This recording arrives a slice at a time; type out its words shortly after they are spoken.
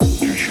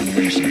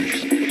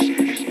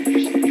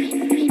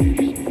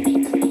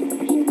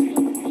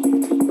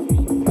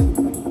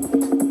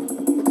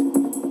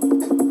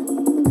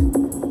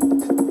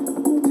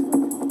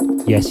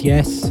Yes,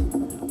 yes.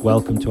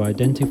 Welcome to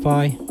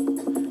Identify.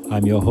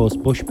 I'm your host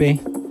Bushby,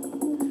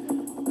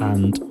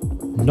 and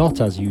not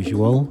as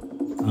usual,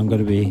 I'm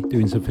going to be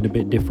doing something a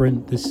bit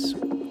different this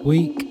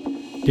week.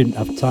 Didn't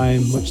have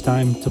much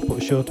time to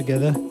put a show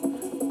together,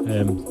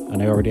 and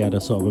I already had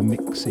a sort of a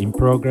mix in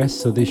progress.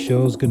 So this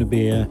show is going to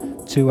be a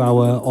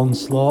 2-hour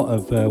onslaught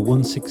of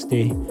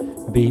 160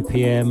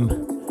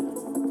 BPM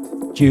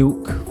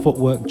Duke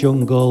footwork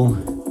jungle,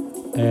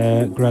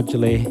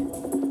 gradually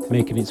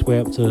making its way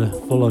up to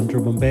full-on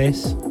drum and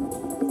bass.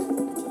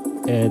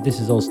 This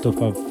is all stuff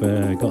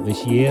I've got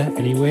this year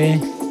anyway,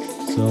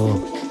 so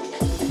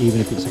even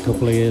if it's a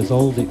couple of years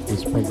old, it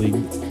was probably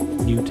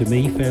new to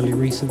me fairly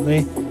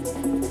recently,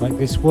 like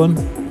this one,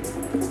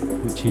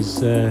 which is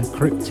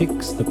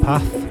Cryptics, The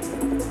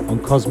Path on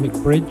Cosmic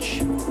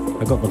Bridge.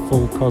 I got the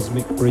full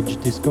Cosmic Bridge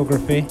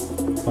discography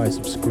by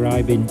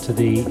subscribing to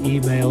the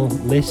email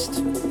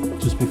list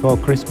just before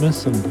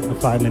Christmas, and I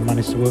finally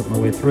managed to work my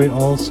way through it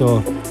all.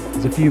 So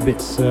there's a few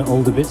bits,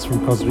 older bits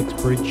from Cosmic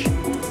Bridge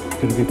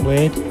going to be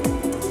played,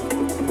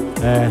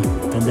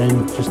 and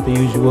then just the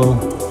usual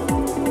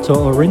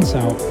total rinse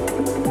out.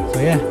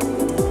 So yeah,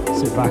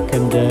 sit back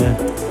and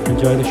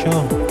enjoy the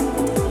show,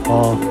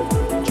 or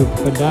jump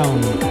up and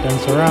down,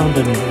 dance around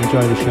and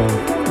enjoy the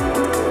show.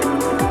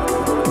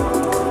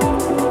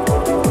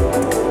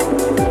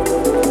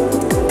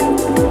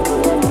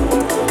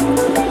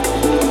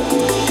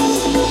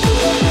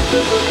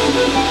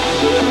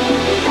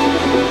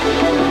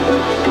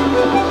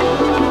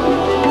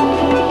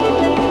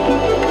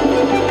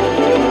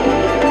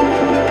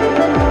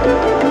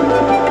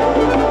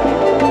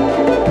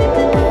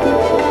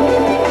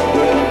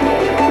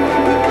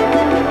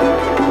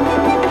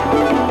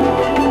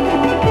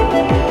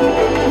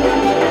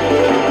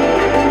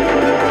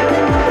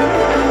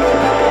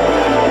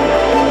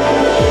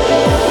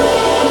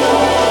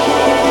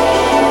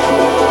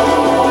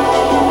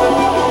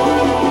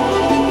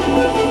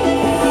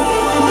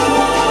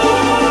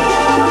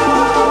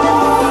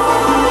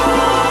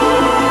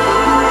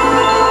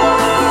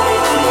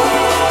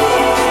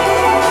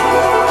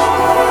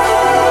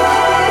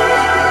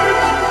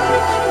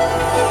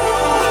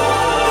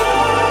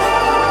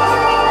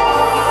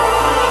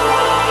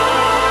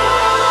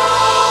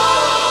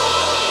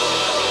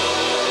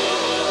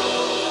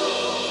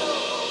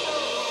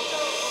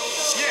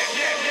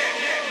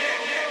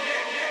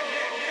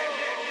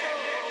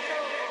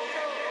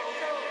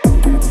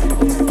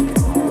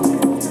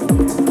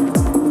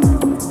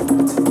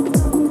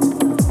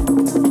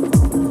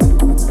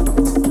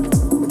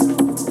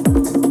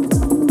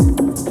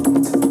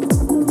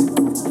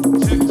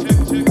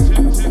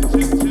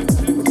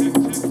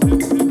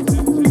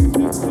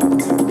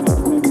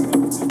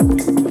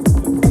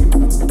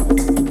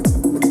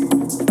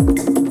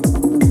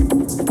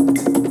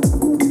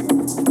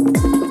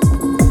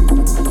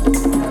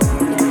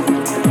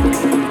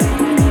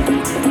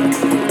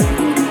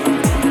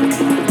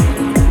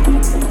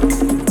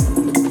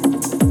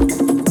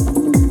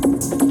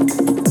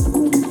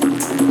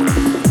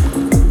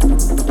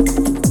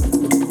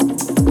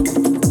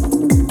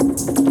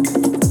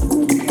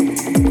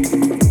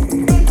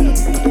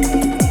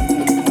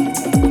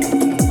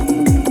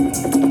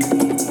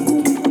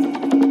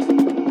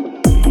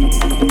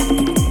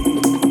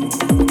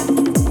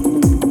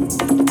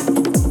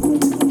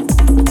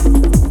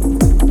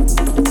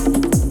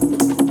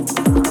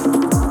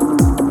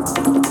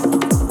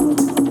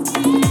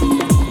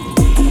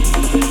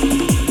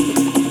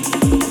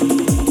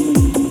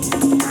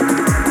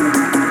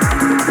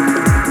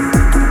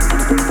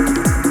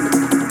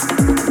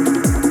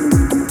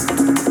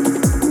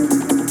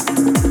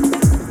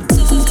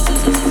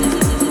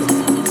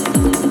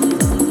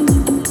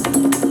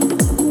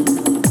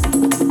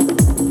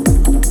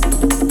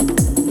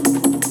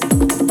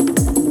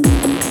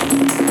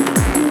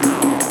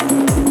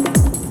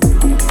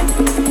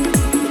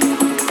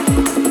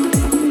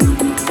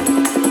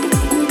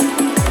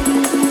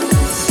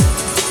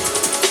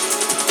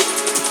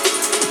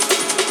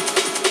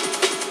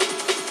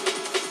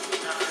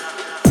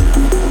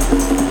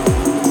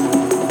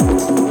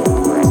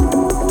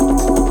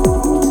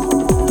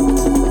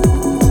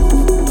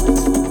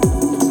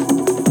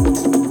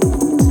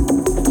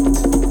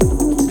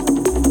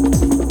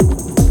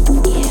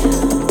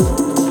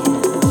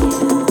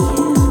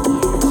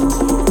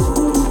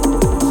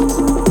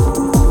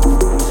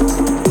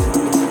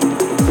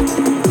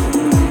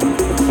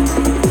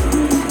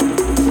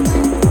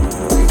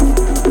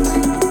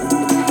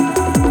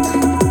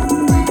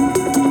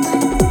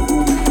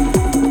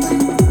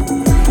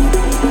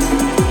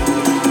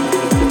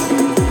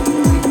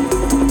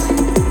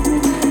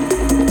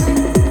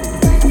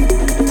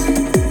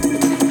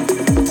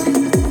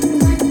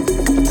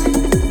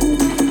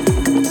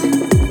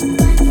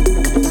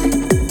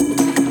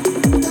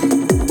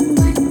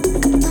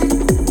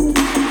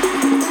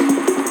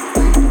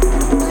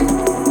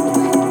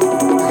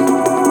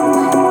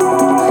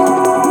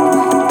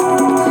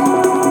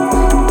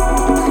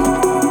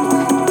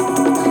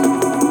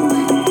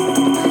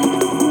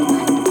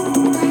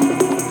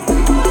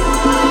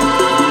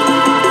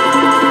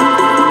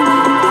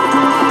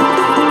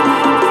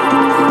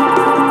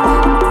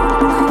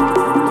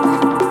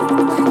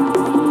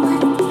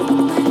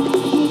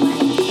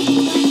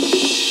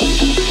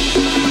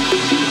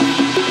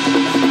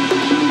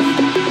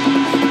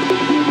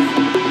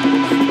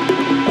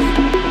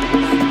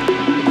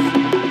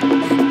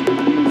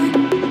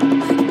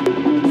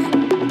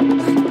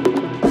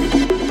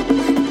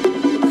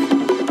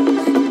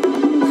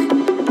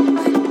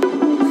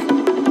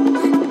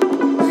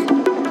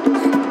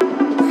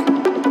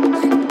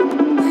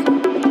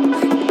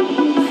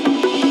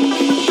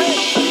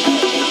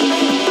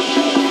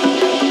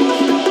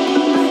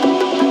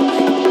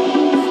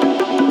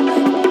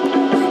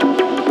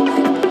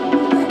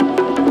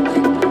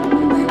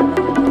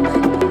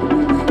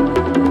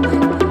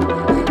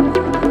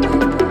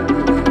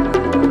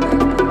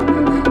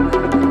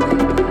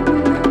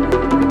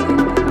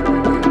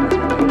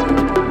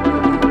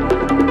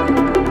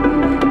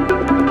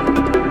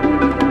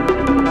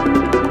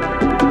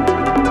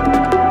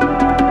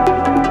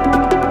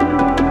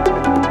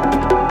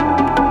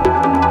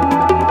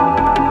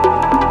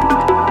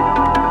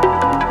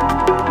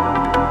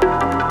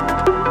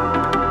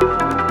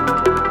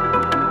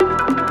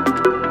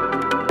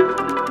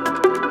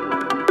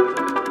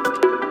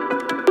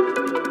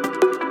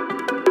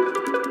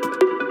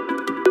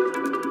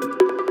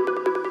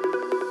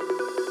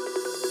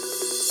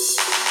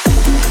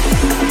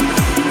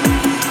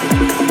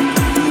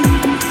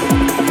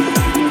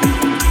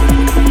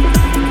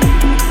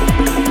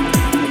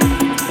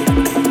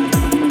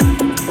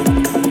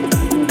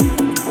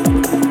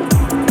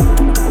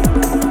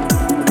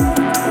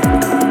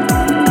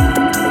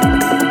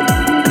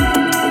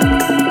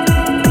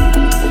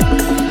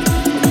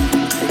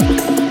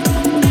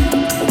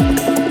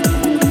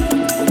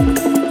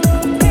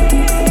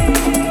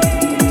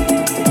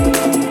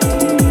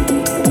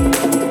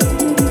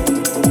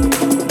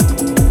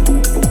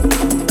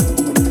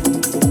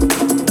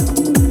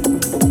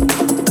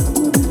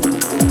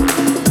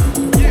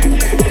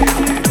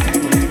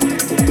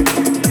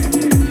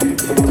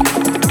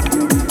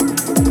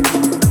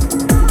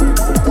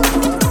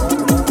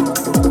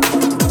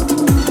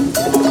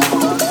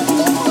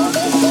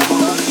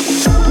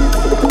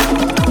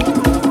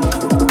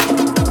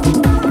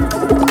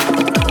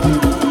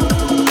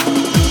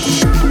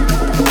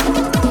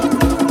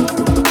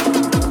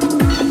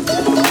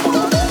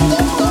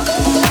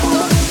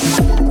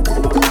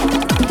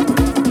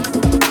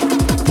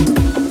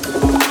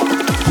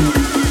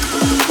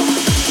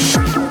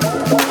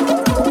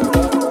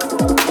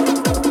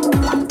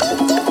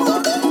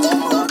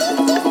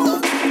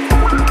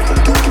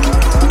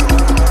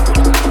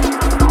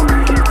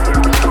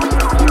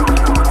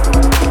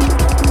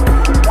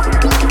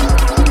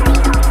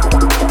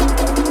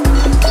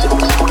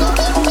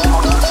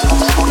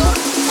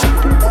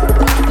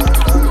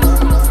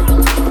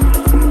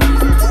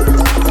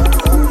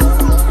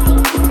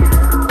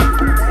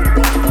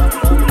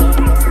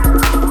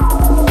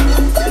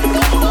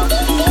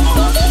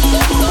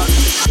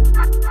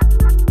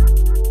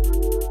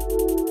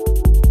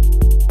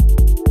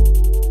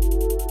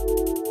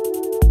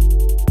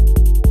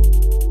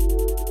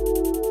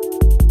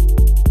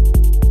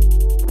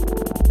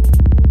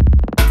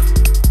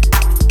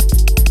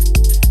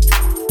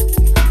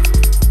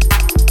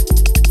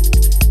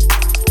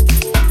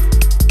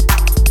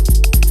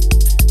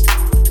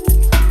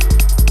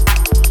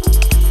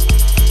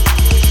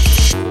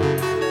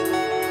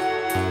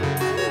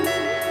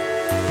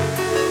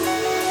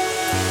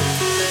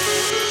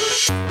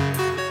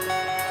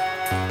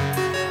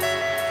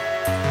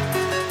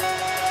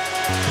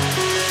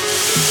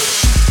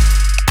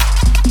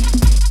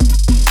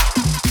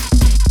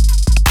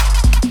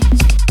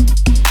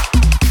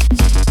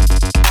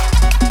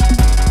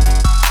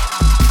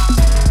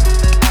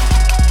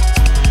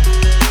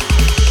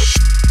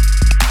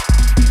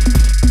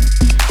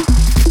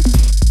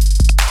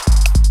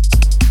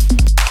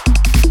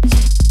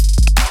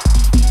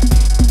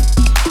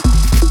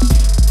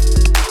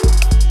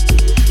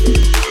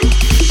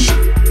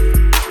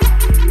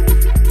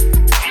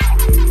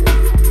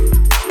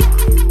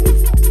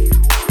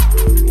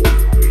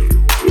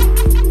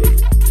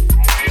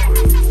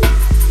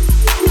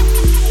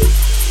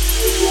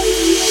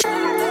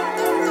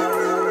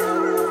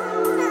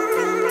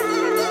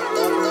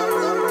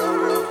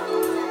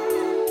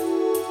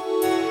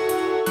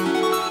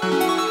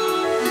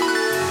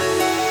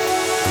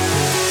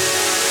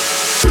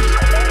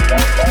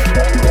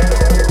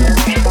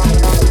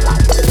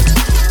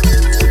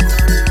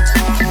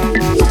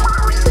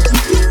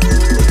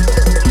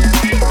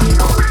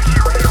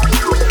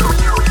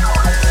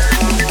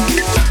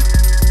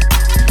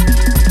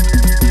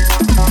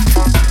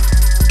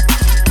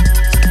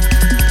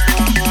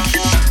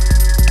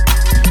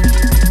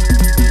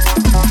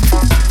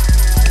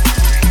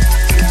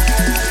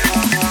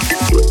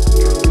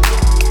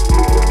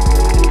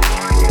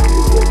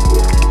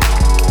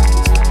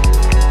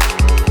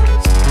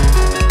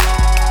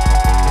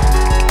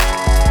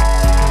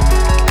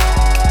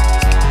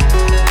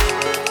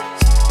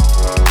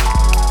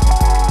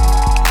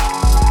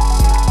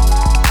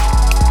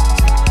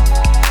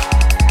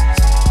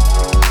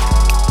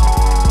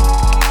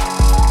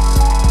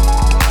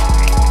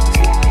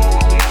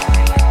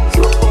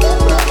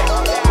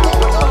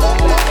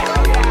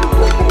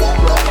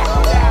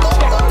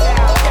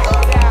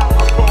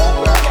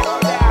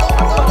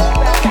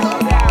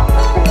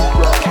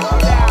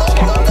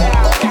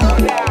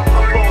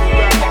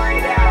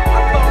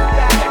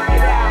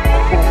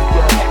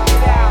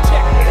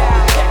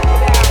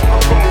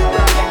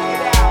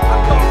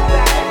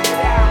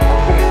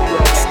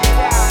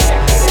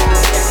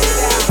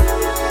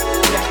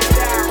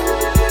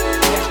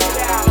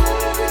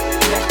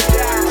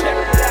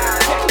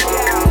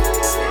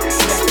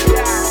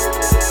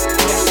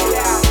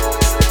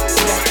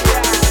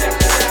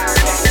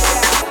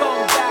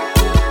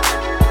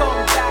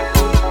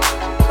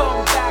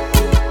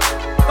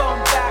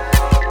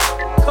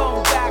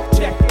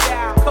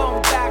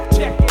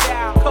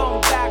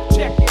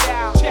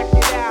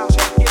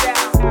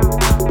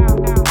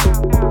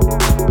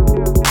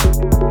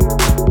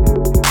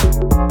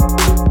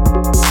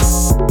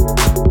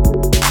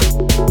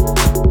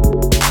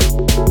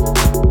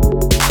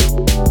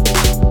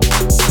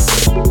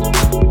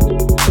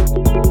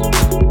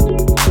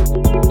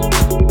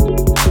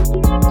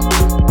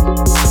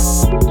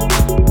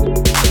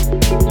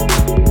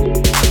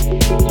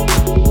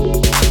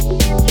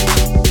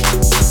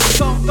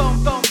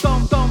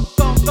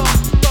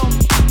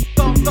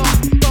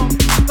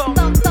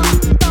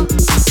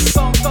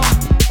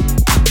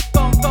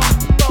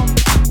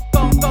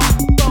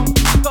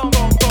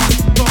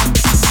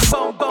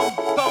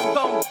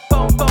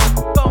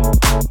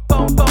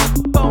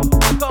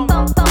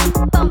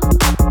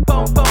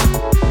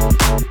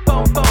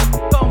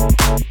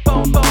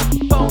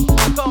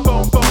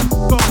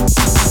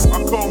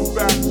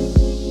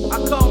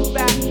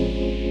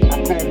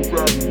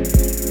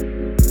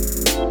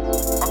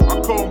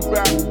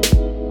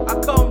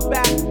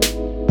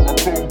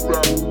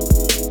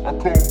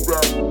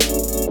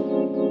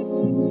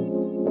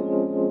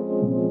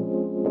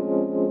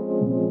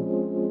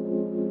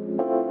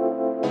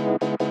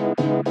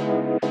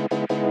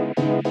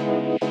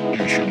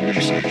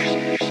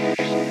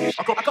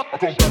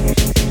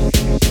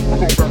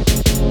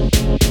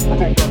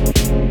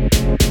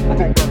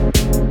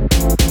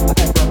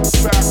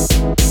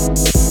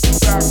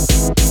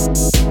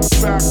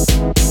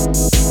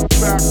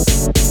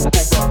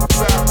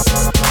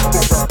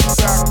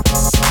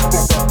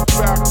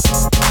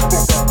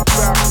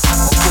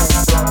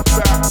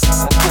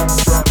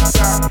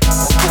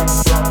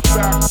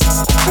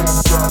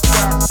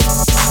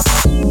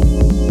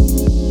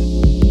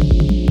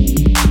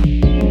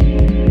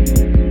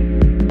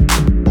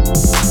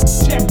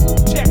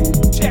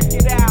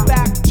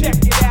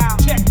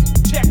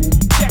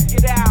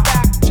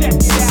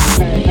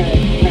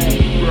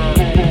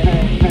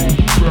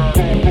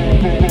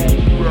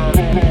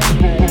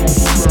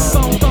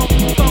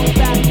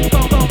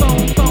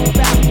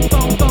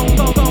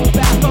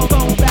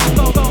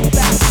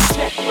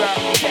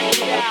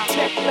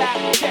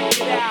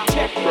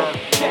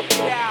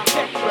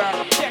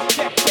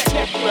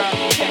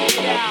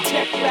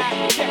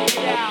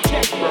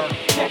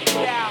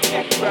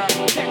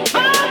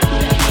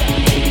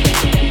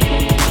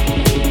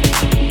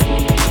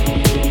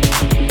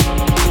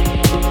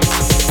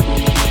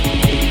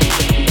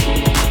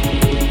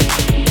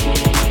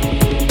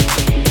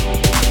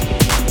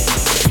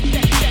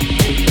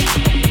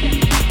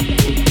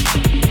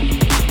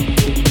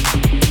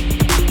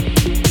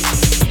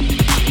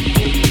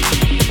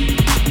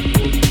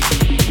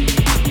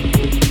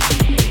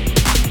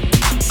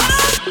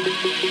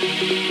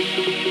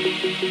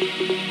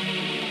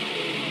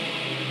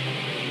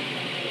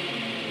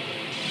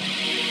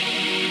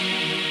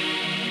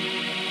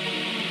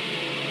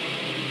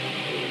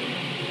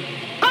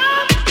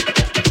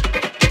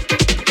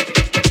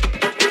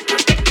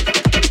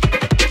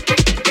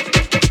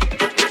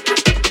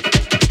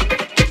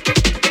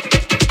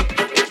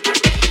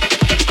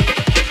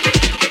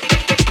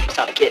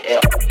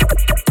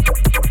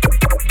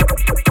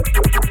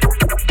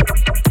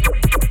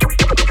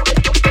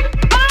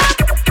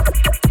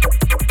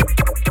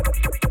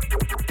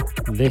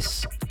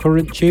 This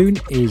current tune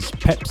is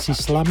Pepsi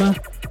Slammer,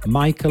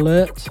 Mike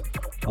Alert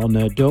on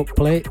Dope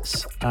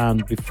Plates,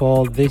 and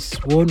before this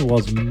one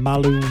was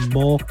Malu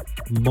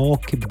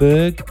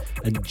Morkeberg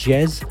and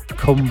Jez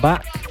Come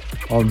Back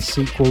on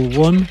Sequel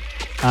 1,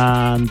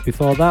 and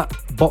before that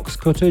Box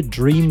Cutter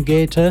Dream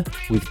Gator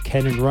with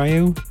Ken and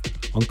Ryu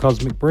on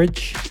Cosmic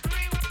Bridge.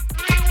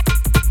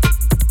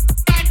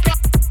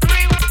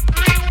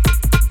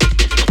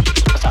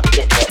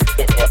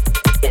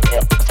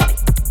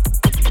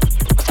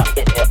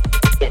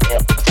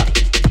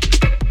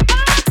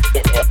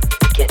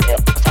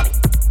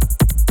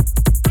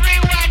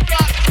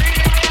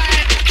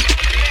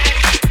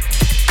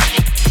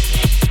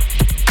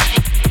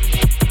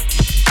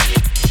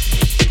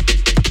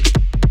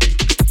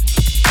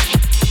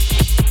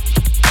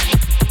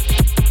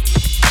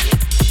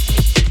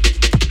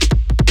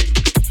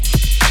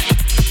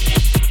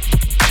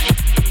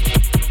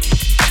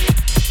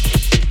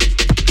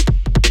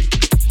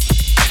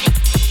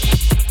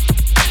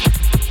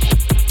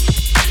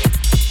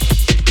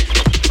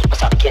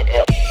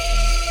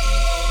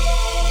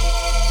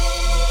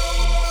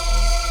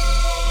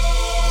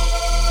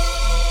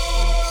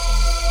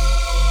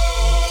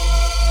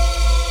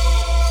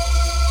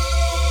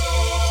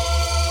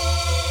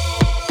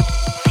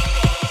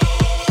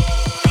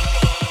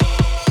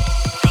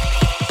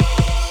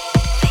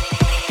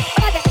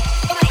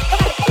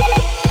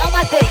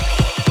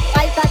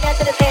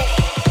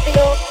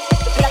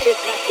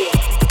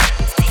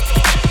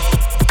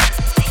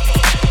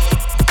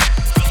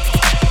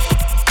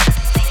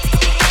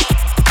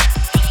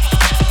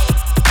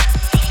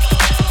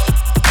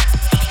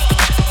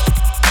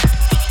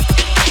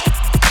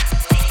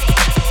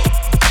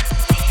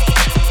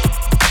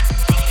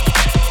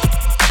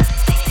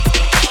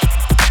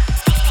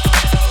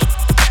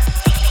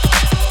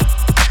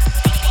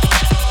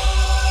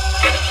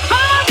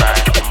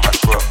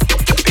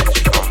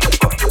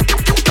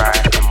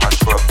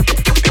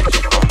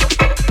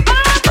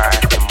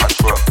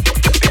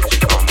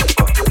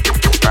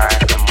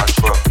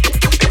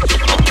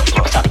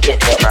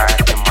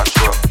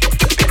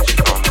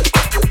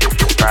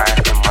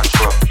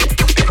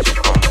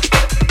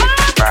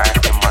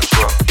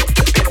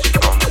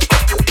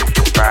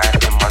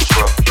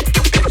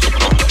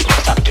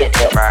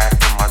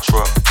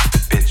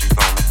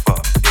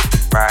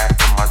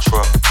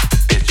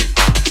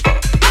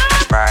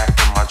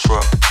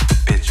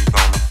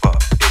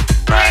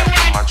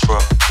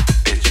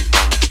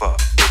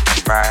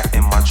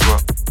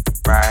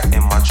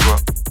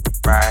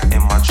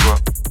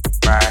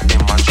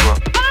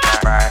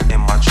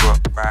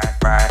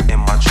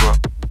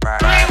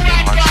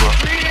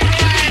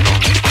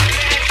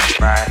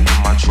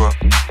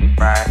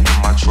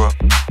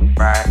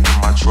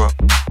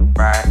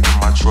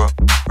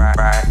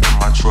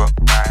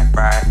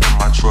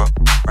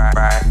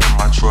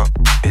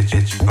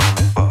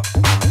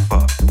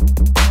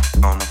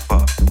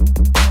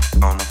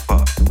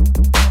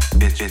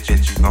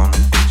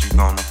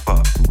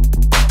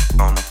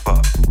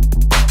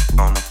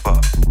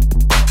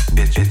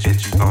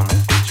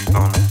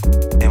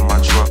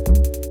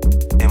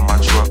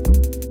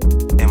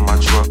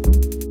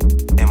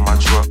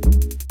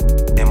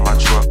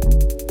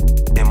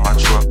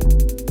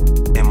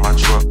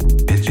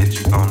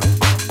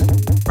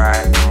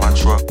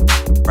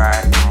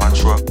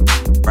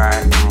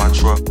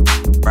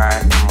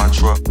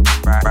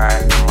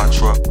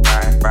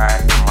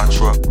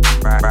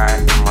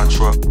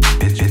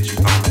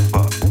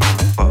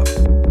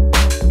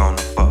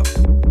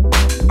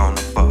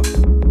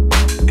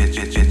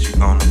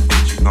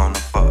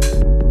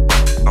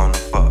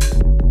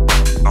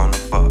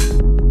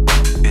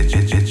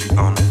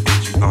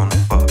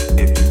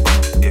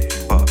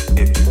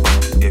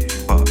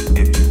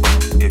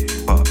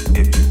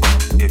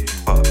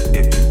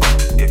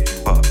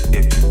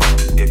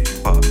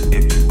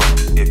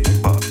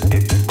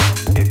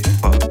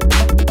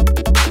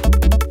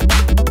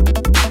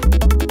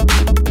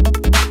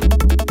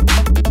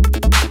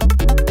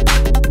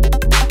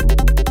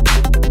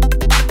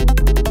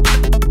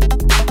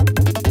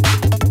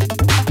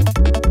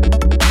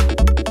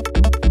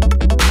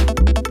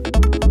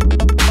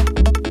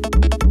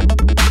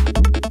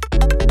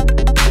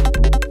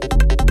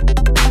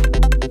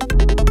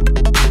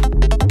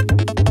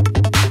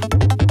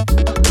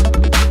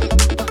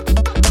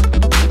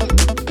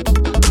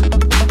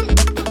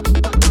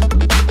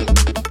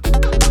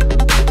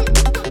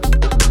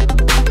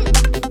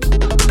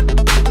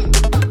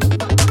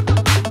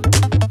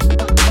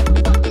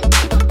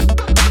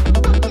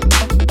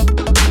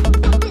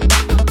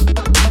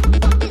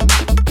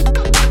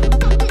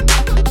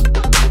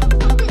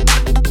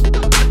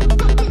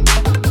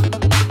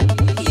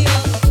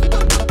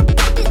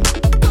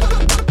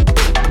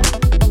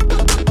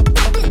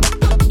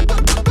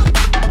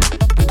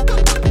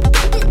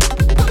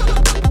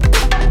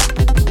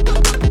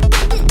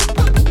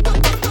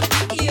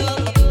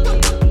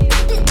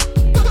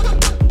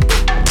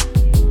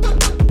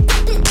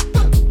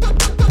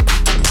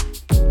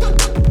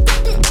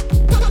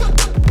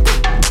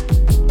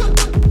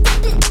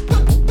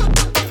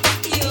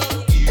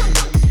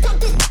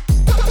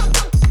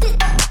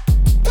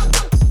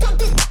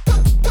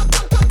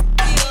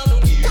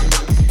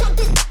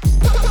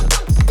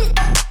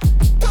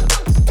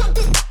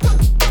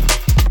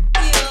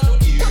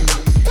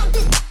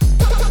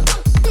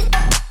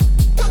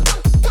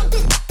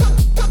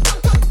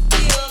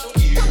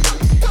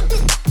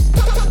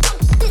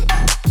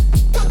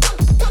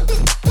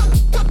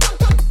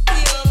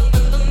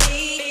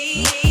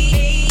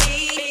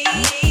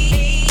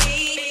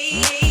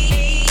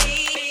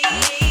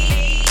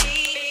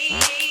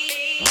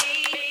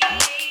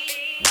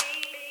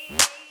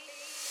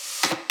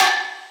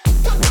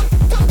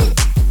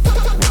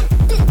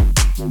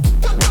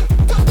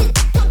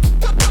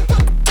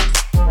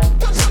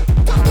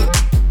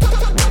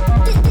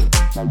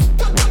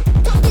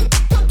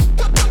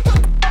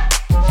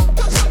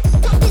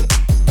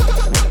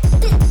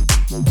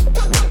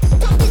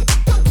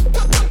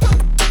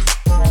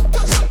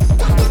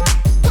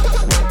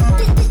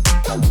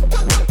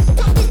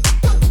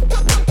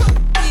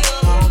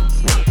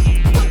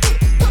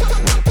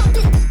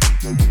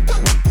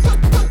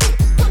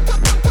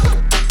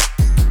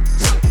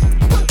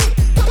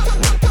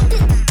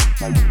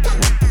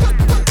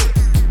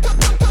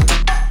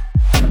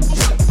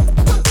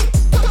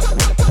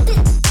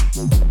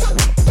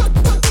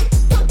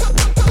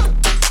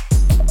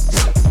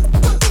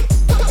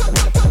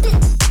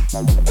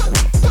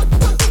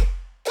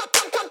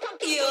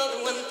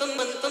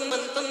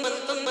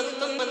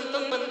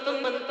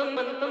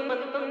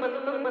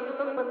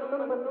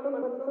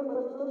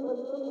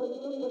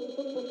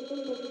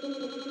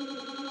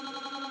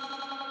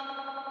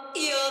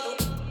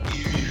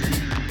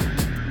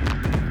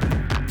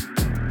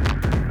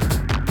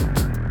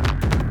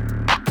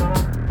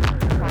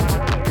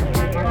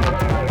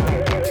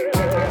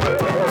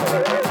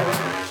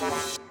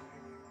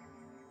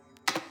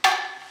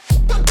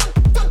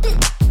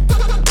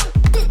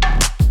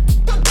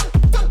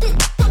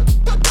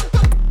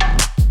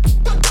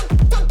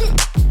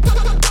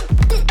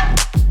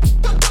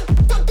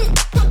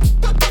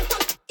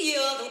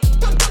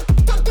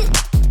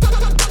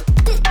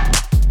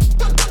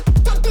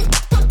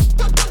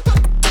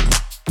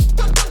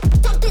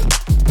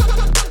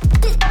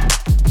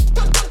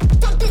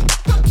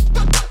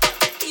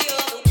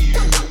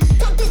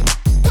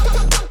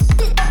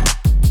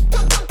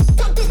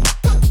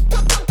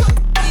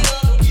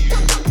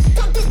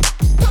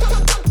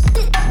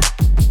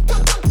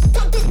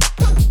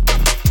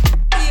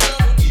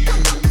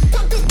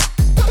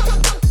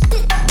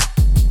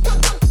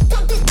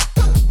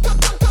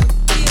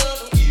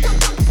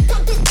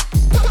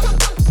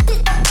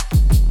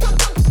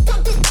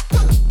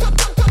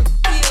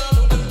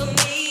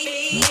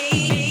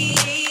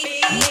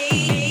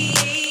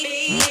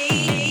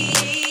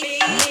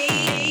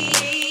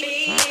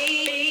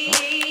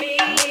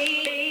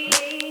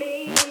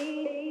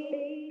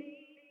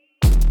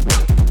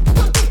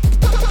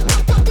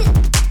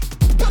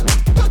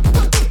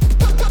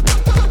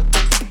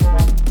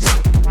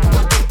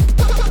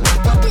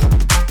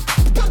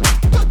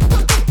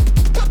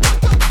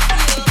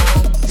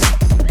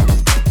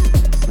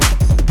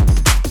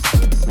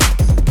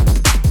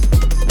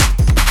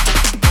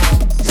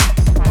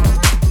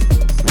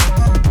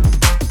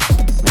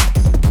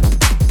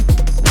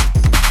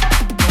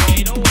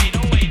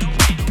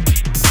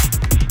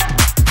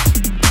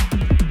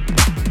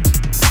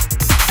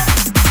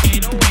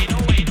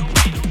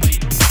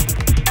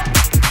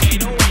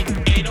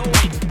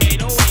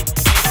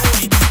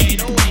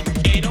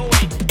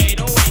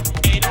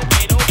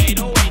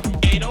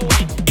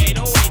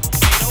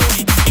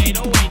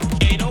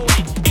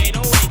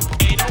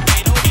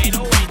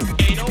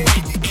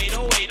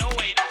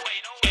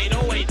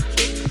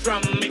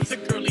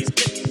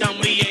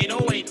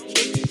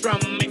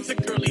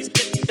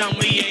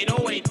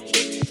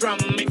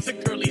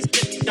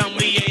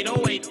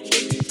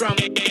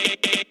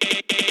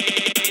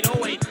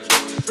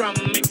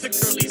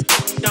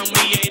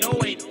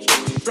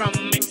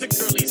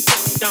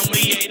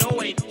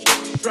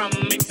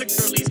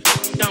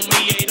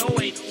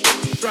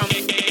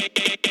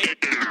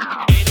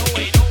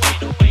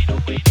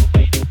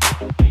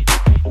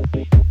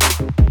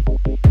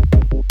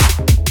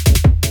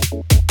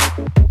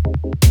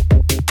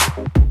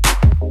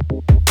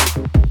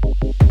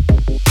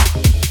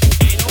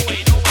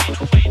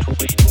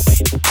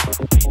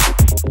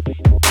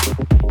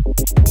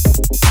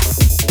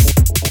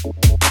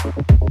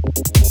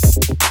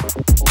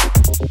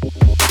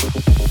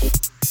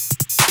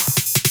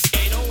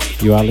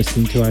 You are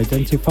listening to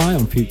Identify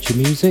on Future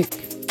Music.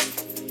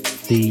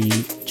 The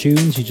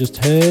tunes you just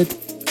heard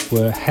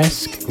were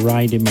Hesk,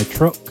 Riding My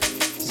Truck,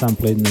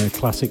 sampling the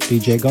classic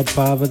DJ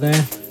Godfather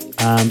there.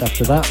 And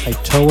after that,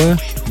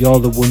 Itoa, You're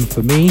the One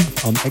for Me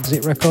on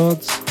Exit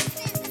Records.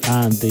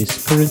 And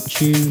this current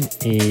tune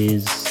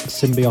is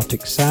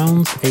Symbiotic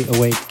Sounds,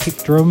 808 Kick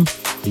Drum,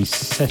 the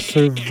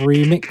Sessive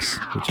remix,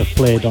 which I've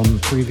played on the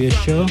previous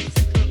show.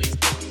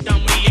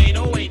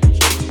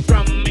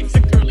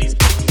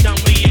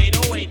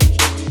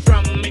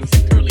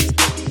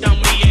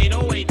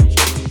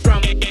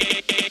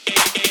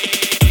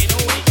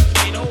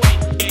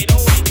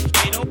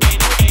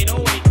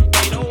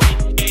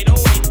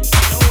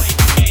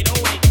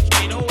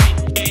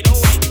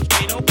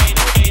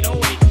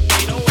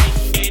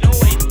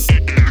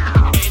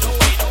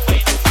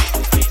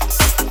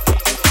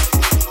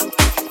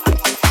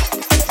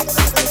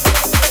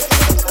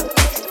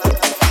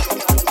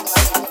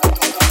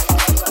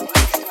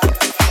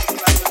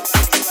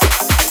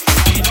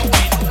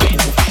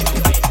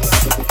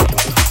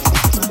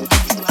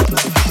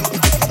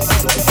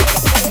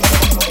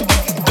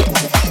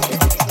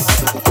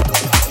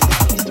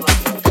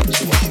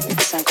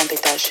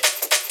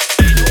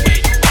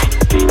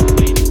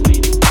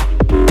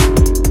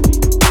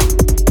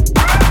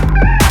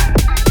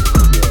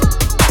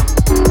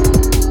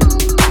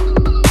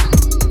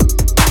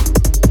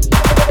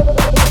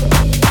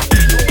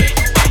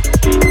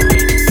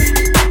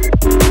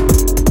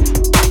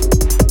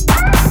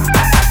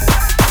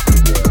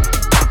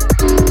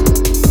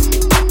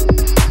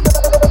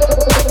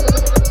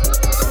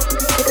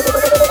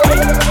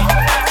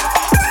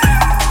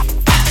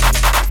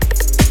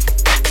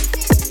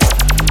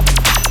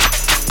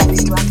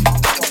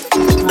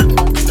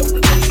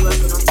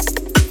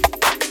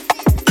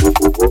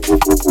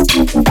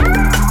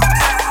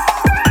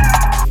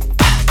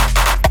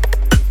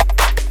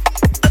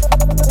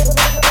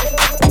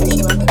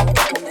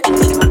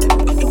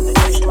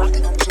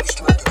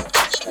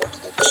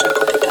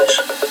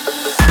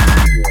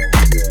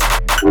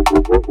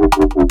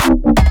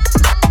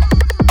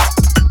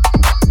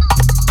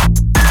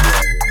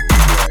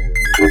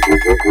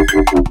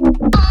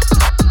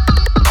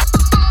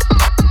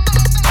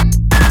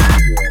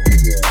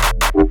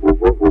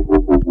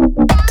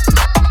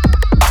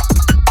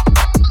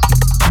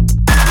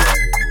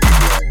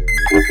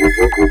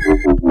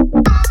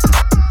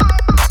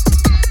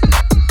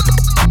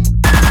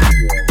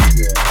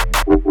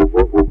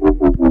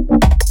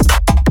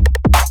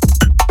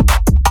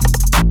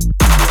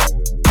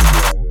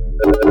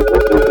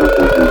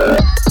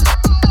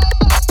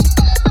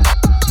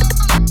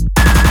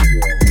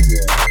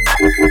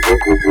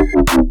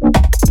 Thank you.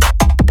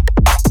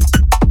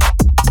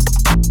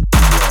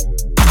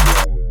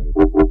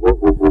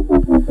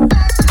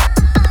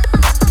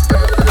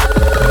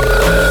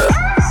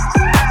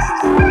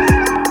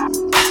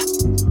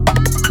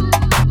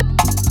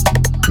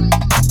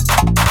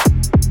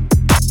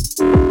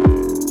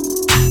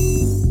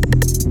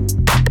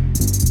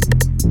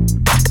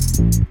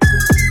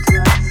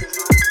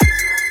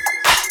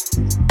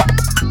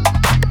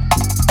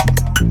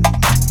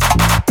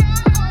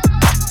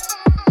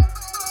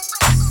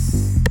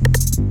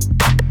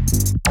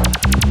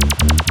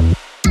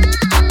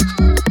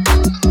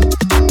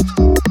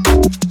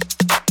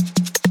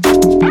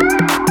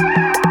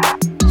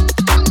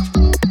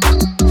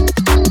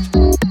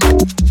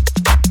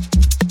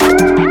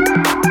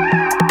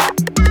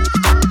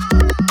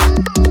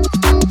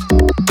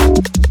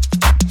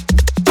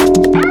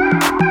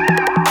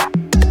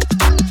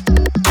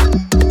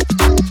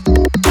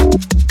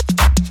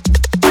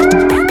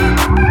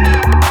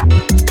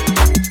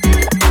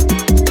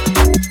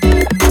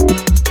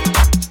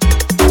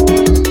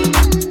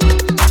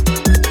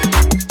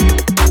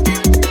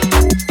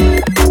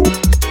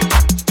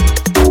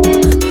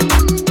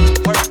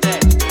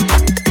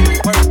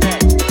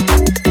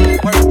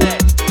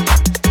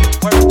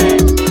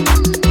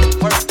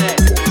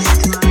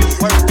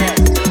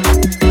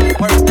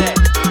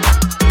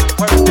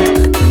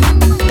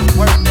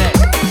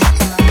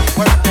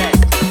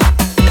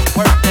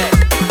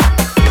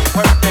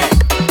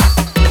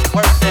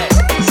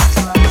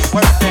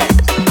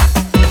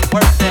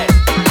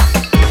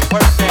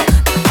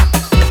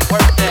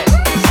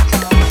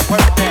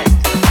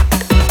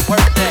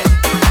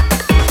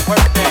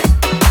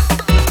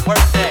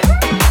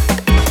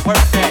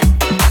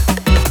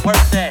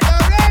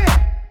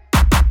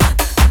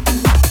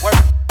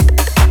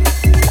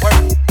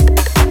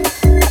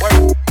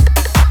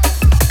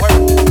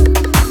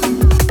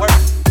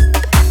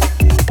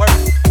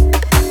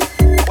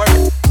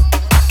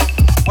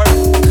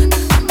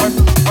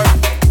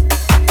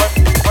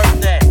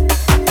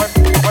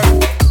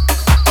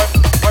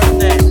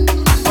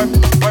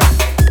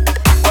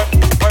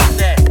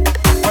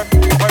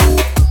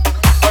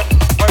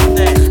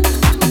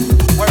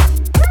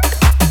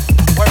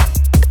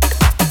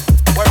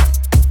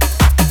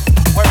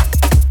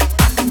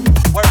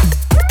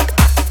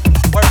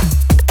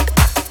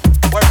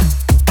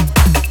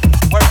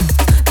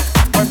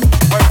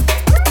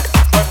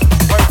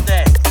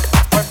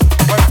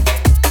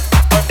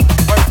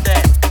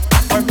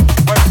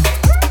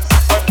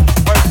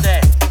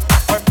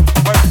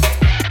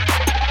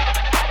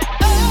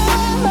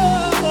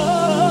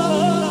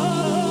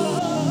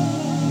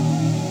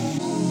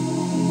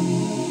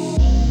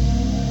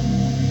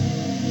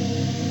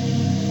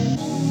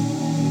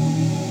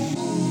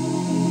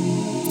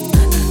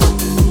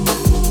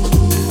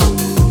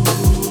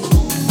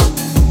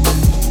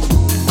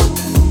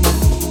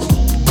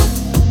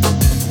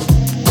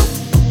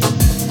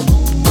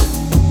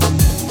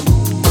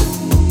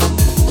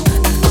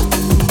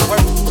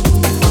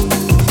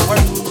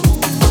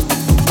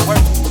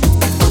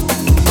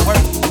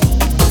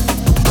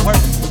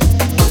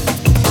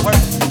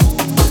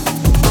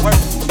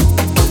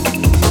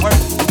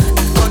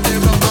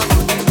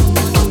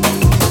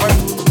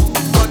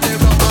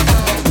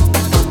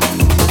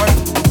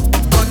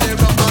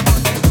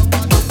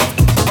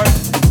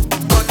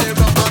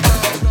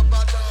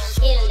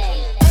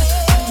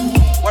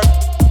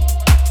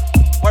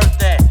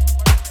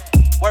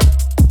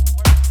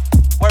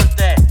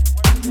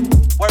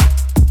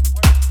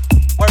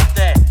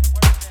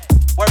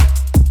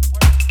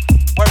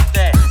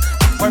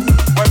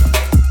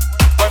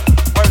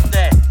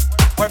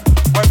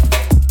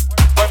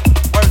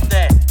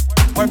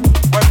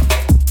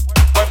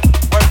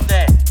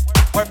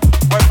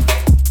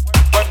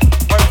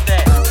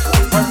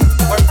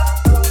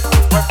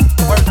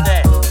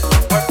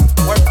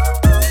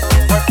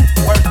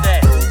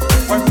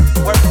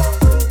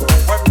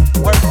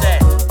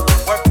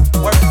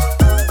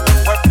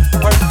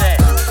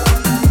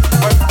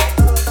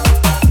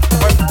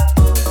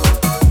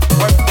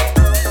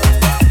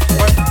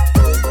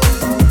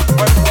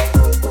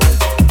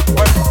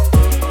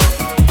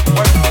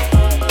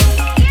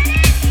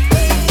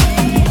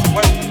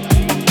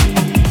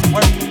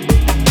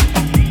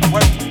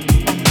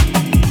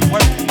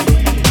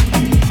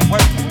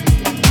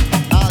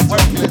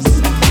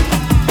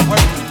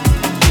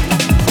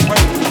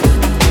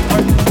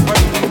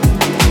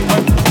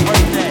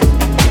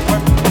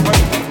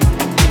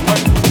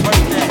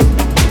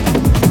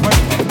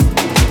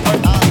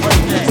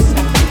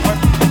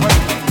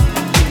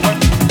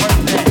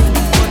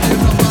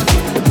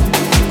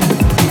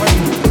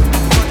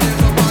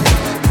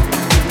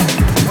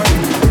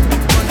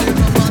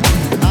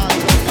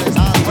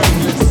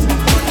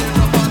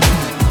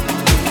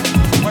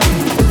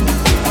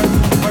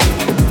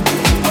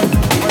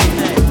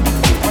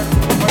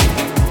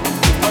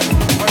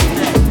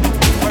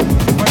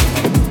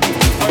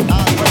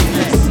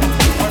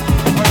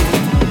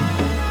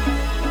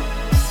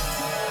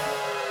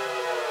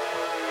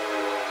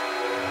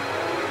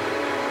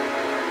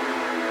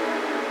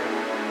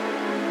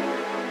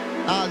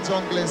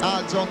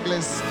 all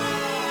junglers.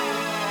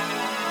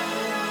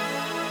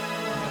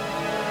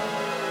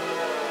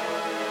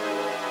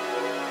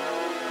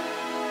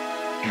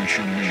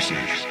 Future music.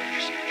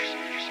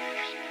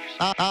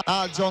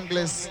 All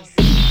junglers.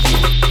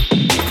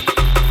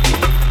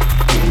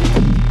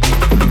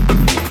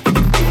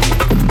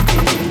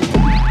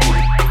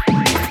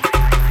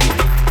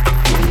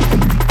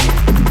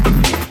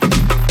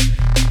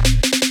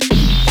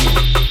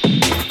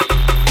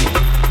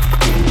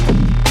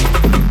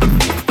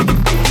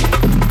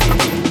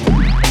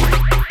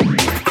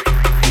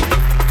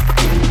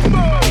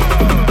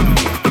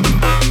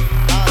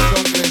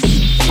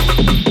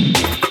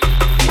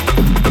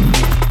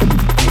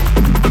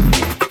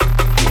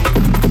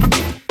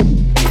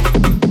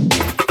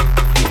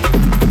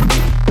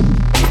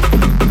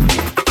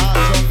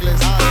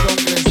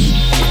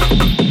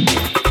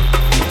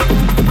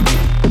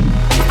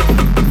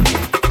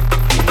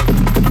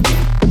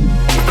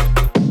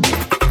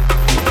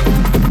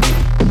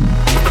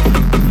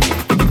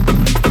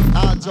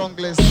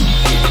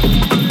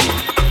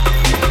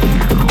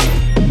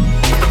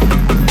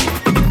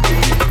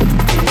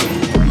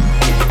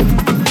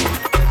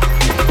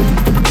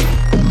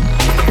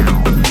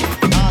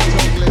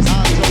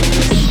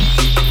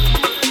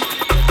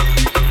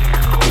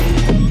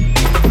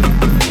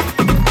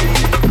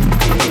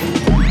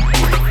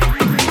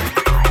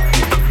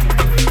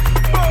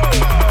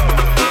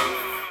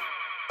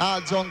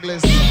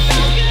 Junglers.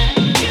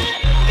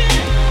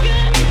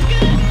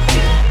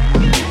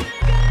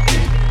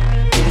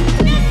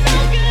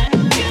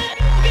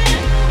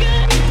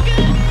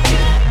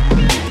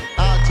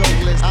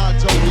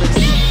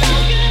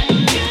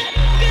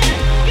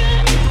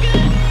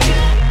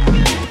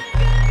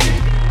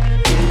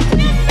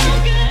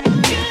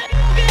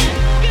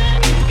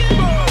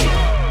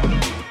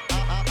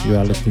 You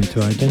are listening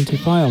to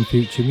Identify on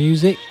Future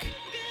Music.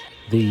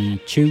 The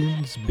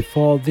tunes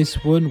before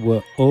this one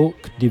were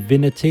Oak,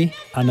 Divinity,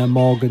 Anna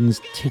Morgan's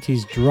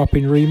Titties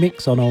Dropping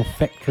remix on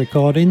Effect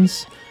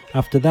Recordings.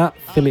 After that,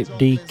 Philip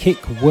D.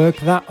 Kick Work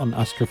That on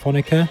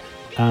Astrophonica.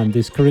 And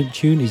this current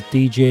tune is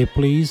DJ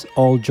Please,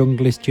 All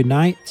Junglist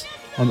Unite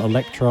on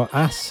Electro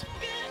Ass.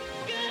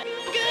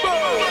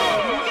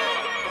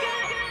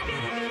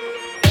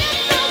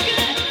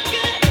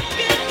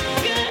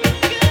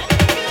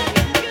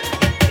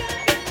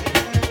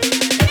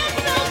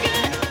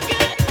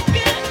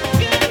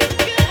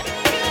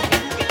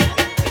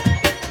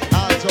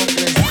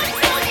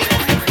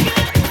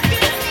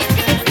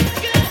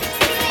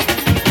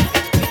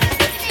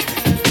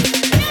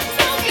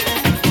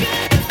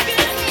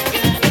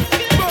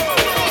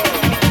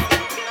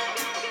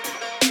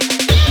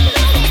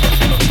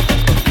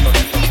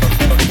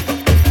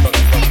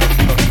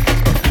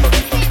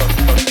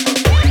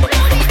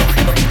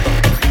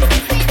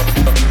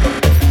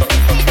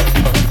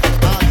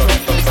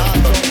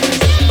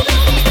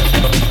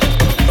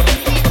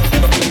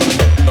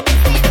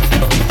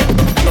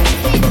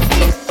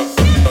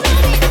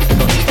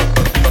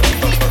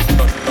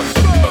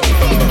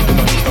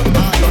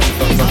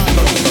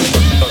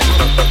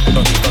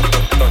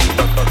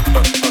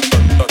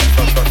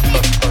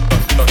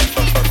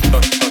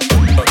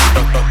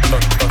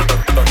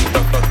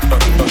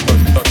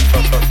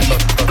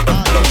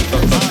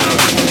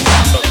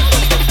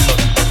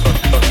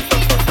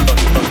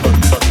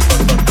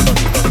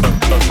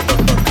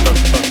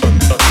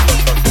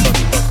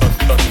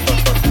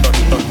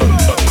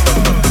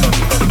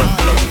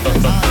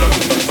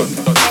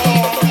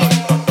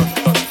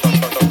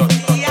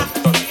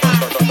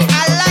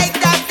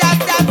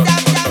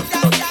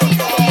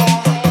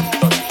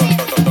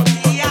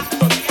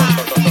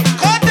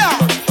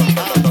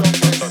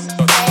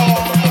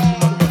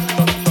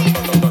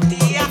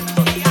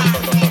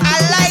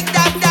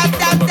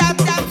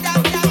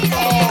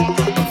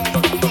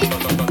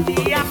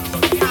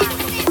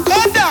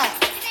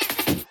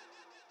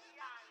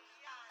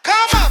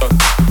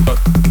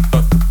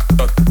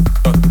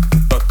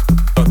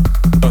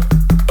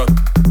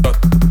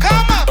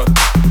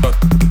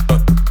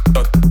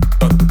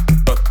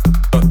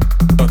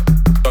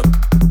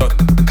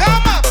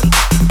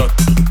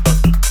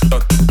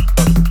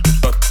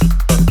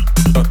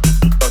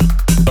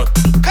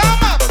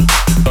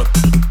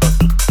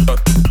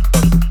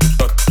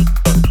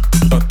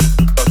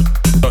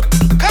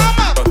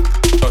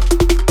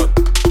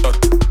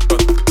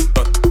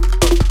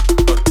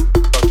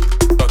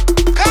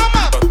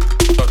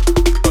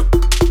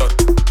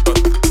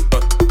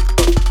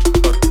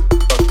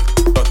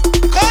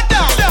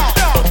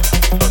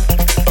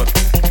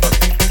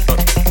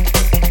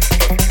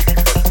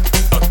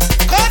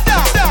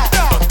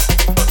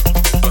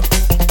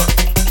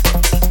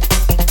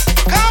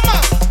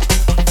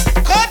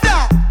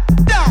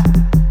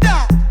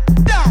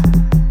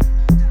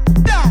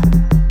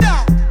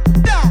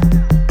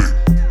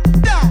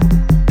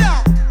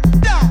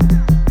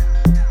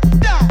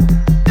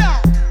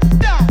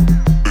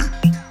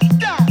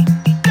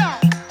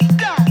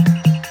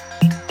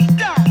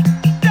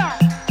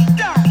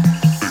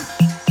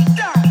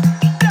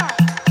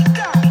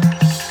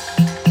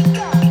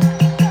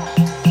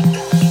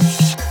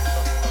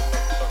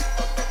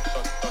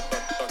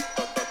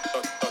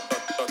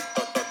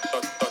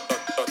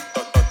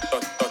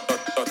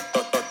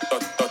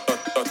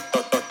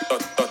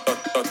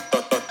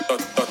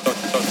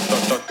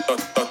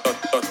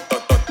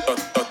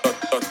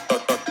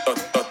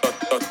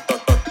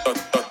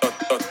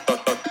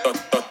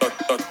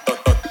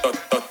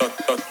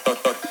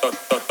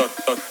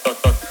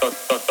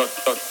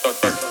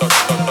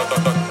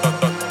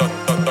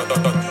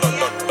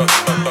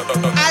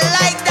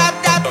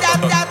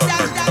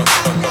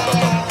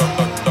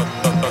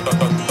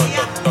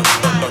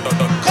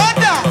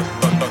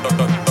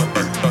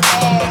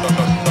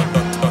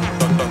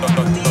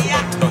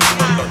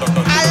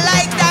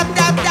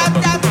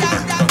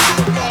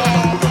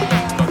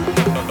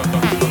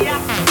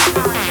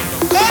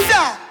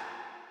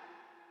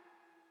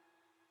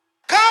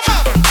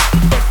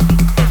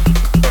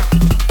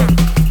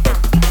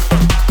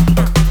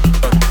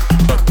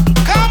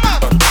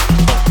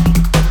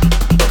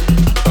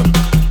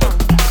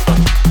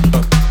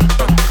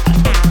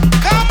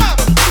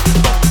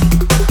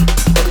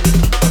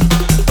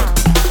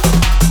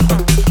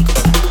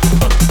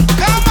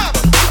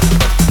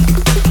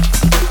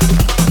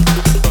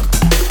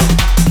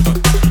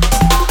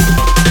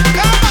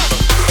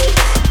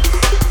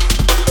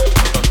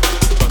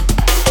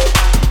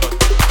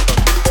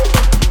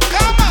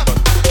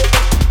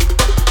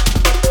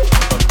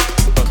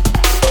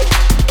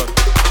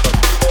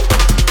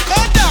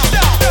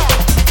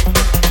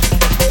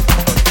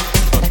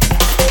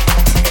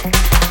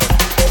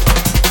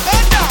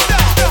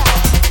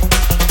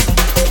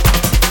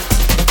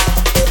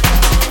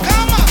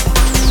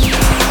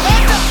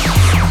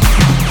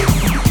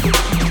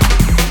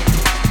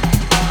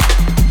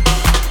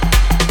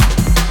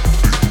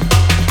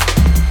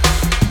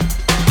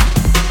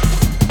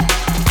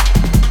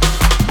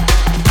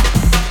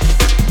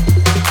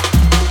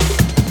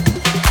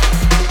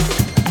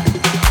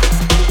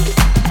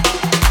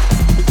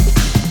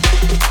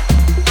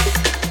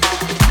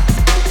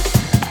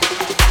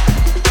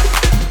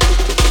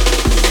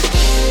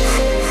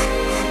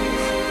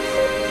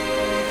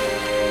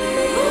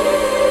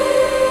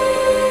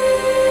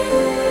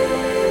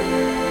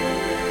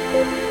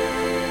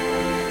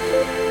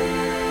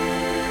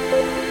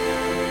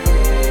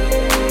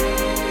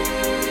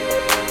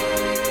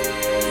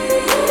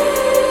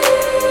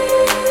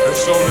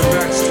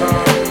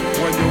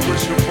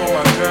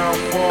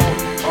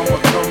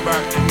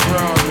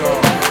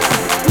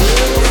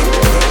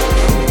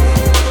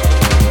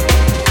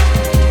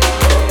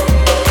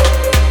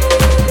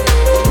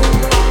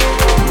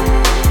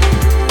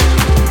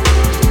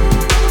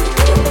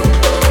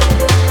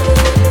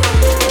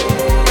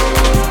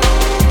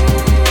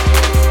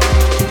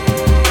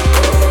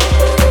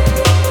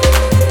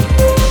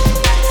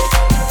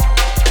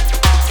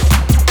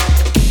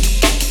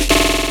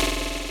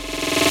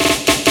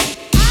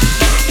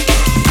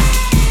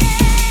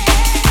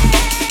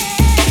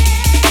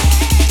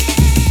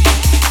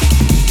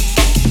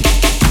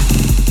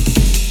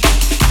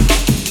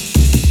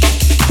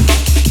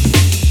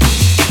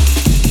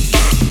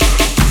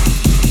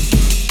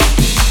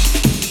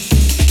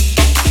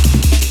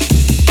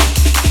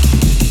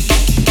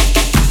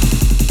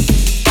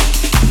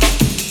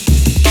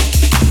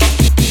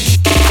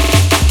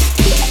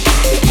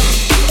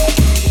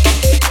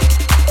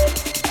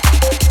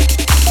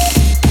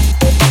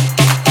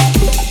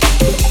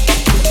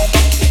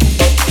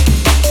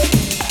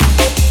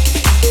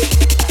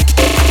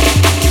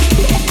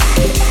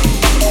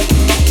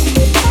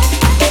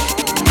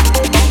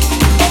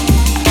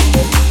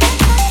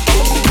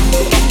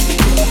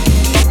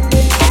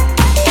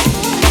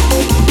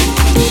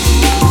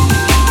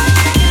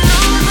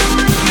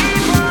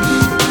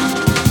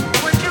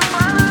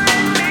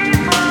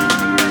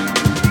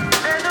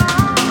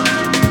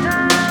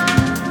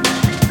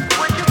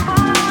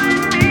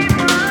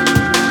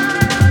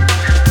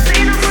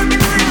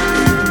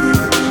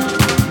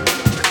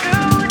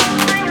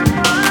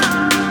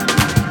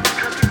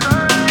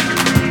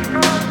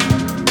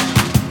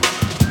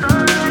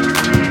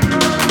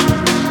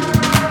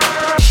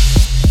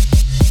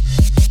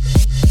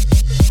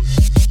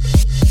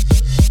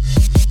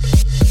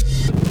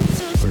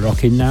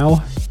 looking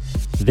now.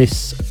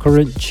 This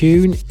current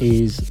tune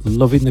is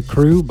Loving the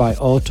Crew by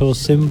Auto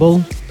Symbol,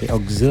 the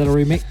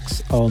auxiliary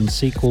mix on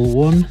Sequel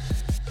 1.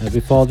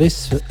 Before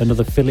this,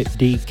 another Philip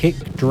D. Kick,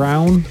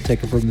 Drown,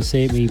 taken from the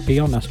same EP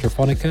on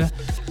Astrophonica.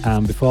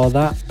 And before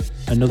that,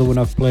 another one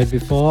I've played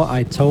before,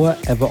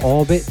 Itoa, Ever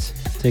Orbit,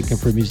 taken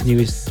from his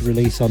newest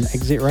release on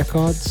Exit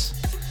Records.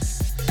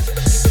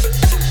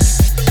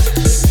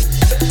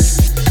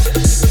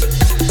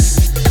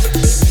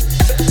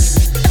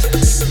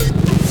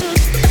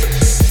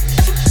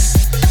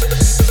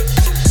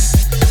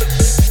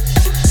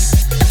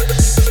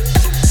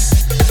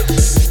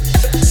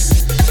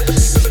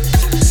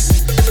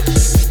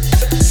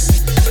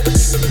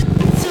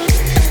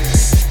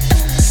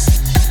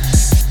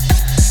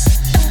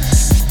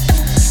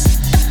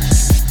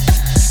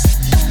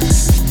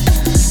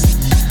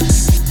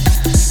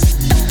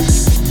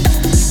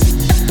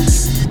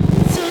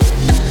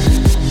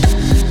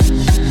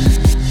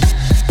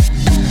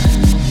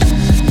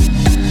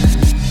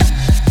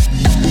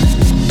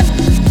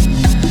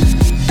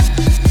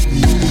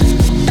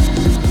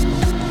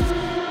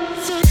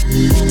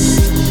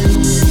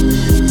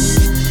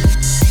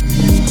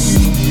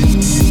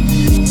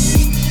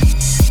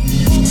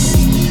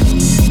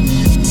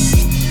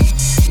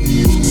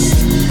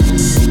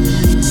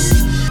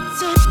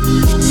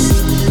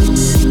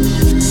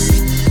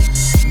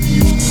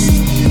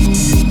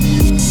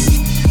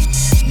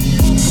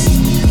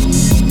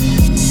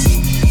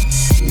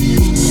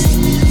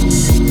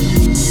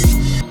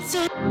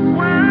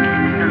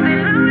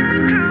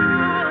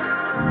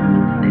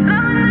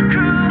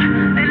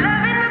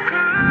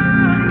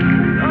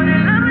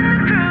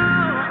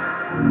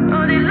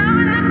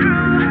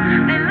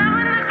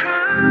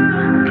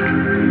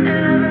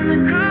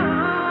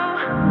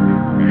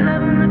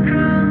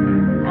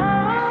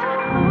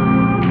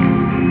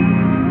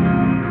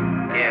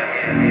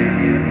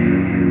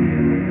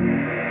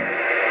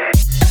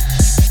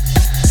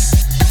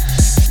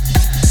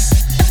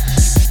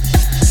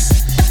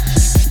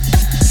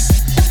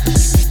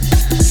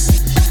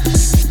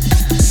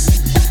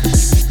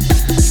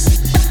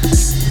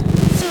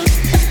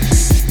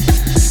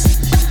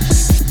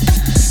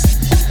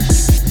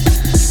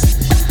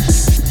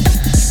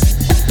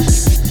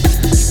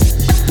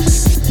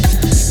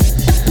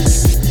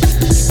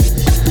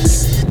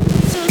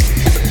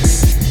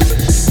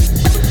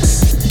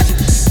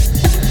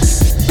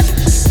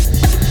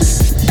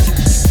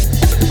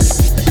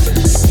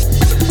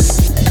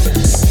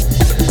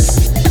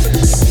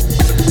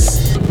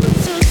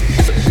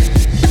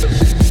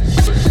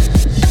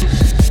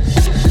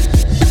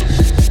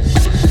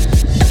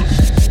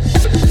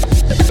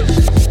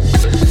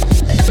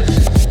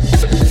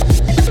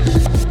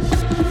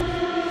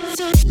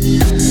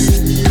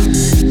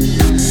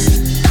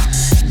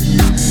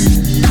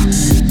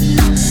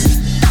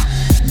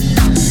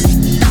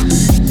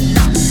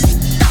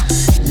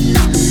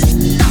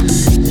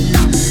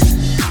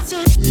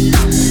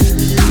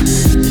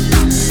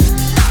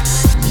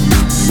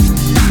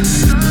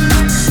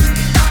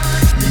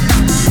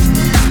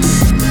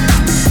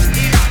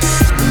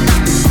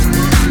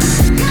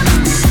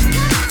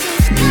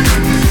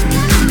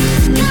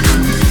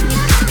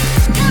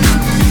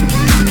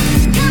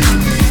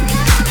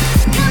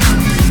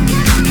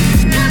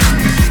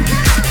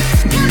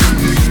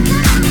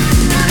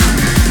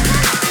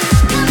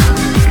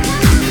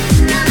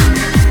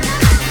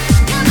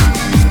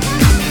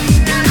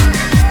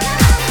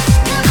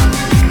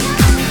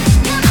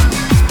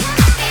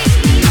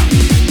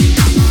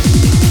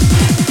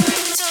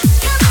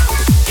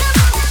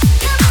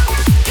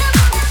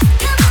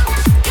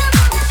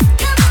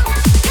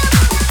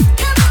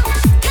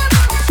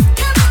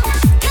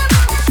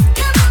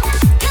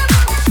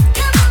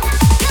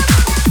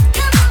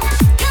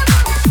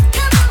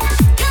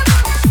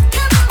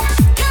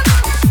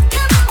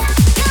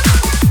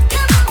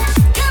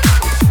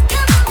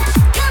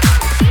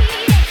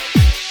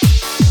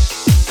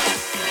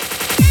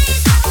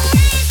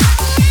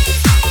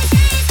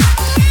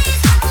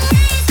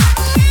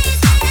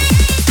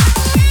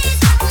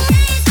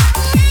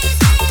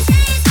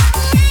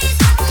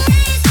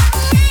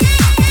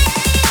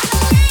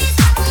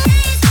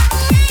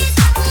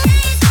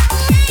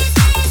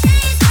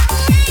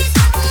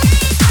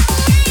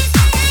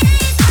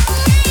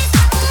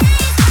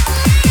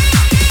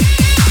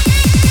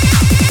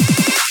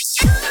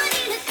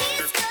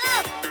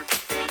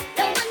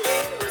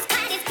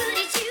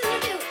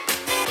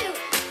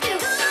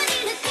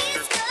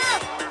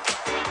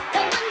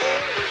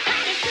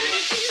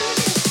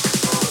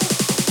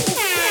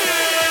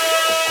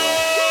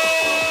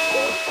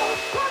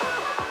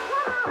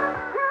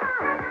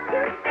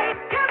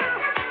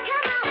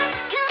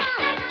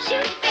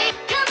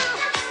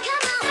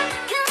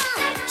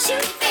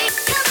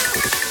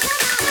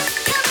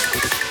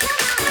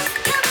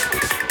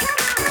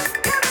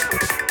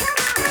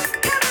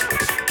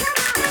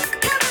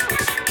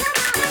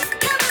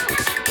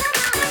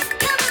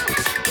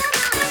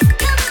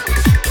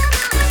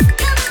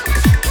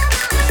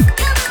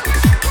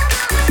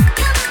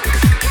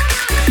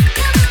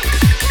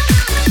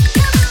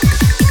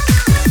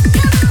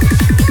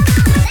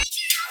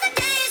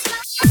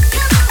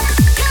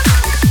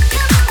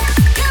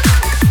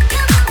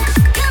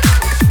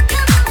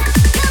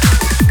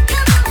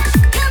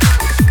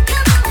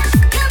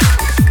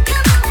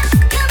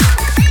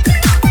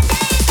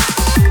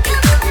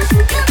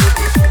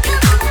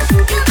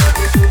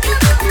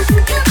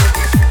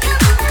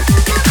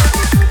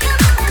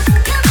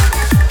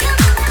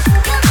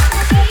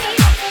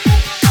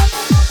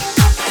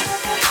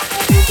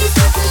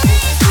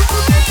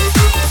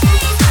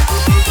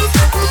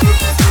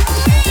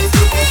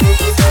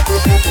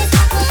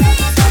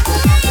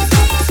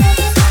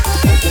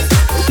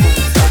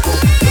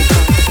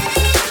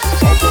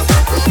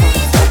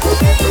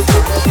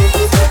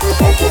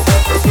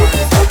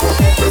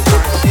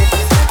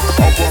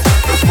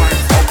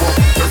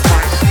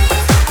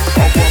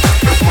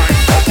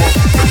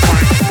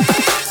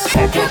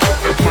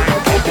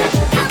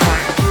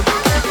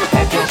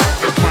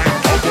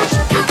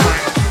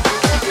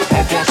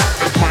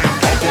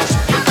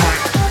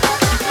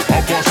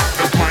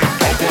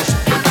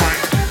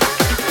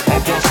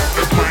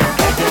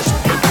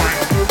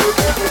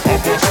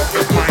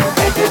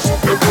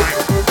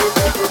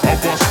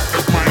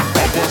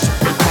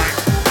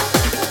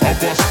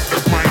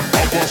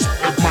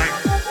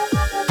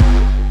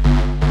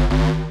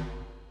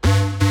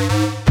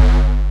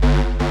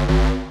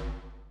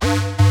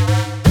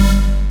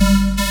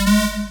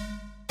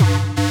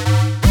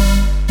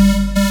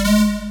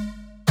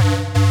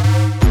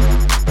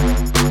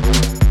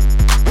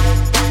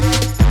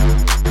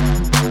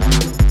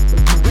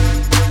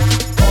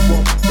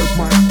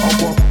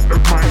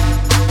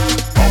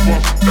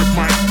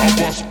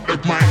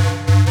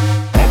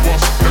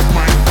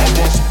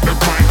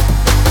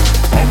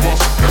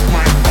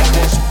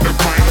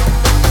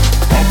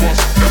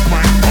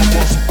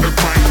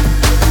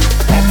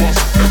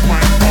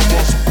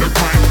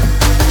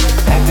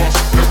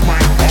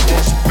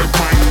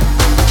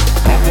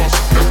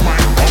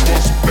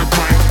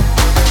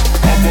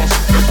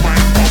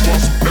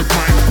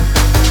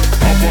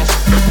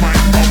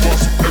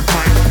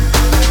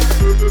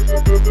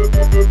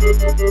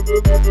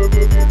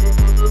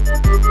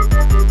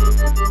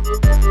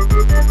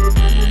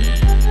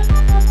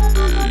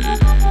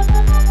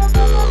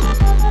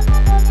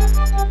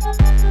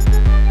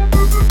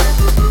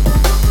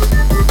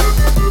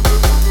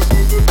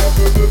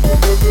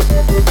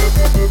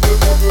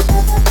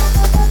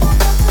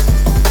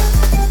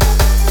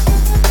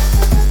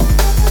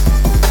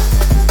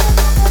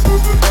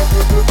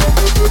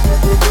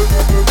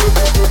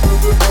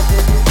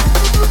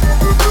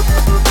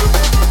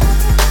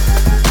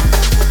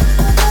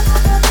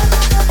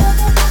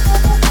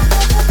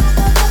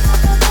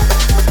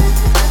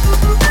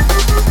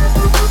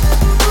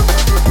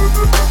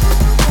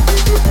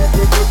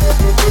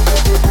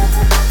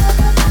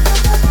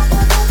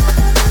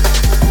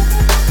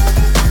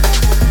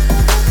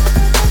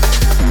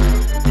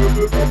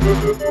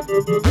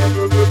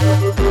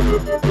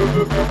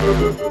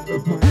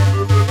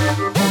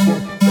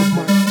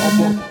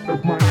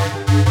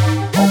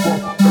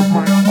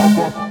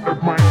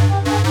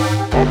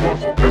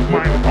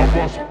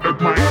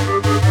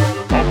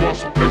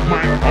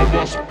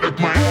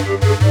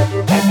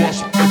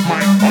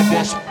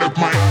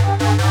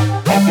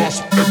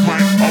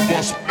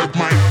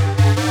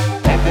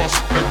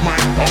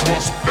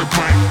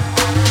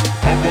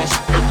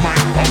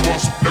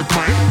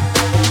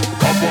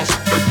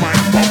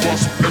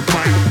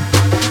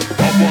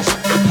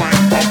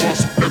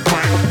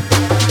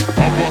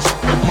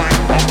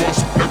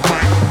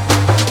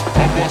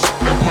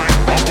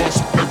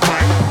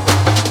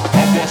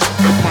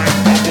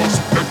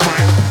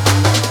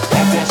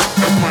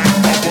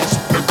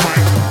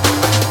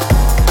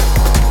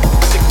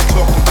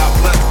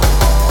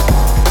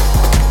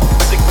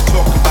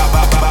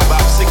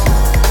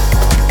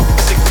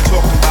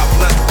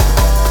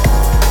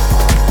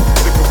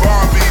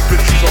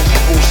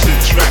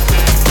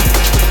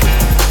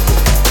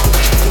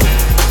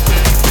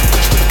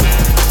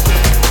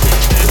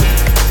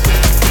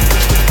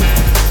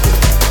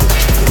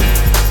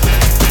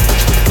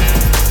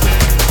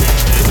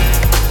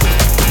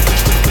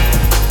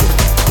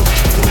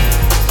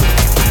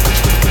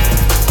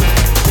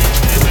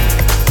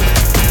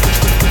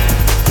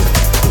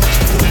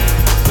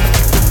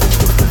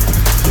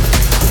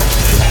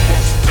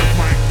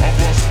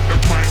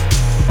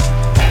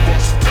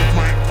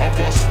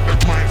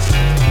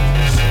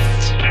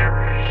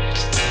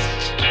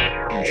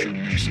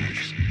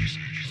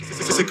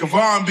 Sick of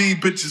R&B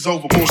bitches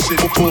over bullshit,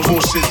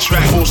 bullshit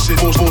track, bullshit,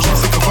 bullshit.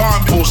 Sick of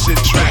R&B bullshit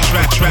track,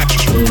 bullshit,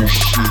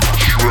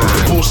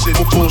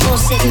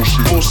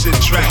 bullshit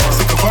track.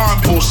 Sick of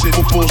R&B bullshit,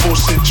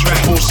 bullshit track,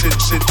 bullshit, bullshit track, bullshit.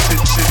 Sick of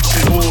R&B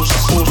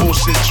bullshit,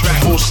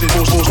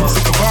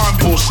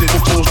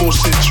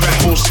 bullshit track,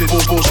 bullshit.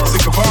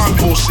 Sick of R&B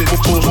bullshit,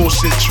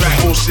 bullshit track,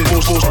 bullshit.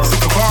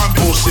 Sick of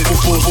R&B bullshit,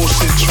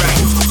 bullshit track.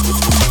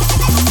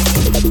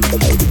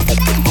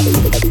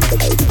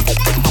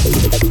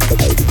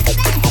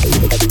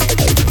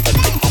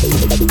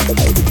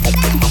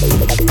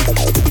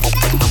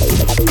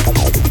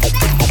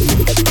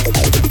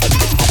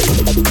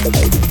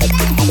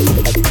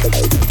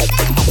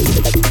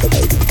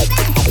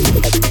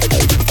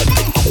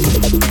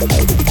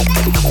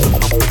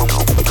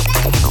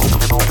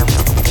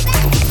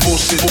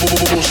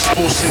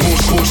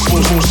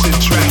 Bullshit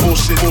track,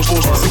 bullshit,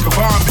 sick of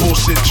R&B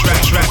bullshit track,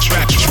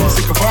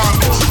 sick of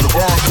R&B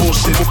bullshit,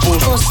 bullshit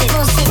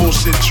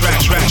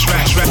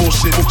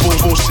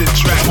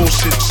track,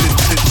 bullshit, bullshit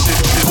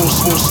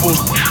track,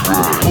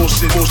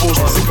 bullshit,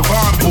 bullshit, sick of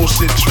R&B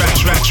bullshit track,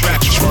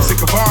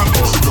 sick of R&B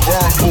bullshit,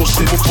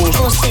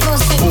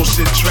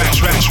 bullshit track,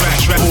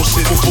 bullshit,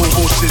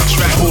 bullshit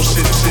track,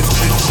 bullshit,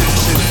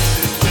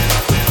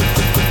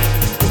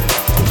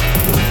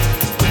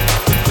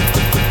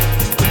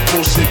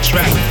 bullshit track. Bullshit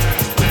track.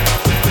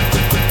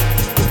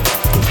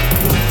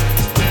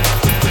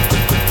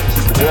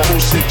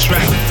 Bullshit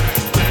track.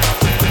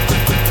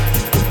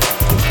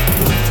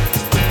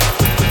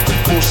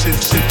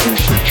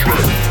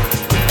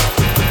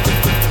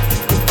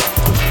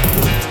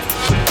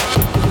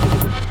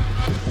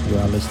 You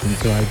are listening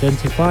to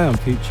Identify on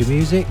Future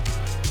Music.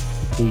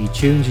 The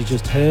tunes you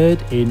just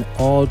heard in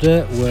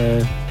order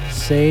were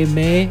Say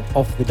May,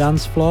 Off the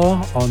Dance Floor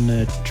on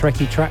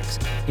Trekkie Tracks,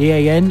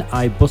 EAN,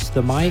 I Bust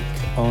the Mic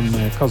on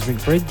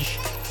Cosmic Bridge,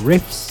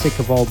 Riffs, Sick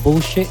of All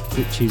Bullshit,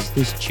 which is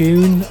this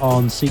tune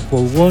on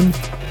Sequel 1,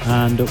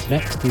 and up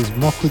next is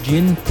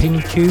Mokujin,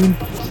 Ping Tune,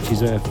 which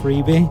is a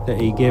freebie that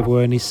he gave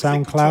away on his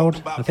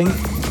SoundCloud, I think.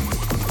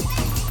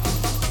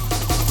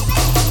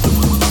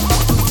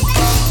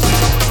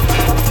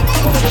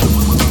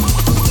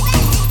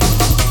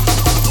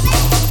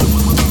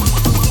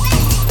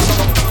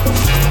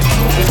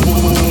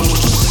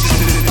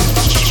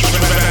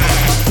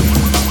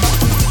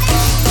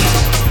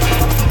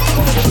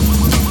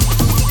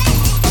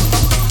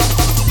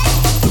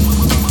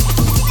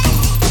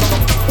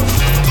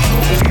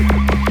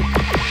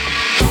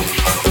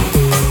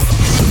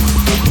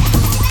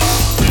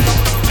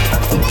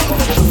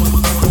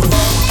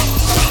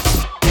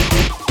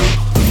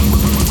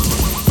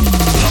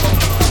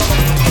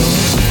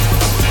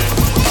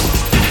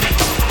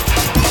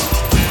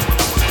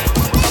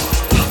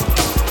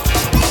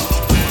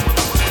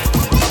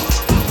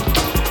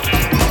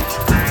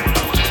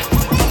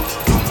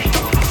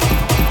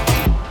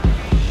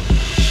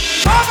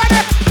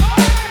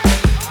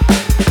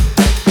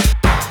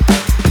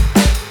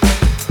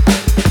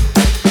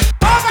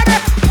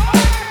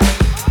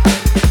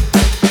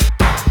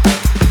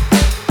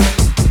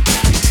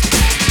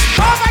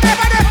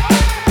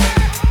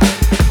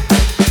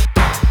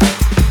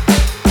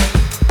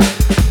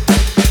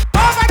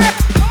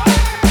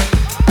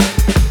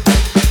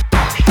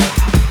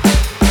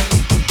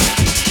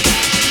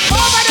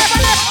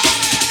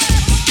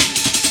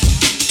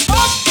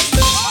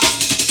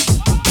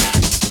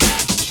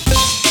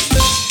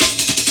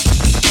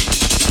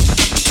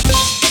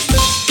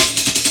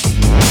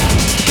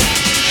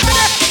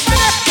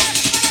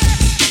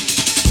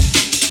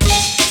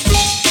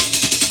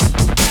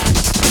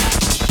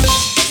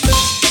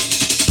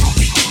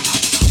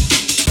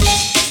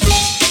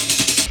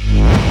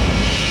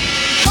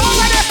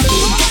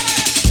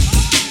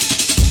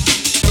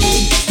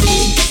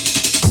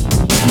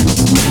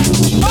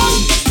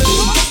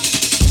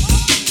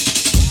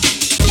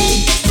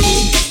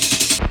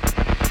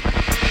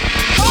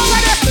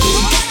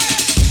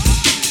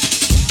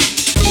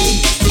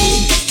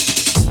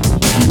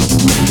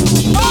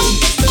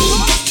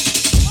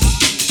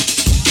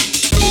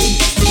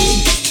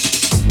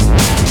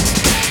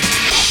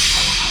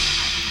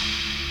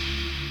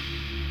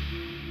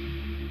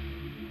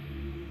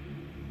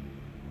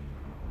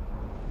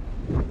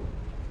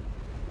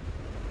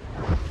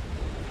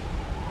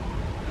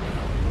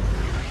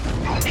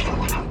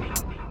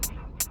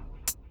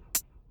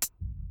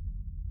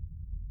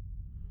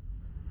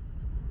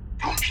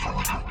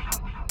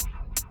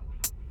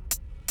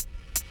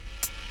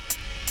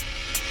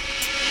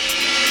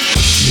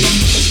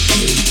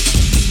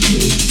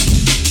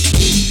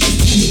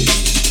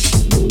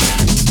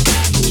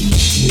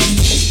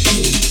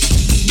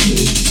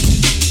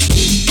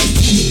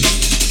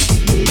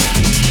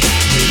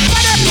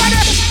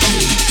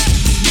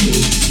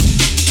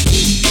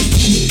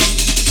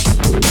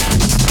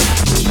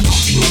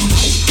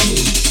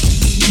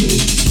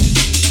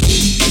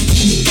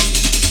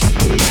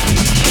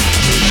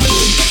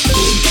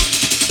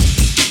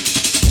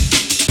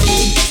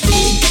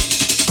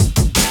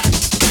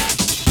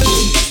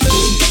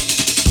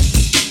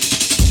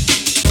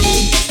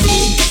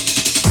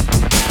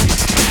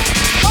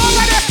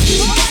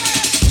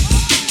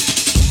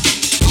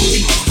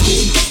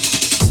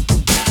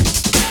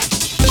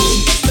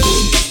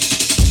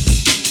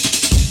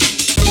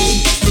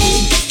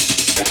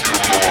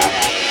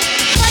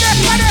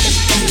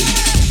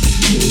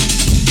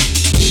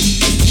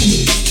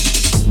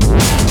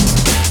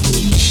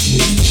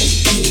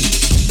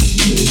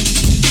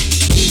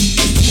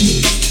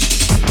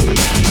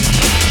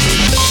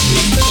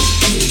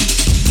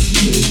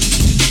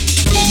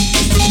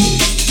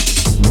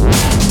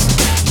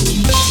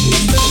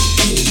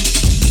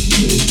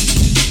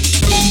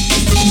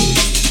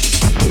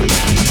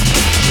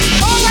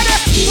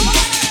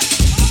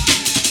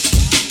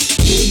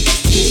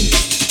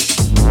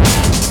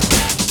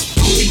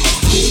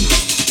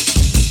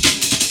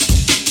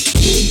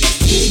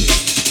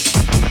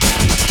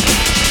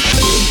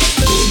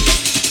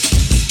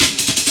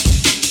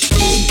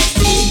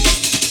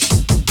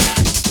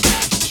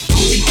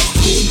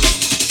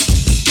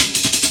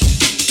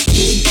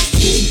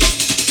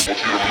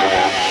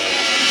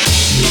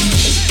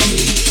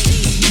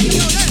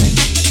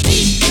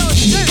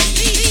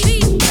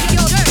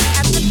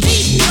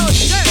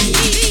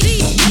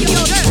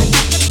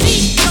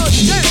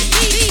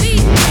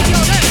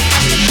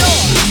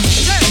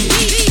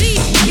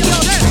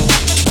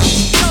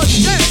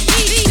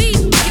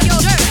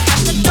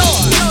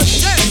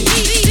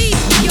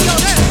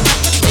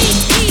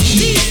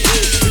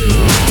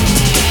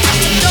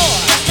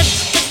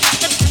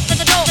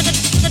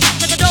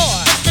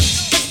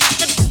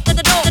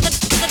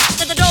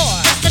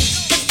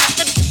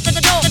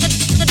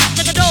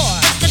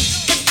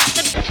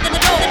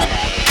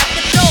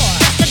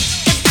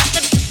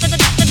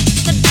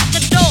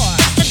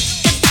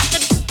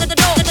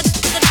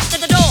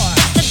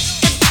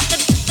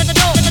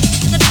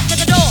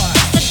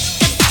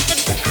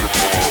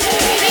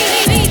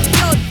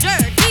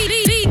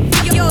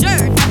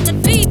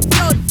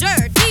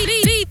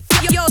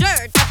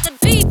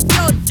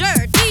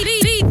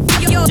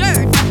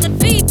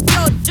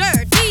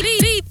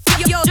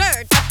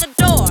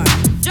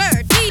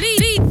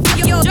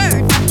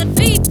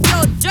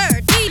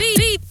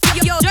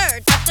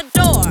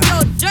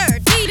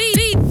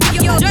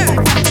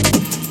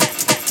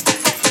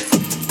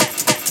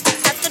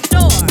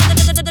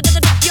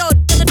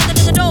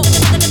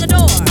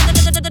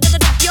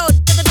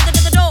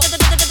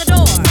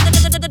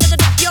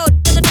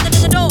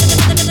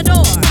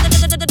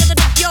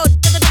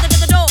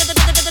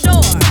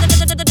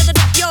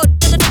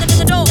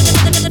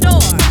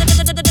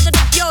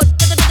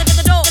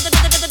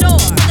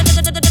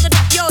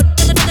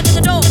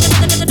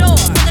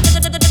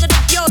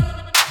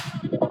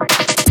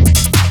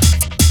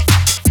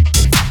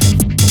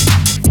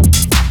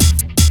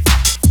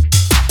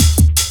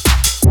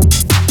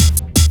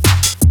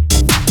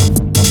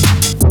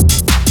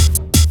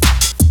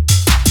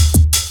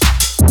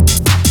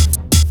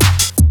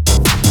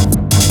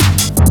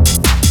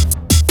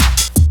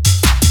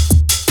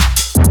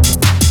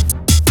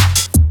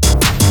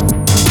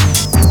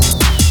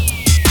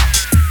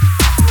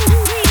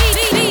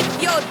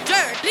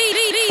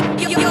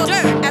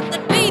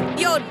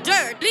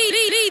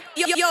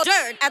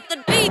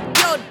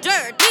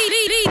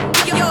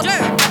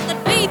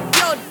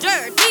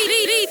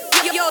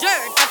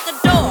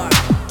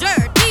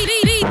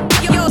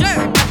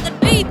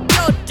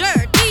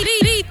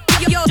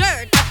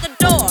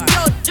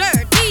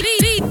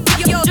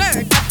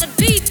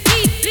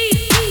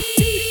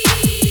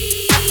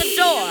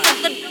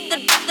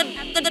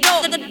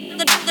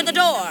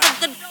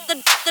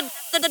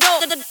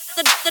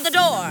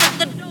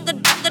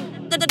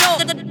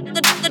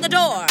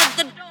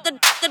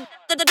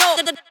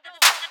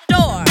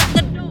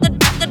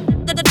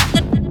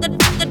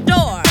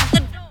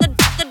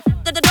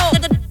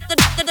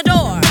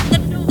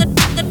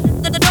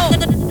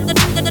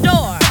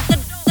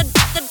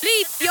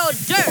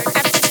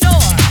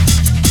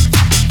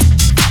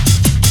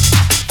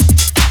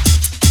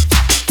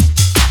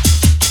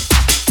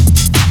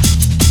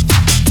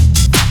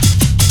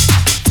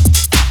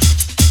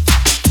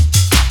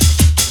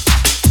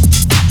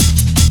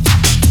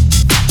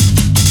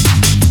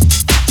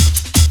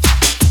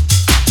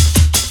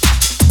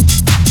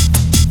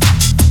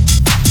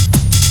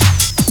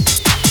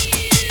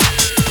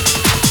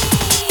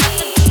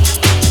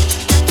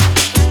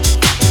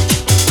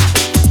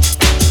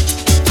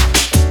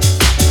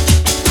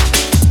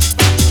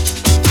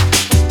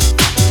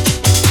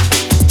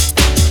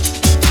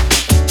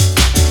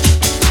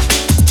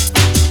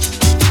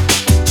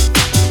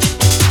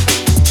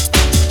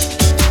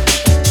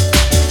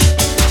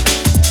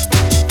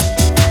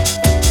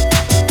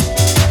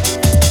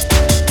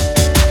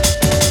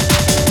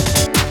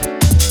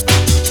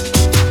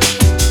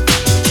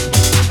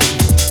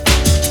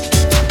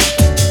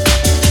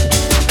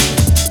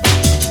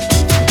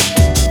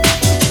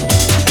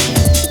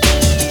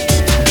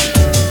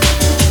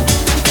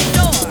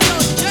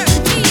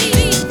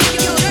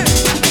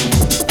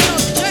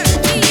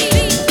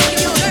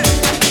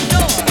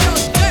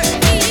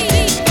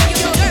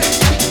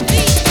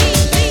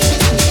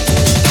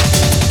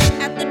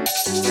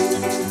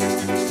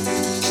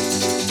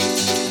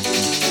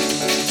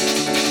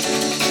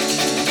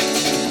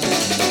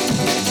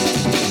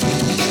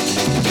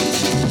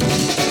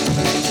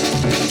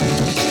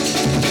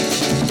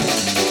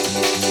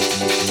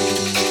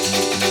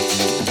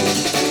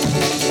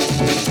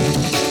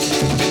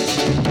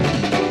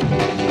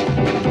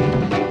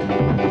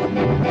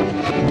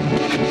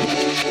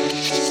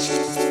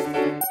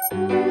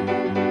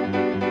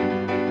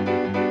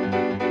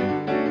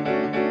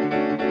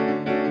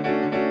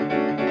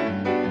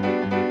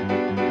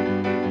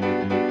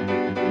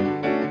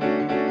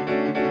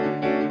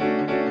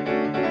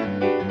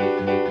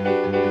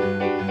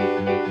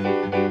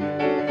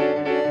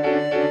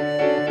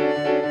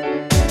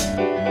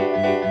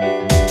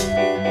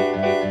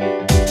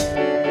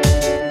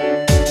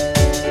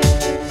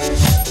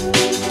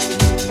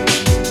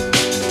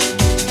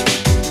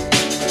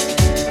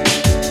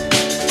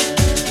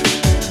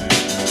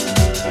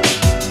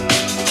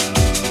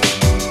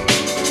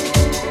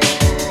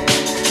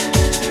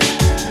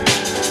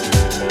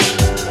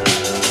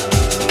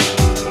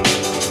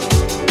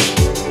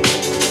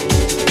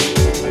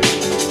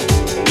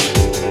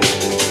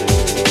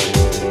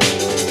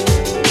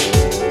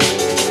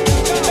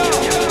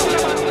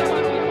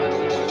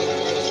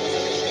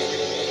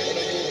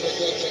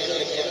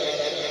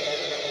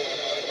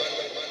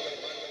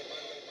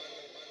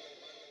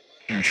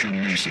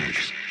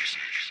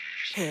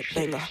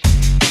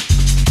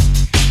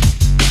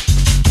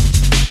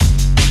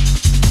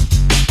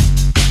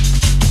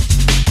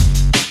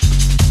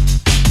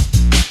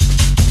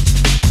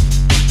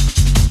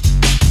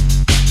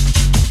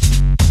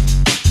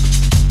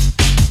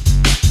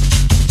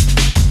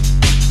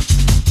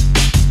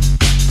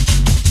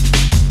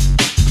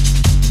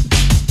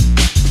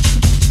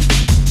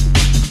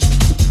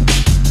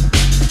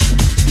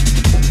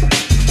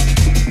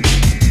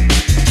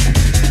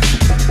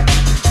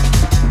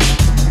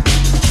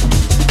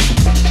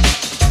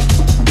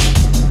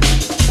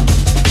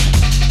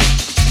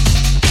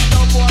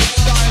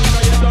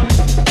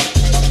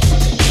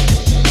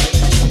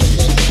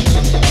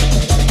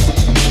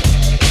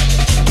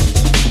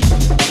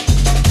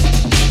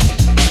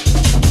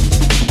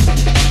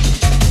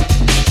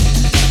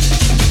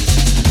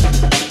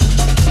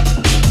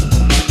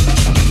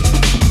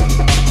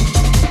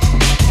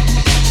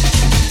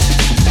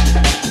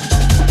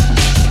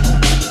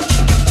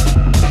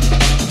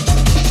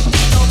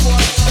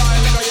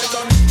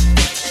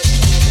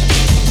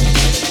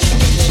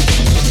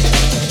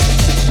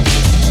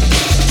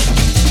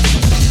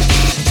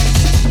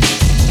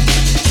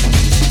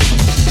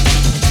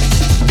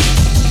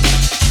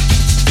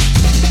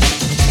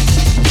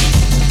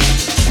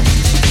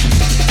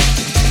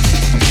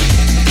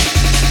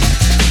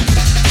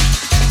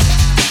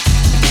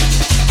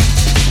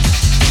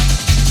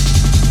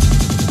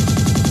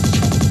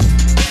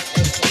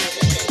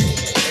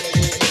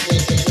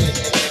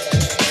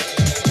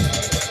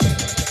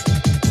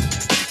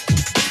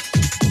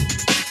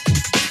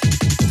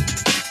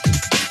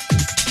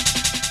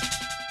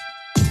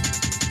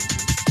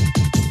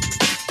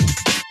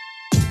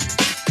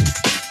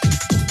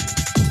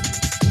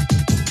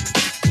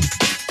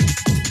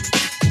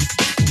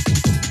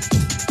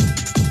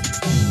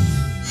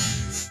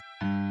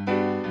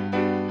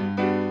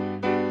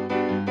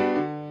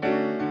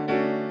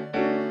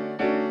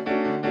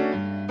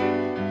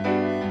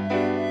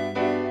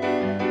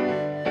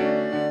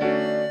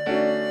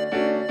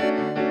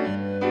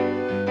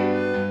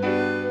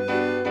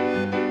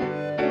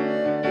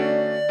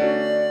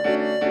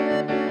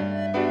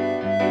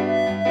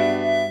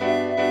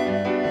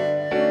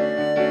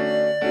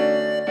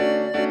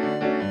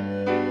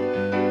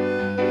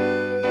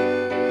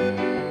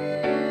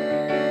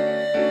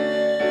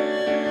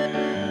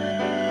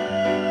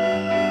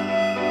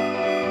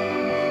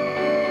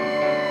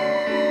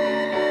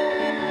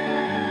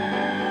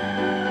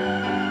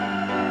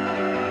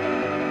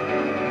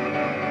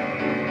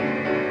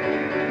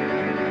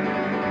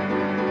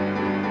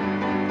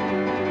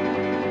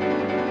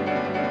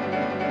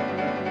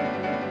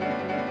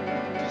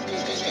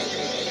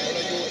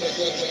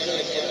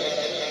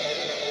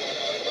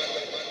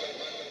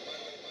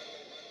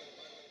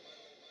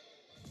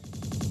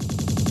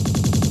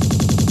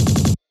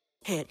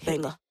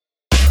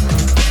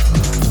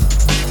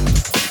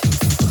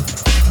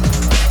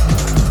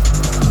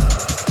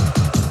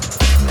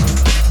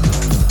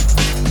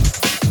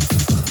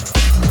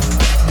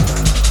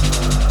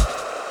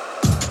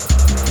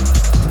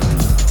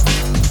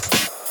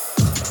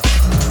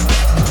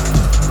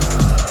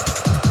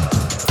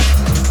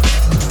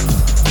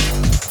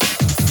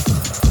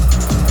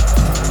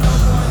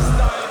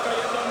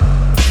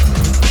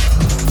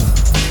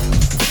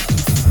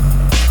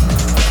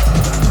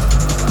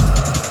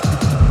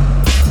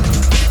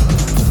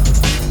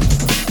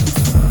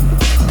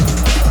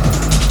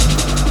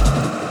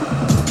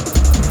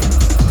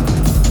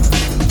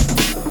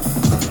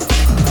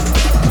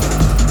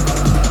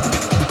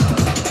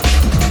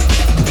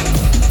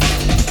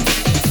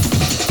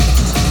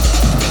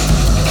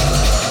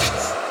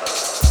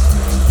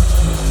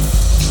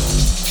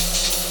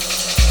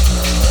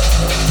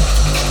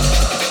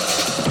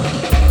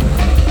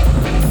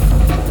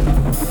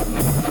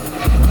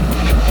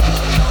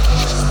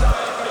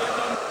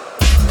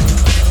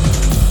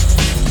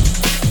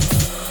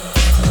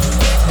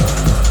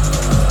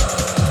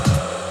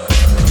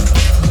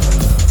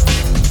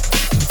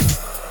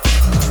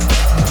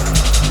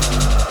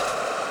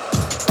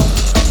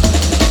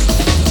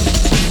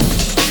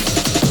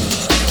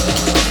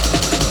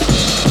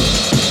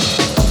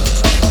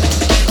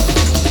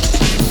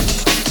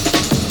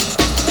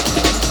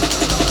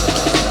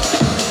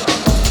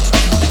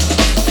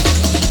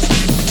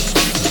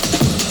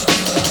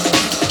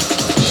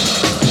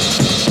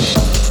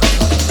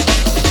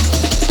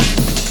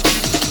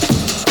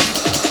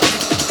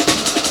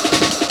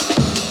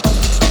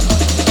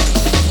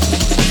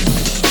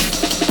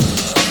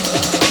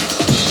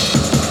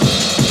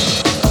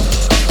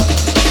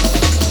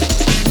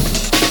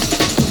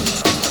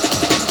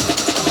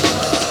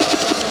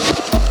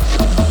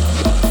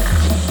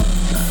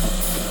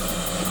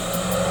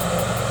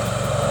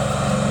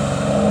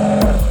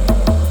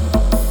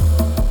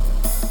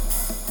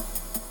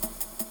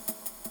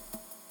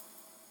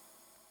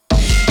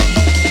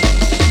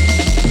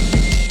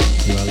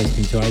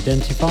 listening to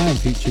Identify on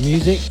Future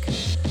Music.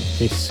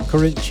 This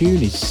current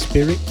tune is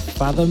Spirit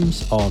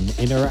Fathoms on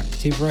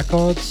Interactive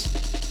Records.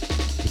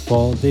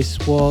 Before this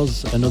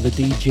was another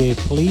DJ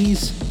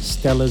Please,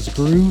 Stella's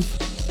Groove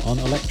on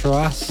Electro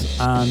Ass,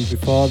 and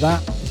before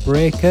that,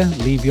 Breaker,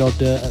 Leave Your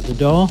Dirt at the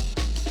Door.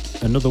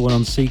 Another one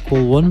on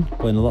Sequel 1,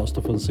 playing a lot of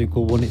stuff on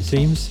Sequel 1 it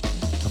seems.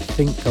 I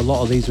think a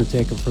lot of these were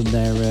taken from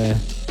their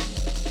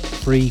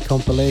free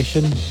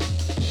compilation,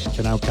 which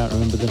I now can't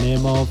remember the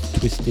name of,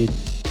 Twisted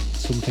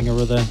something or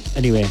other.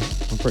 Anyway,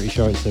 I'm pretty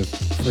sure it's a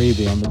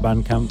freebie on the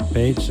Bandcamp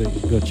page, so you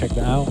can go check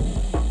that out.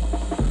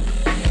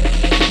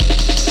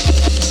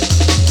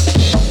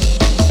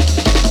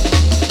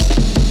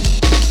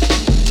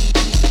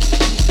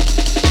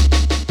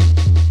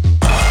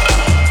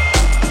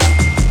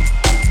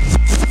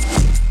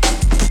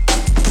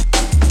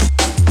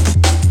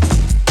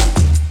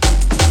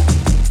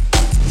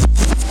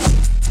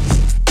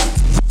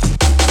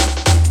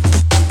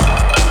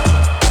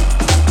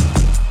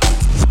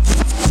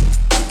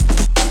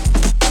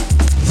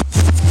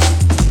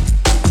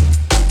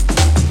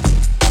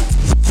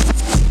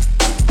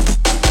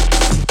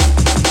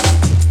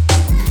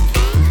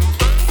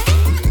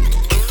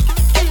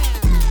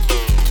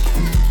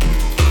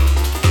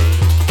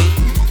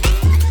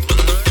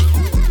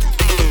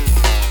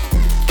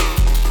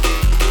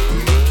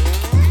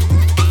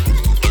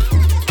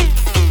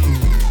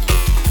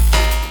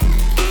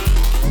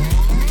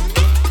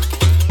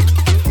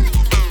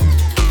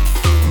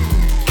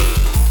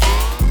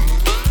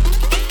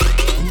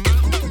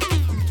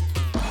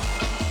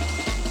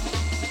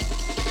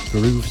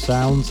 Groove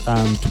Sounds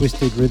and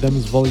Twisted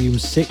Rhythms Volume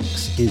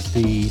 6 is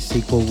the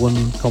Sequel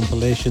 1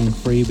 compilation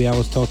freebie I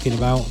was talking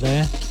about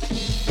there,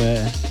 if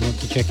you want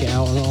to check it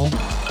out at all.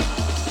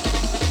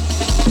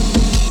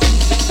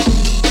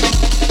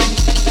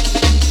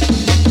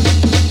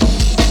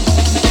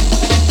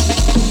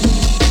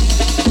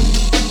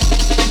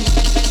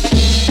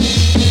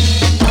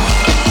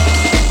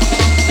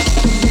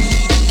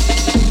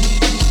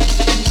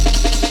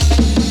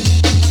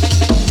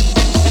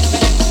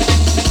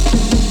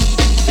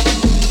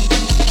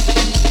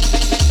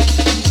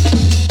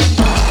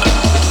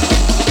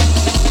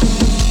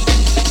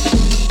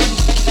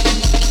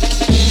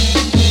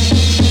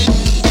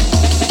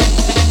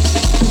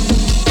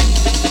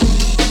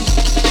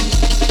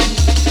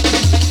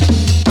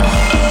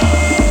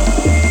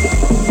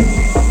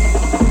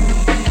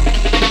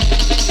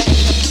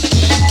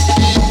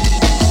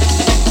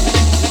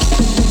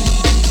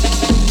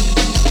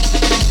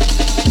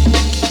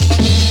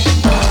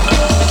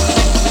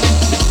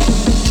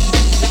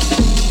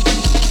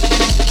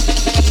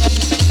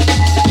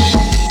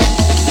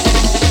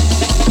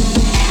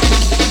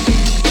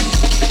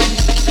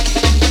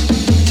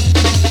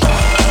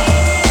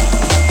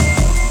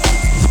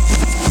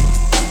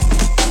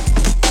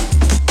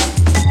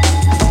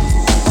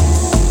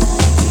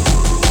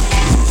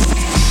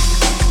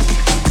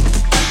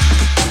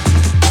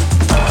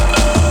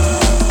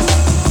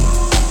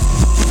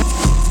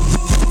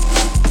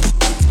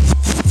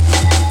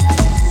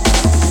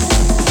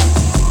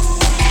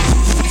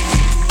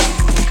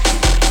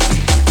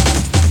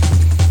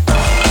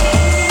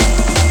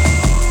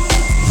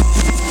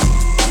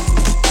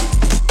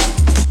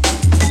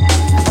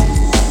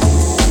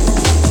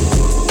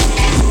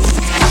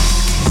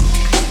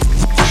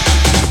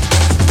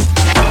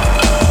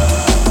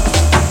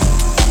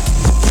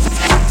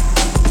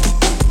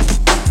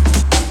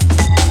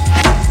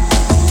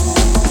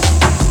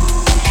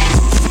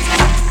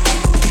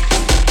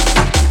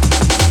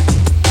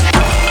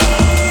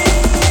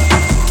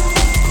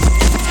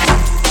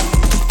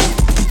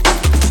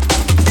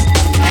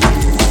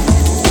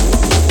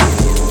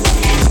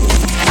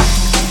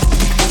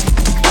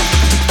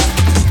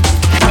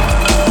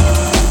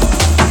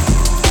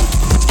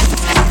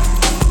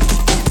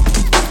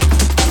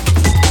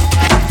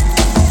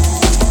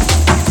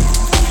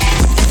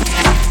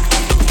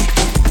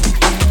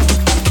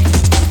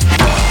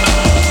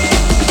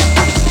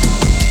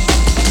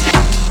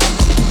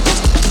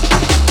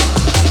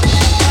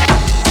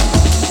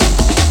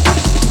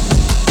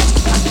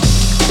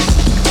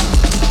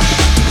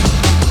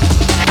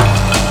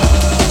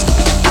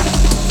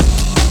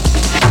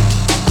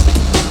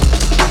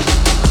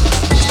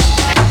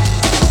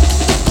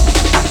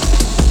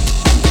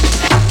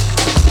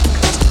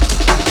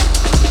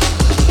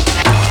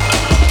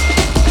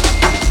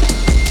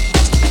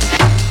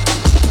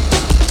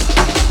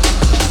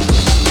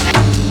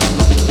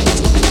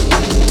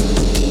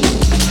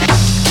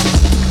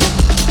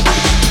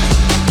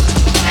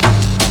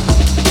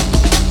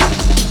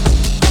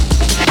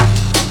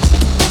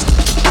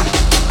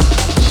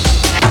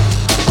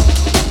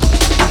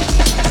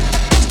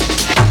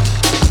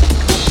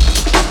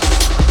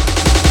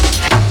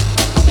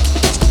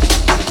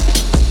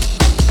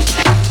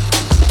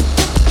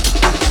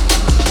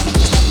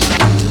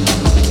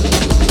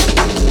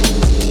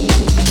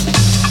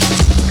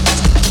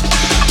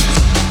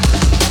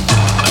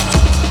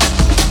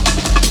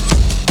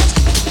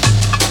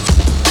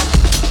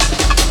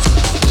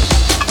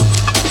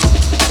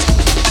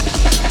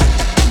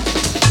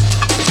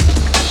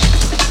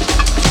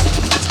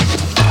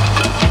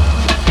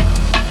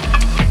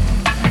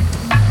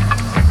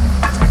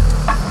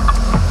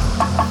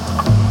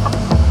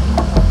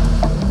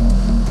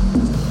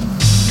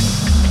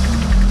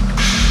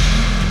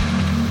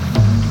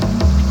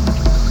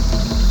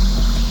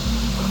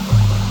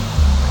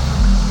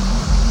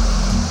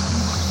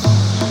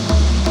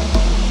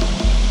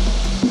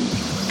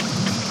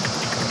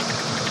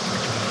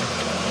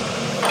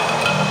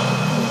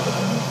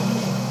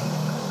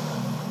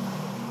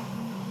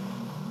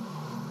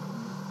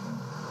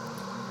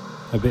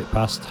 a bit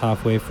past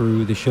halfway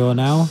through the show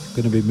now.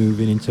 Going to be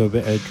moving into a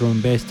bit of drum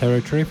and bass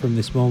territory from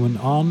this moment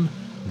on.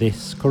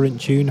 This current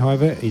tune,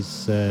 however,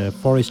 is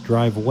Forest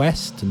Drive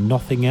West,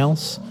 Nothing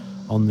Else,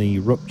 on the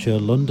Rupture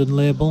London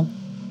label.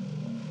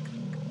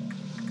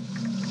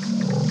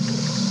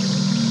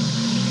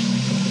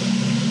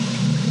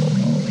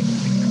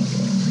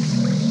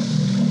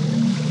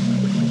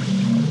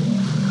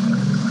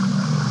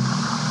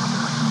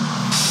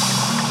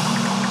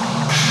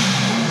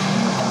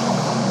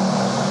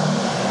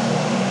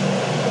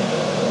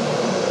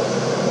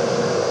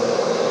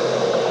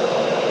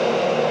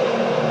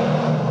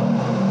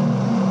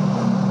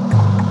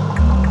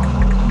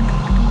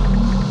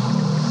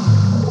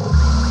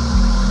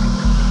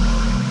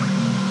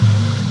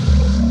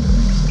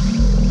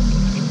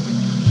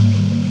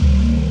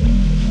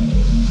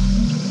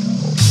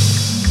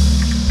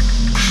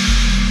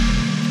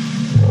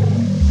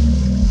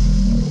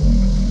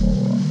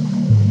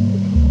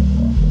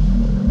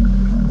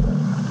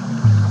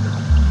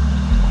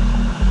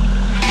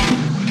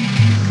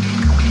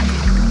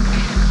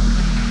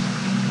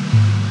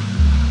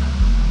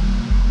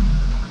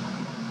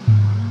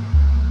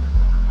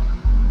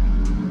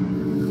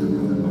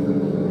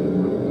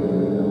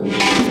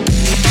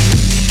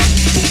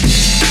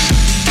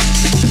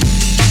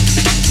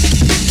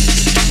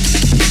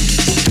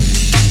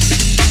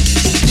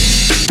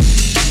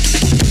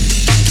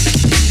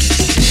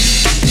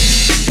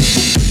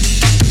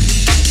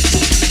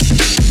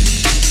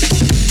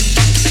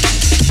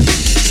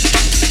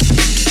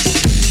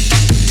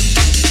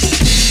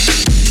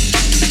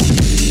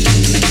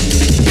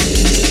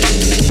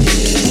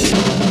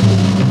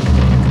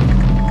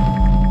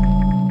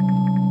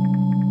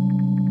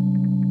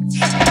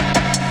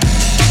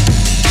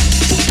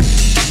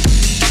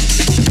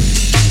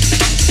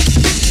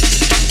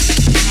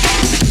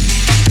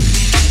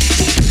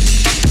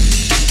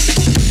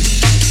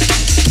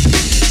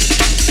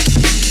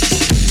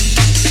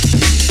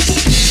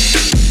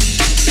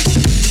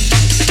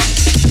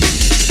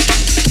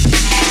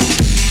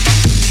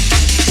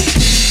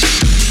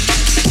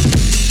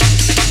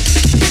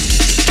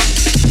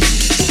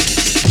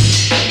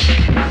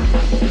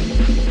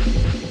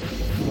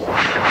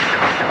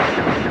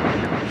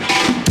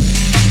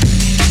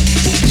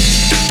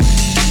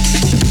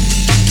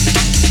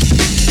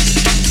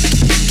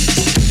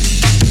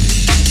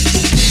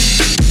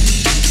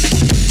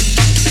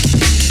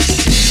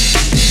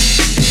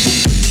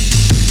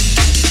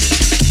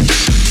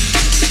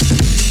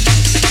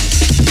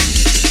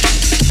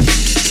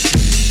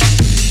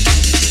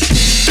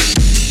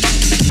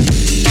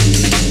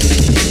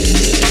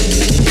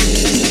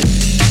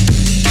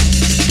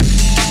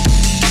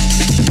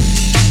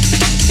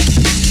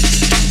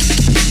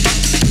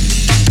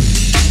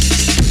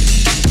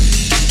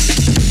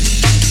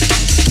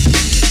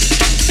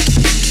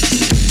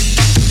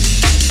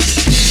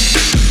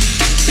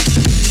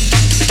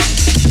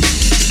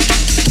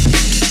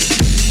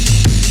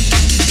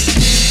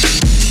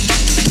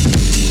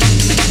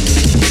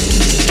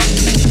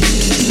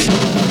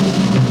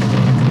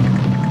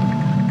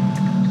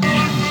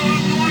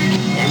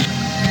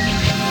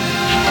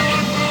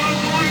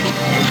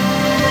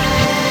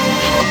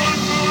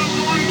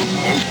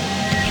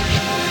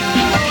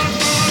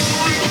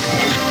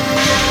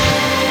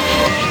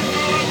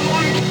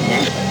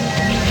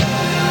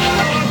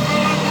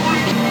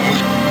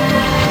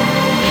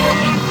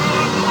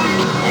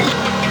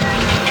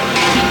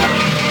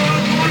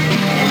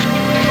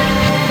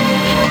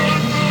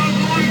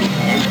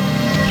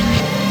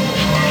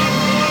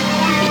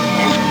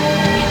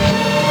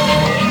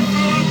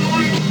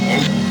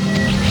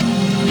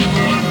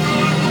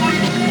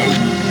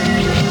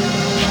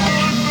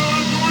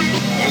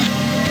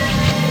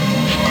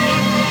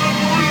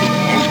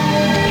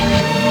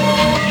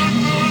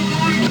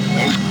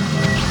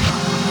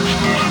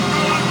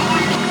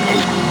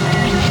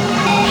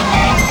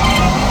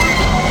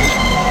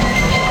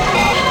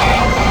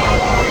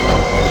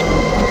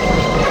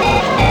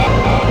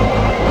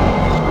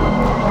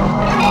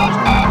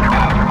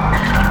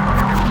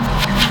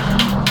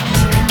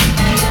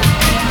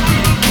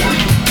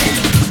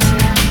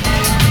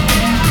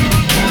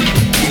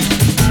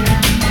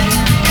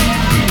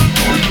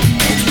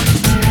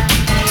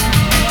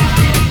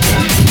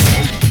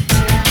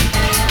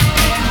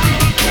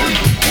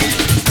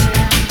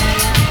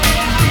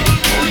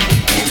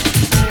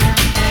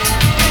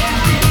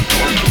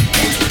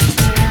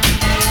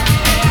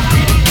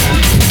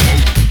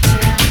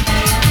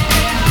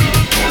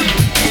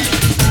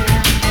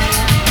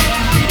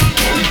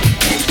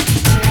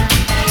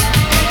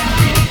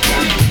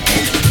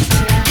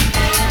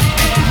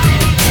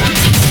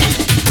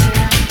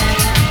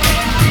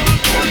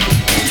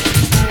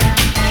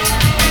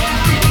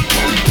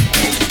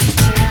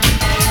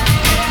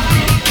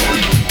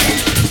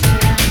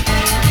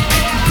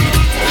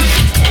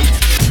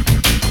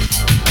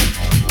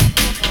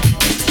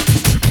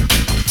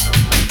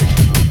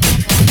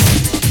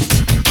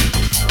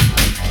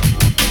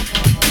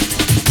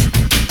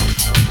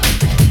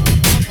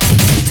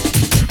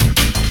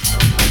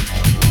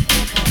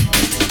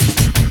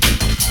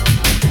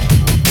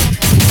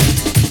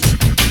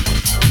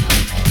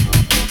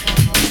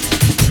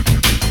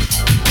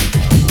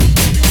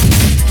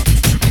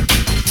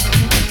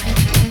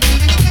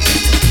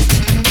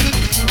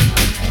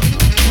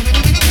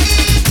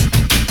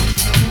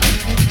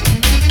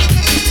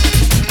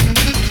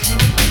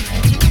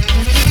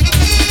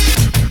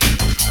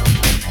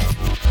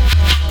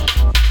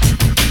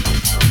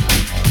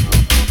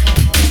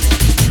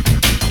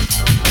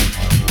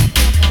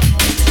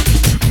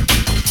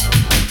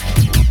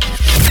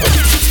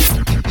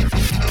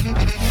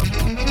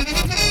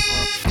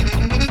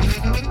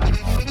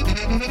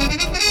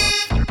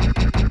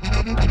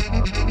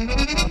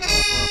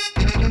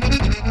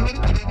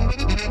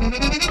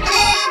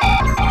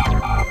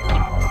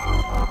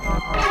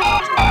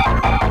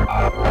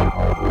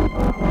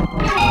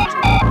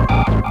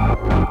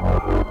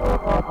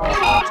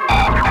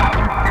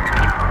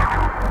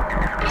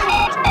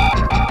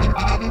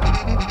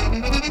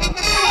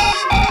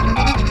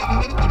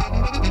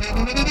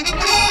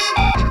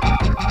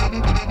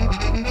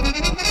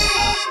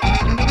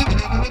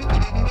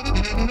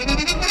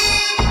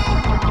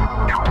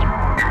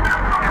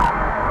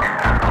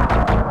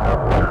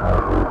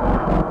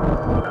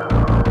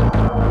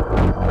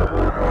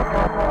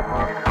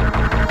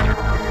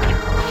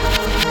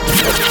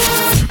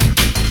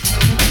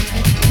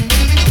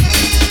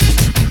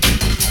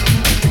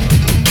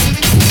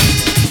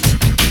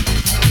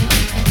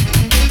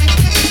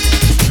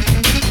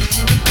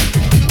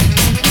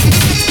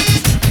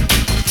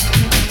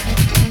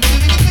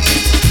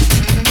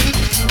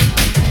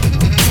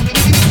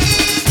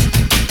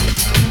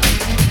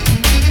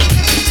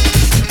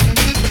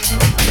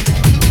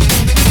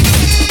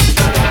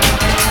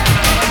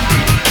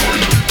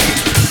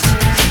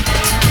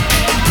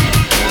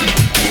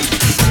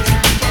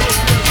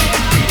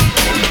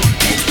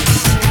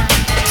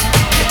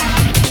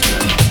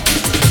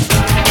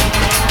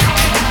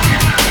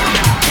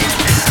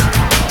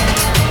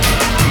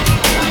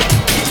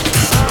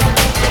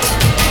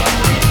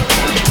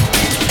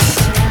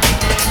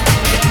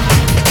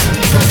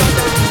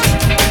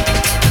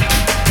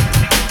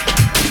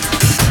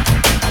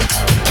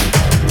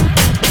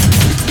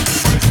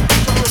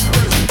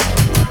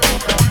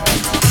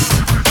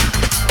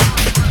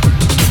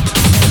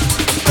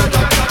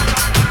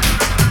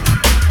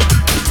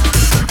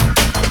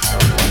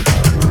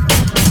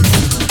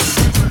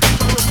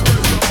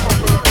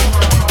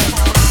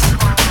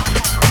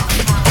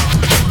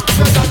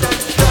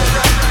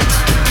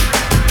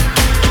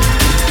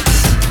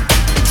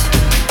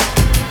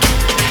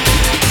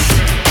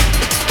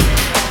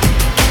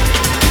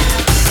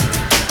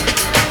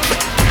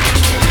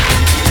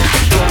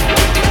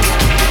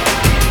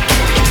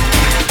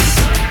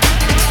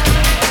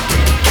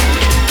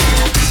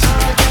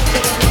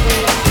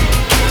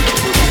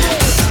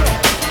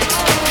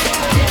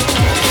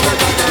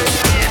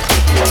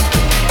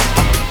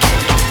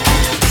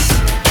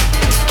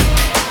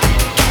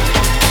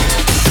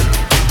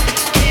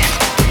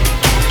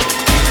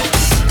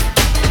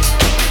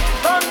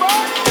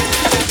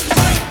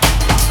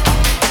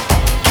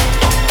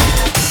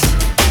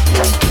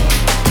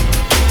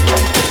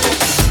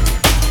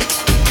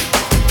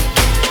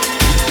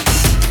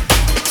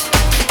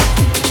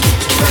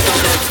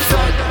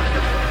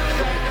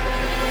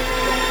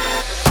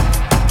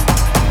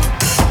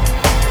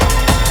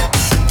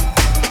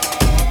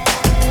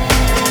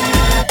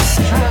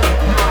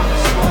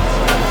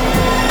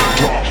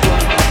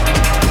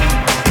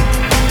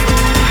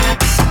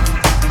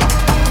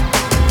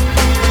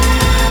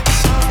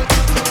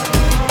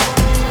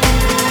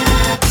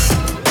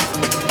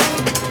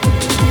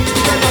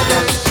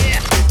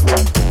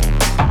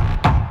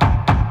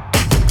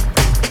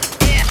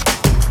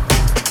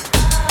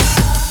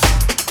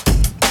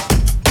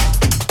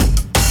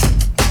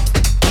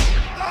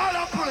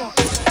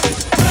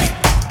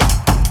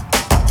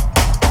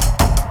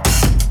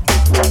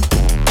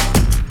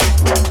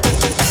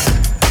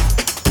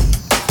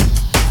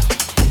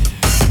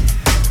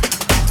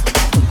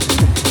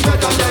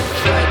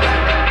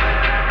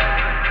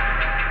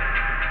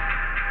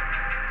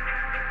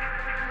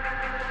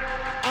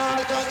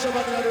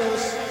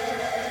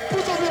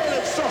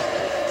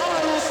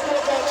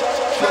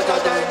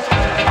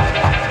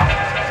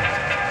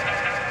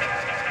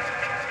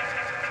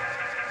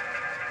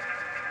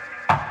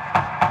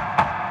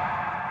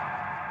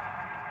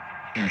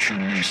 Future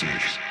music.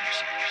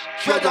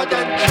 Shredder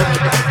than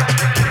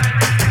shredder.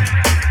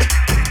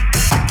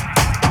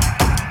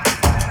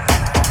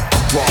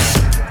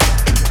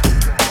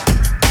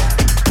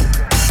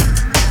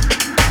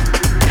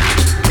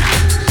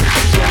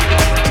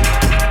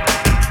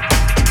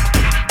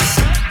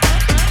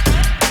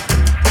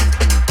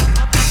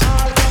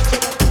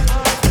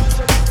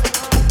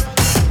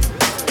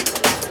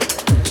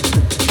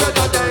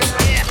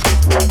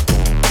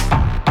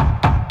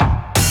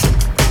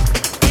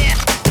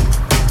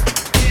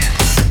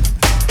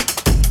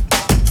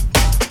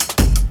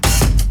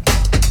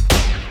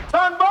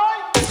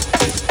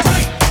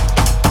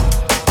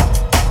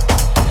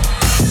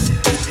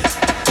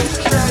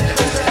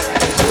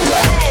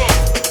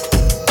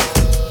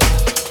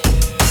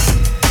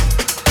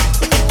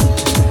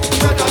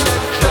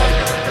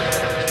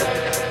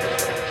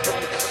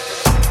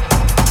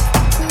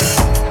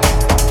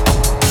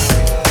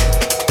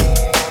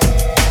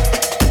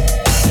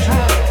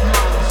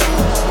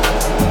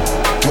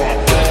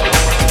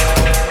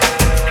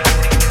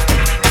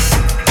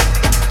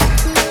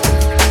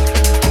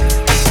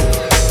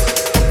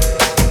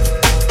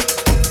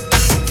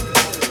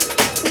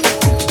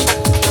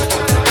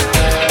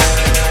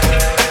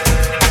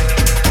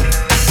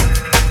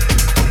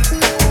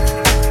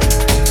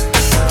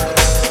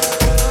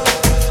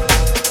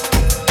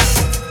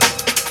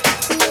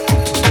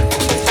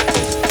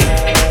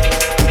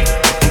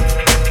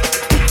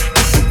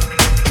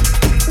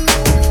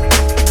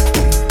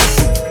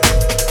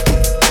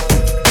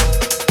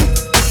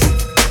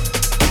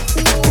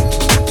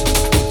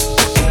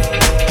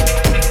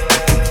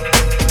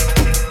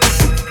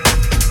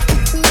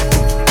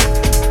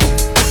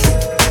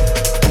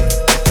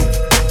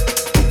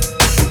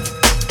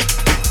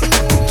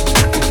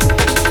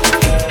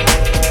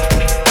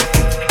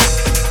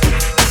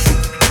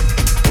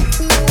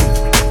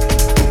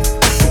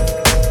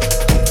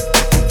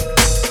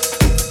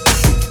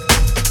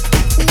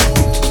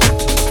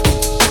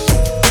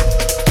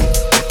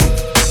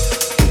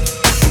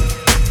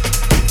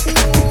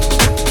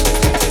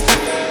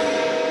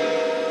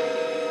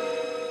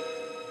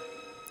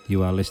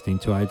 You are listening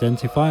to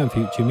Identify on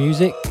Future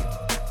Music.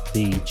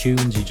 The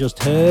tunes you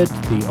just heard,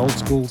 the old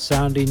school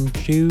sounding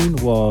tune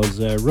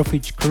was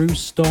Roughage Crew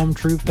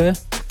Stormtrooper,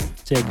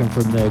 taken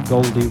from their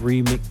Goldie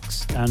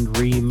remixed and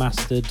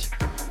remastered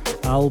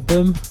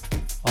album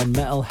on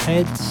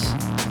Metalheadz.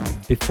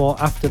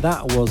 After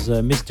that was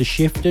Mr.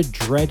 Shifter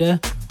Dreader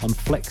on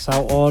Flex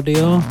Out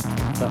Audio.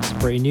 That's a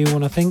pretty new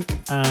one, I think.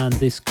 And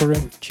this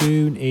current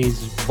tune is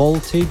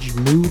Voltage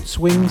Mood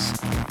Swings,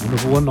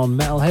 another one on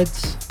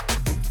Metalheadz.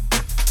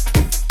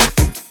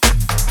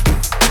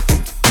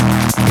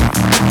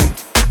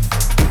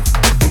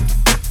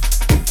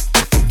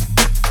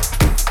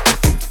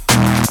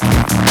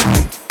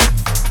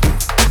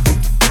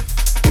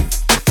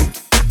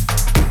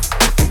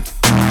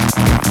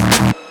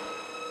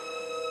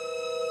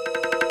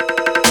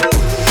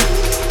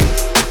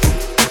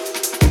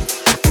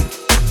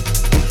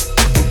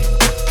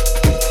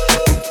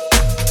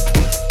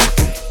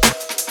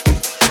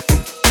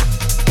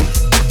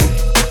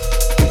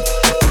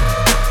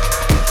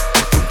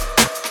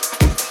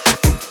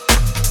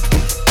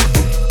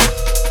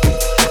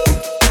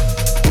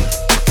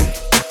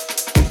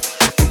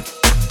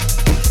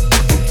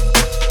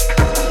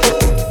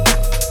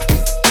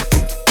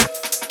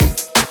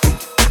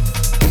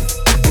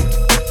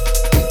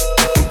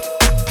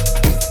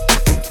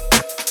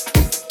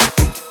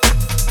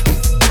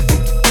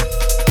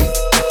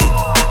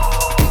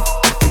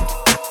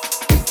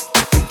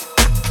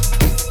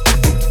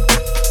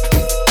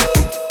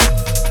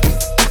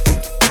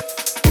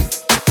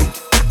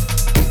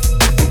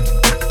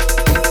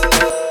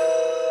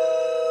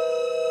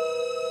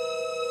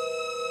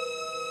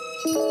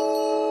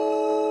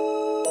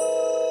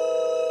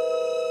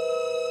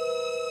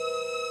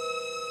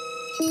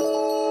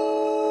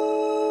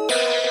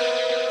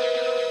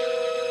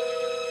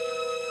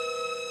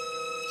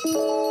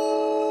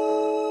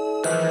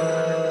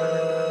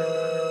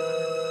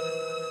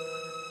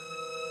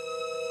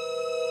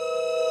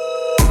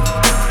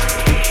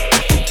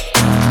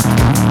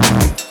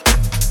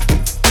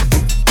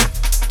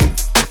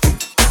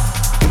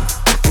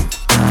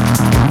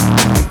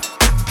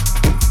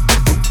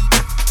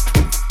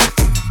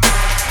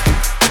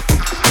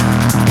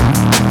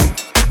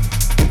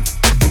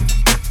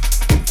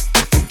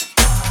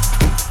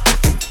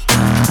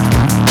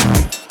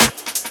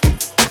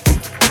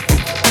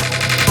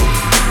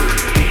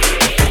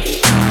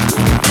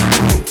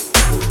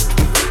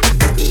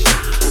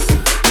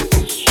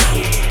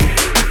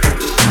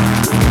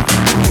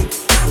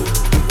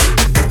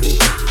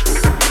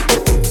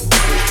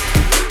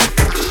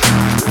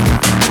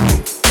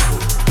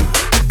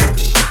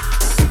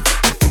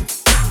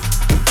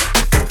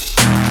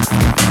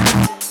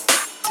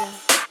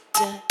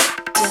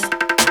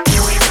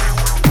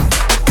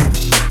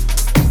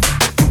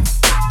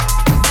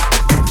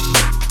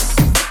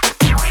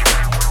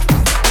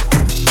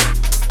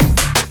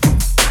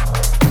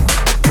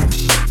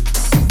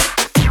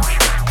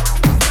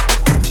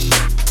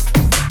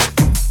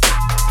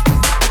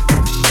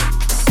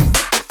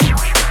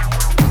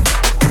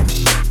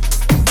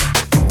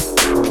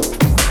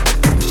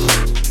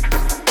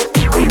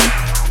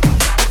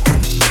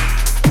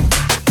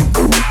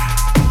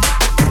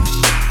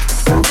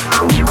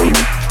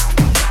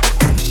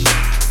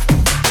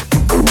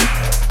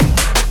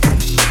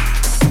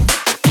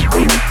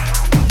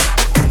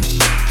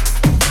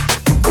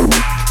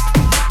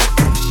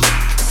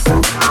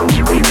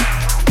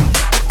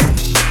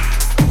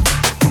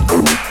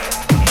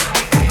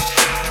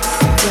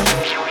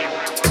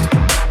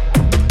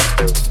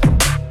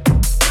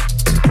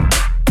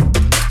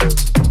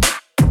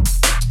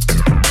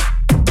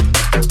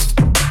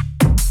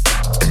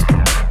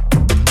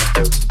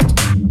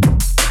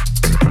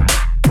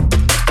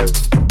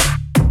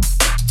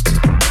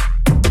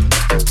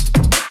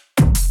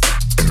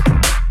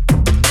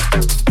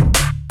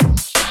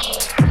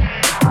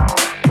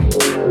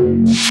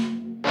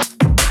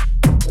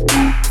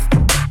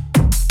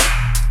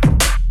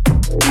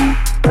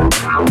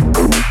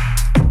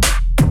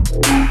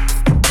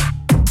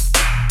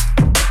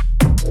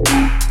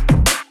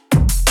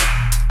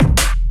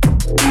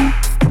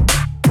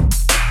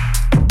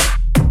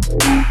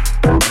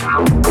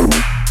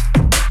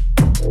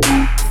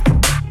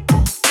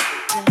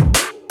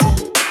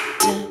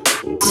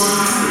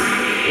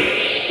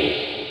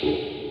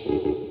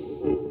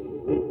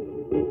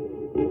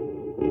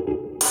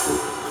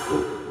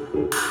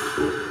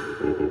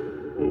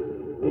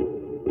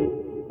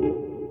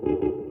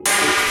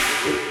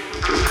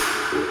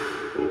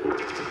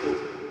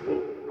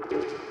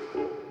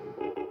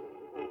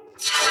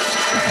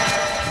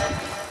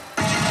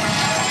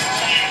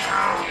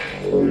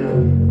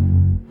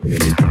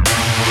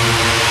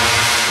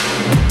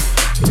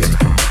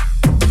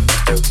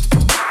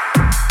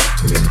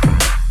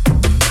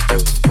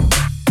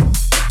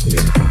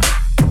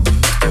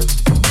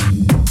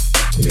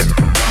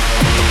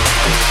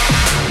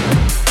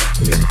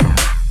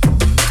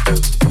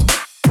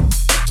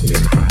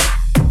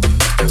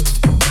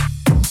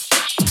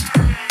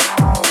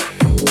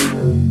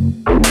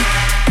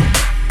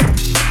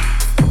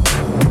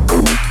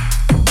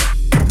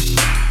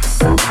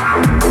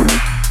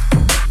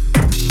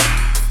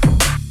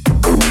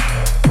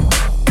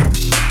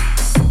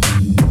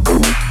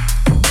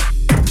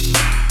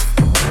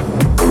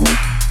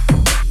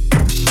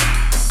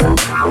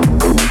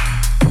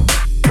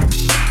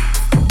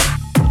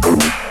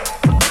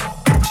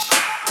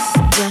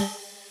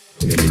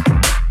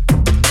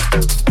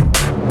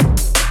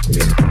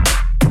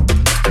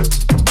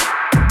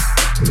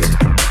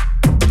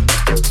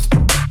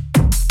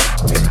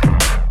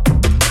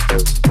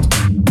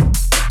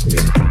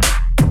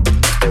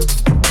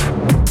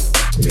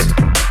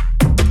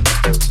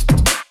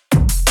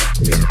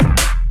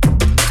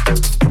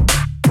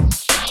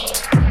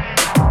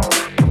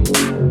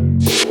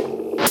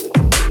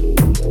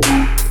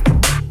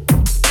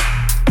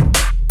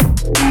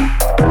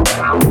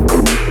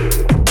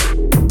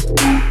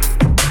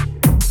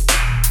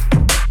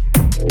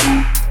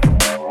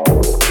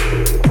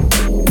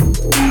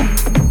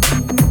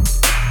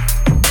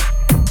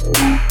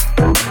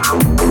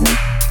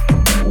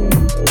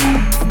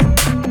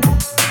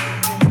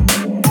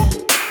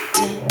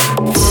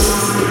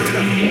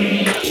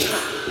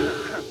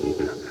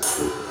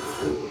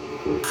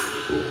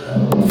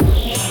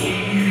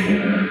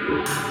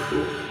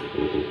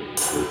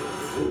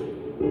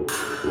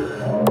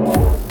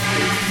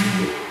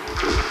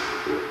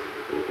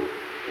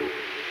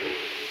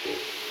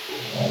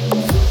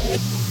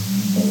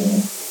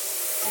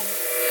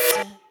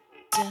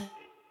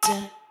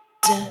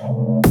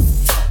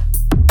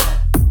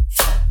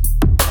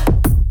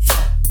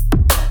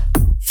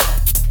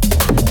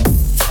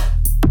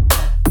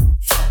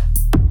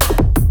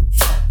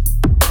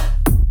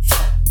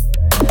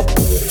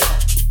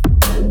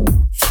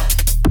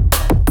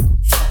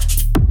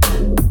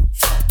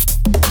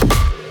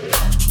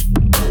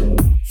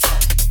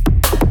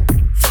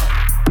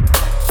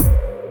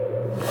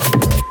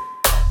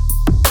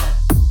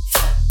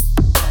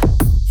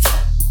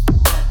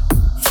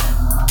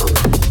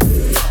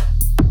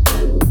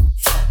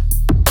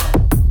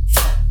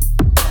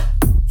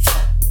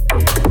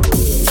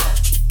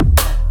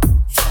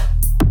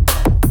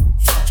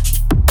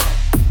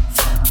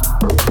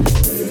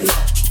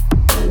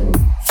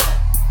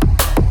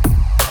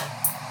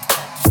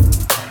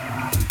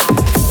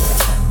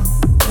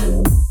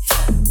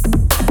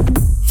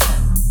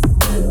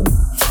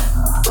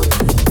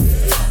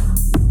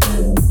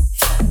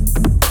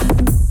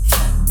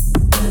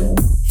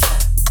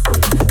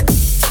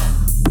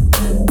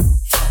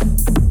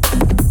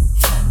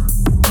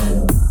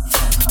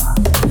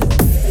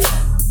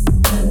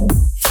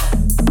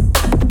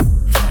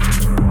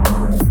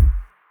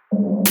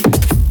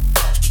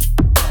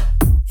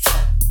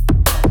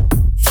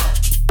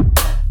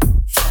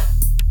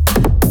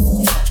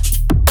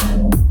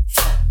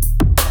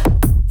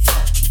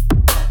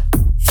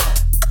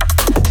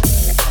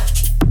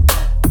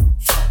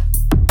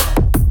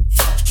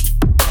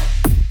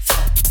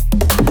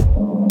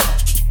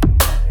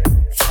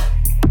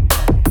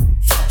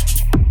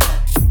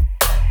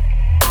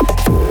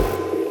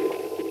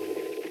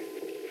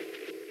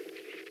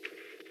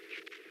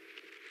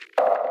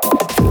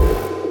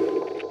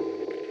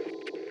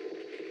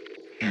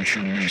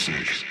 Future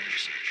music.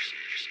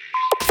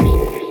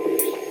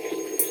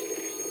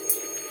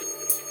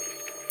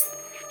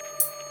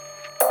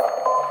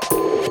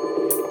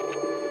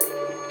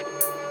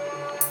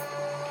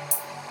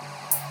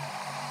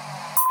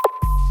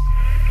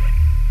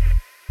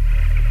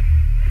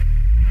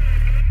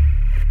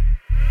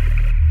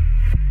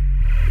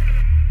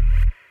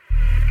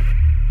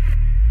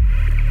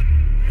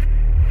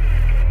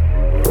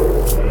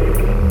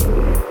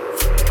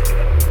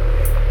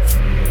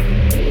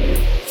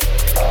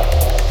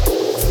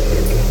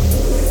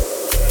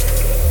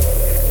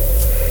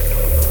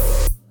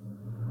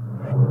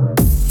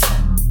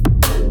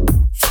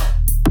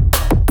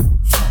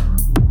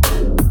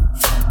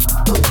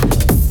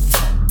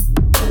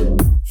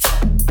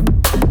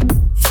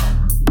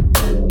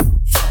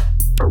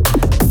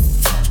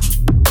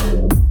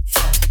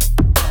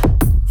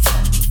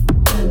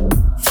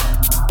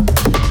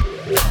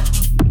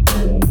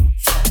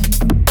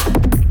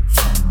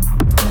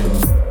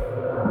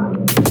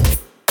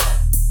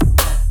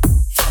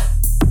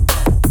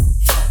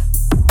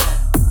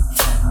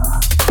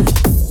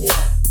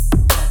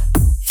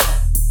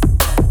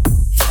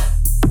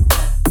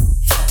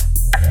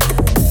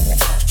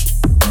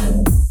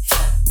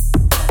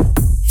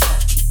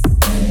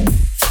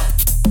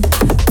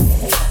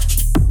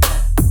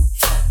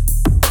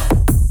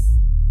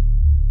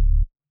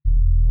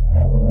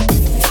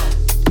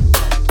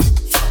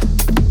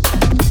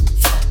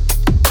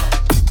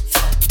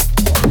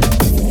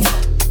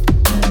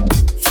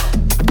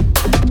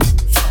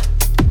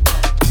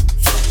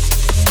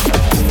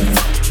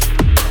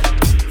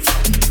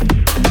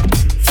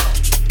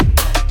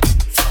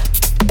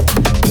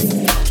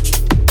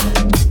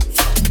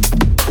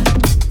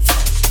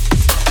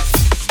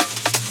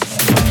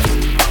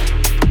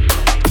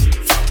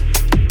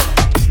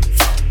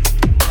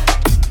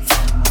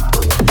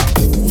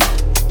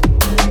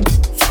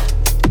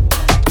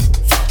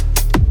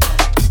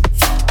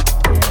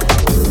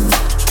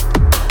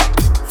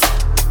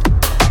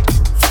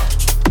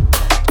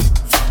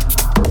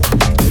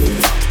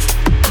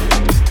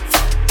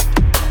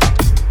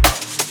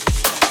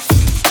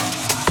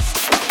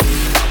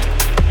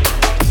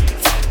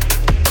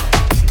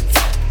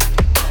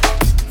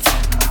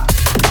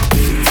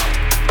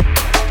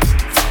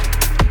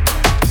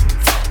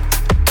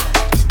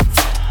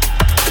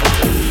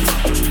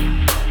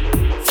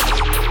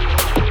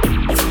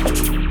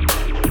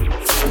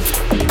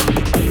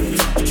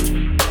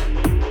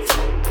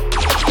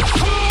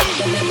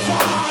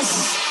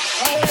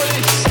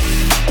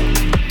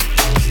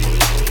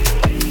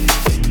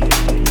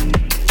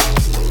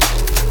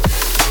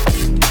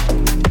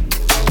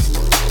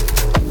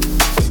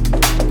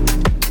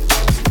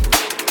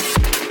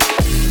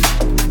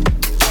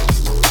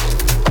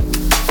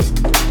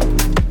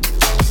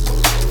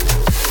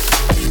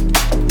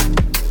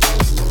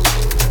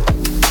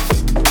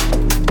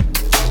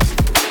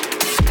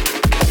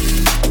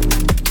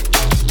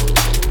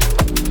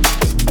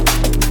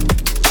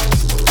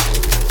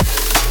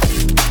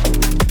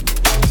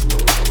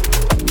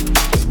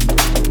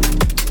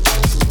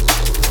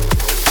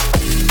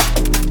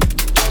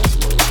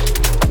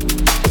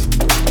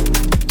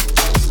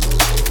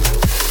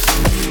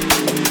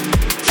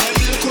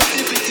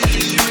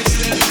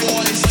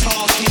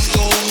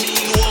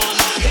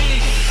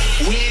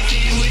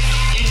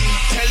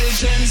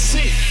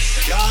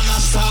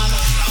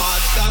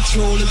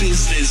 control the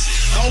business.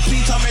 Now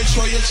Peter, make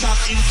sure you chat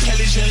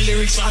intelligent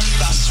lyrics, and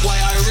that's why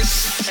I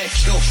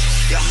respect you.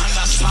 You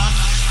understand?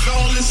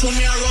 Now listen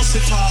me, I rust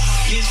it up.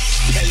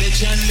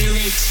 Intelligent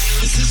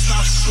lyrics. This is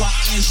not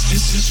slackness,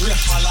 this is real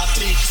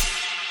politics.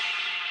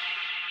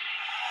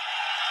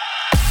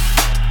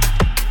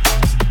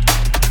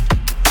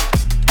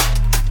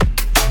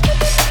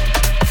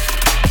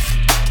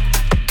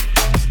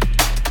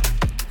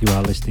 You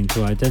are listening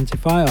to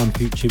Identify on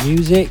Future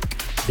Music.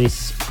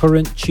 This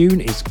current tune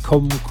is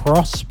Come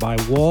Cross by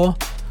War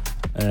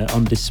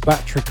on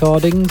Dispatch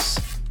Recordings.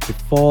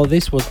 Before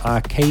this was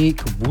Archaic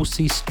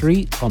Wussy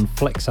Street on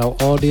Flex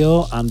Out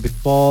Audio, and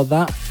before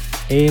that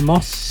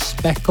Amos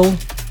Speckle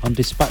on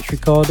Dispatch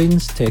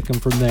Recordings, taken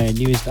from their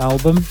newest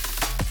album.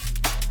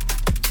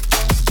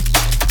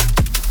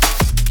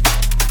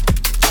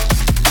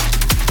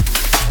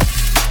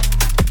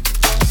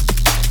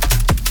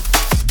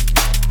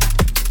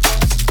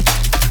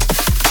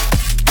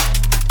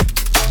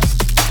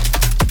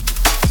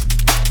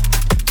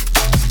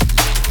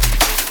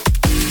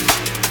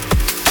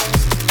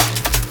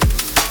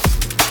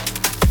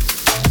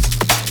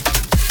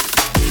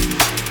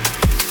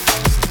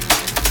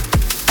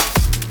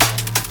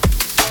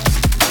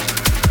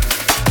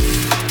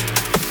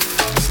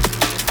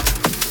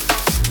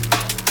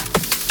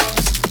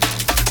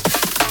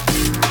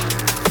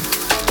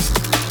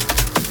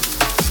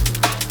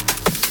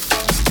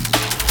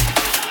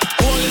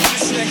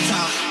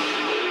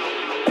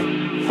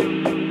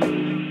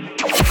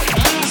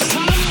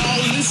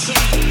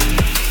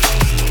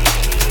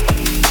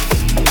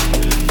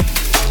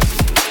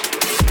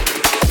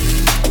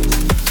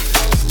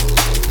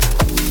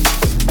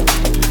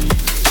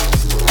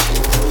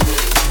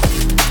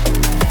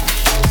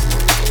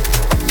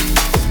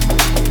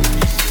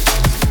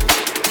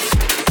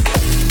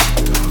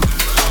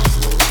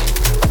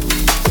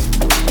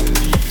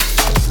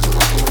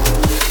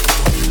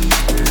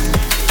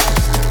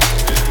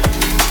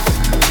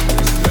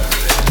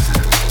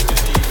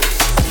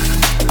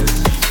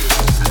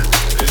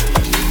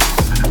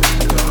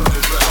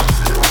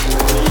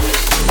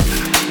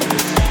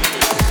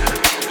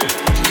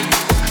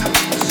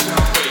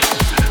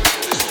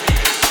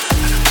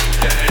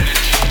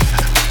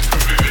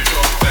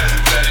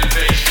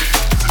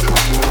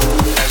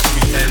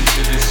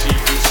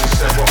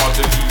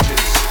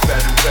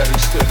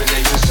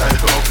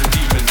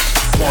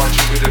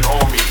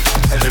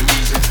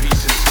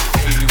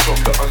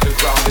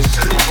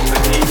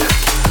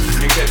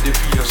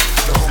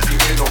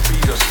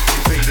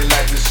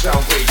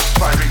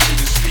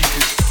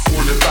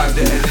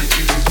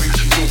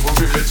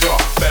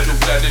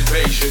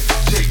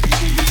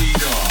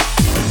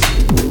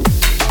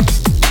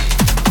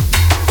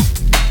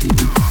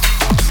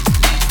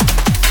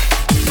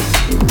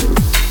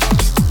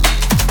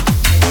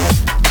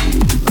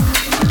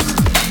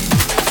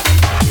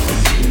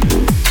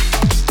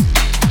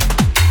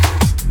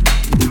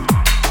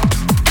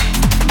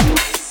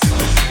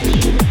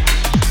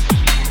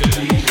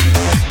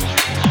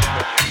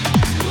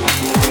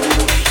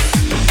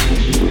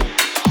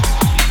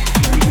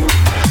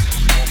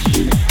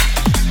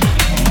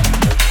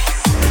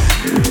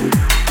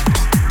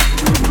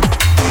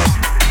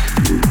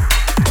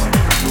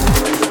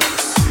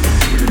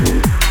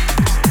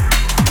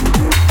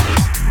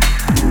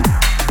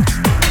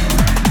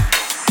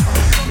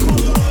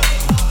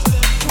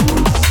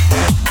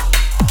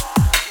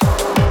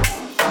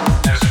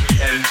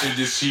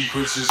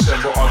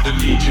 Assemble on the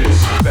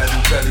legions,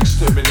 battle,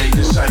 exterminate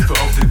the cipher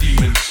of the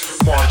demons.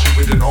 Marching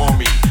with an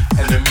army,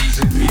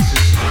 enemies in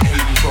pieces.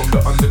 Hating from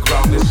the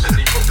underground,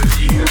 listening from the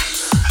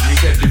demons. You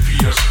can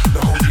defeat us,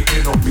 the holy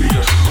cannot beat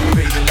us.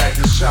 Fading like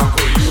the sound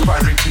waves,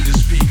 firing to the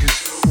speakers.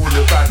 All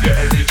about the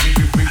energy,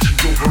 we reaching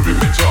your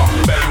perimeter.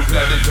 Battle,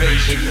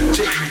 invasion,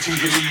 take me to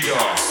the leader.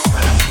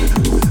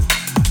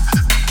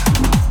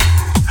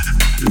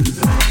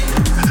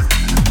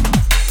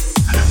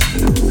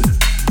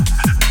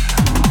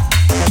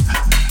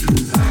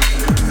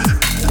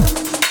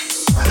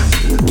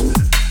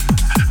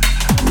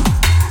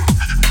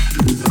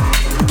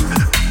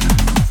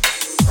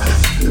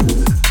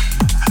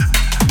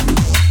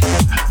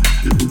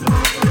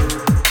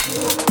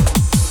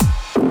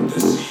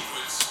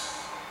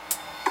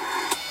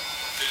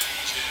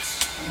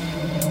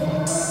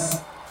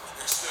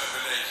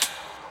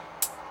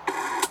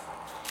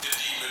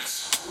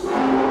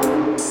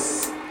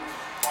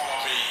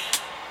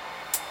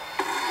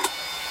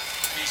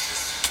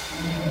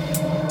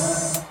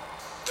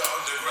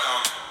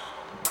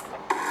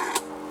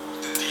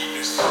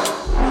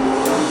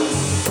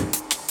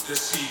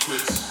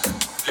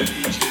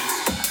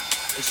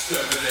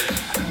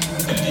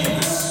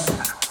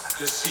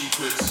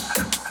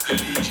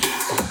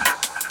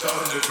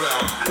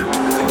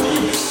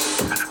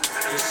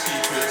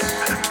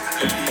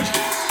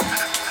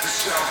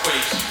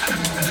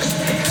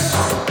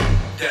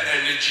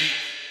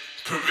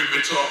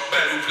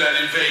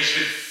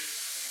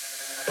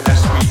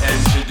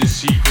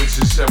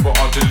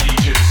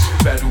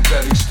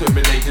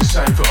 Exterminate the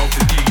cipher of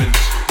the demons.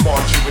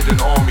 Marching with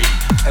an army,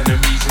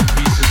 enemies in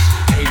pieces.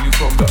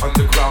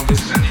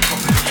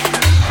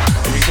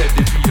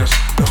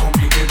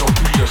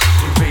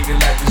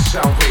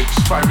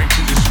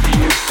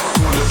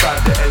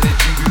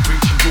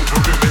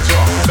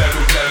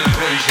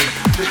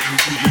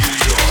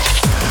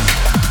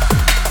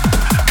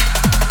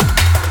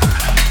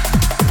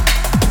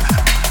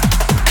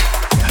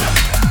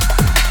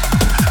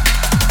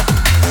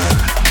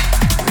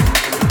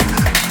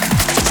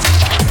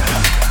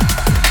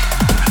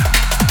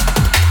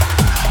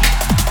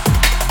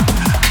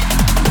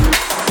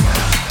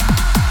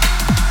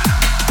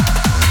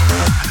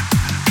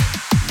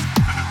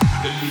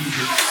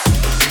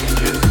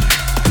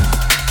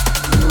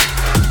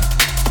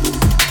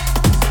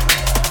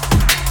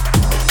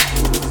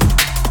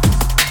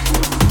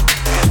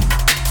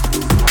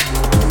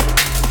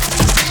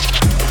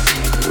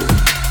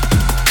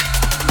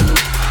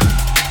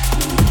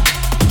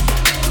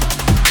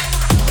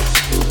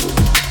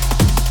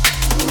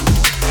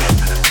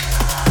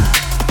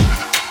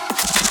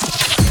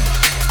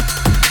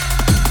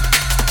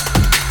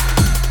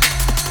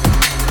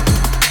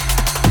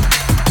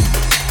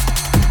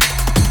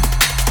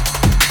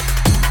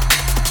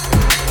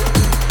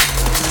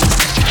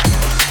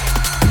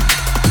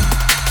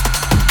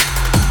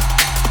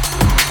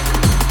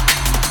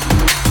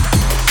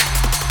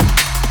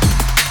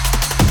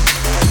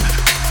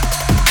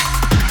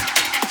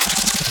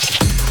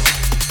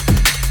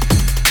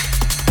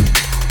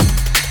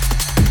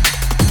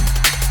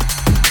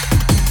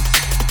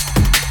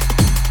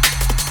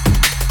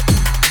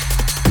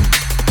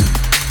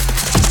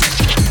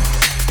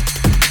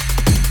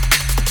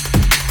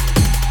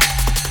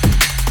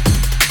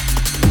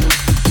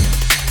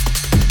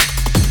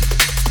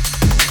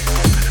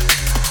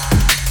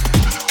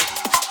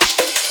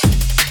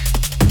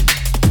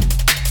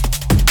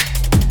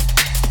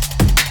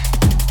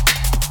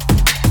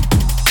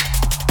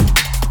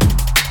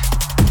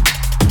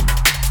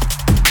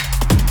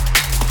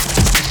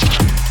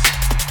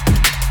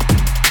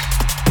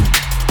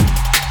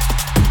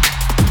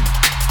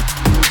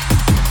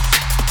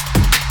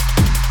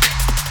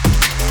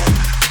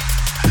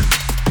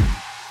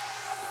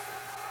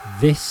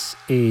 This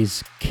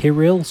is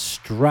Kirill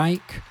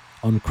Strike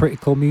on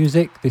Critical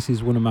Music. This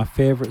is one of my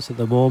favourites at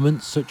the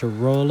moment, such a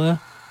roller.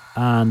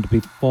 And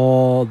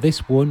before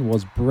this one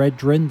was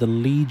Brethren, the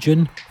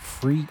Legion,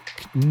 Freak,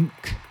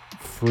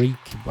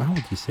 how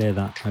would you say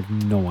that? I have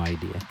no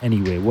idea.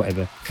 Anyway,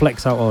 whatever.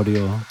 Flex Out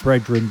Audio,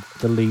 Brethren,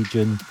 the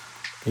Legion.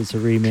 It's a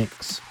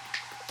remix.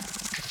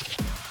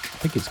 I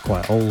think it's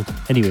quite old.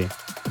 Anyway,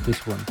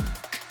 this one,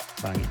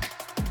 banging.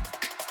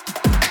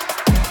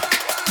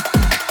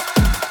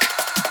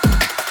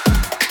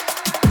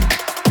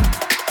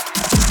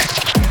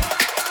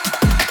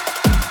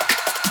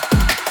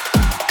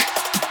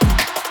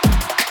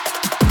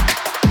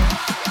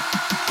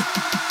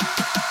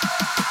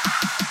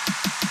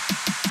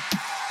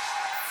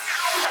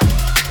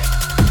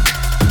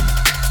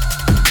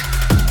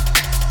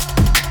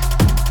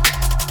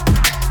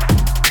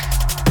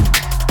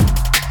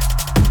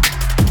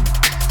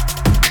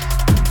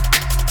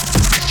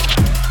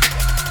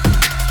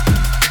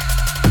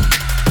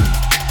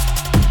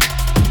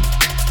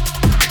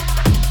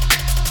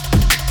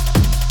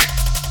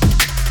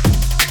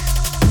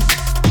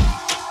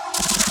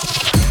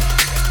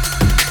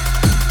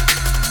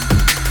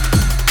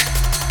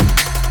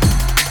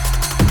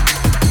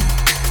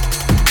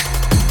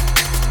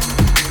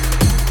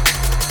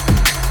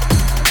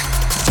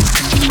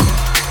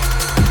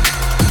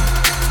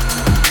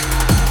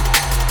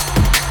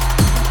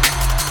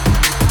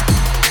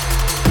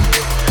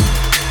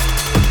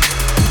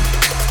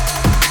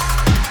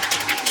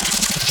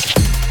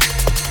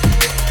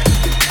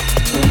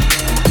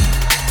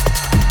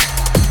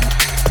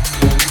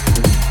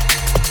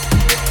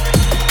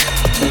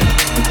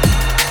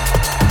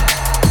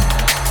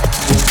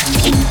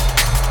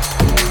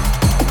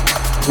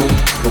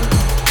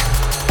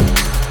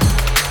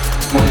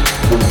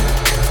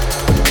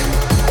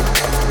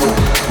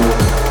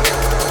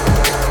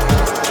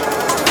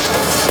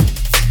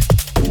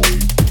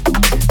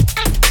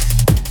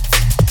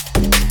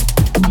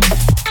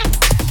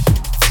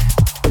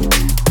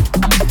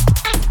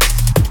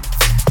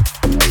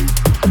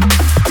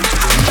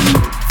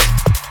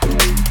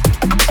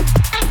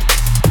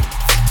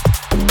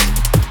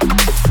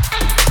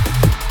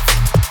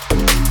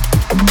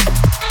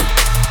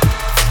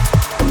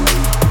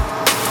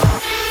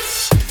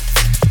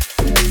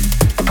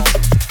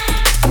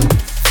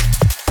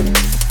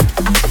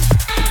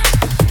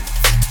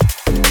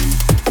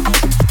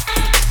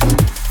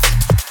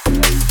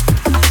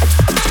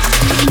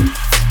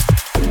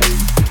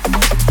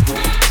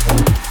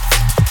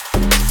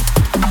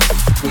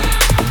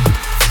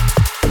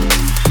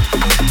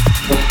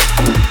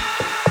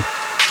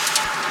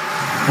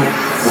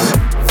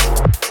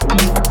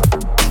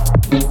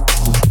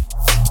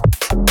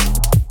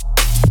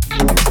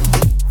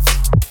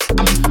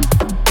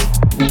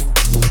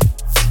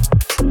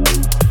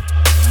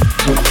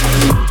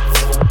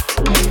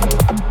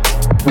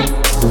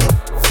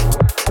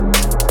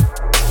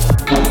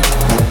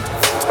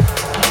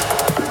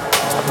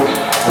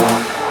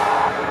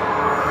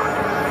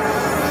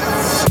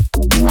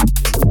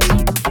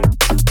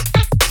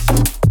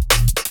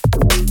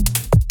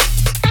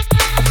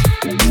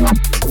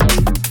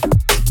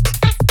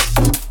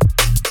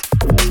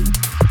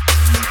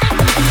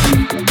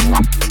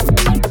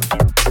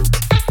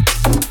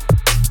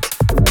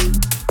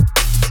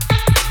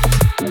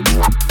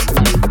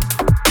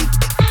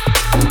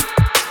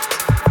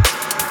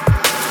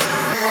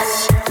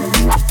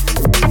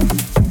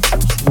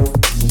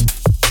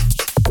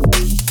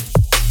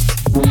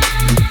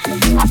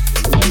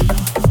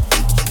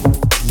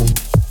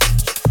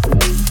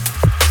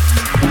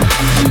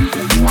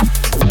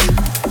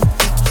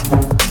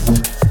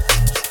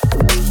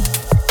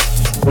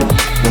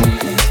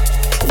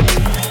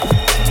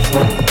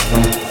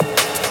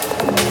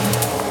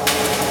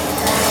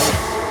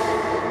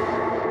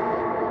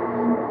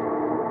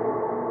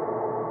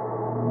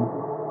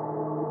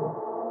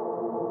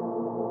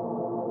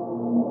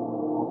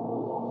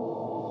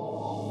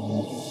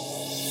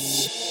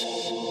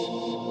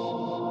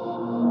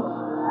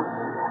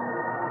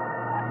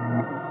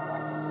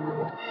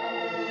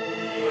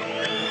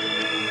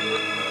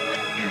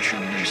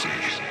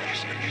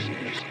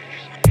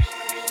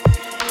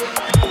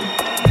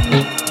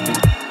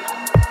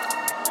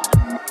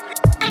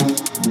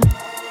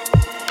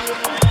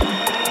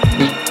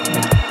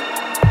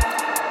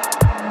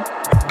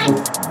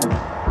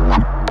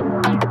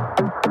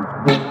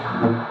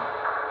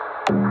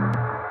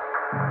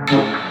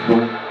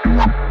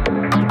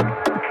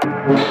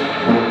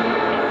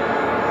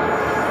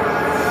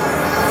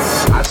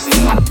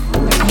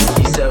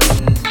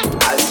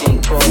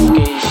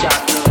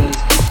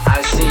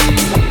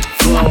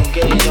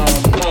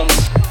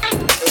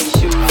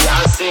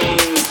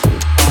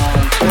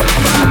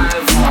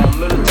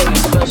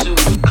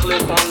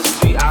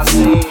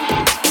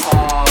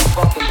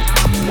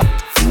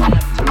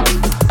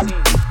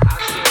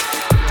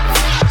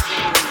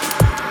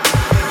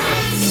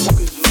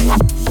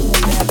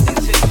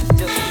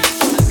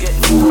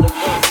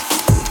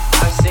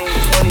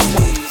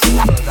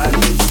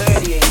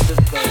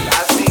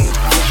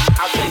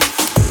 I'll tell you,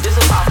 this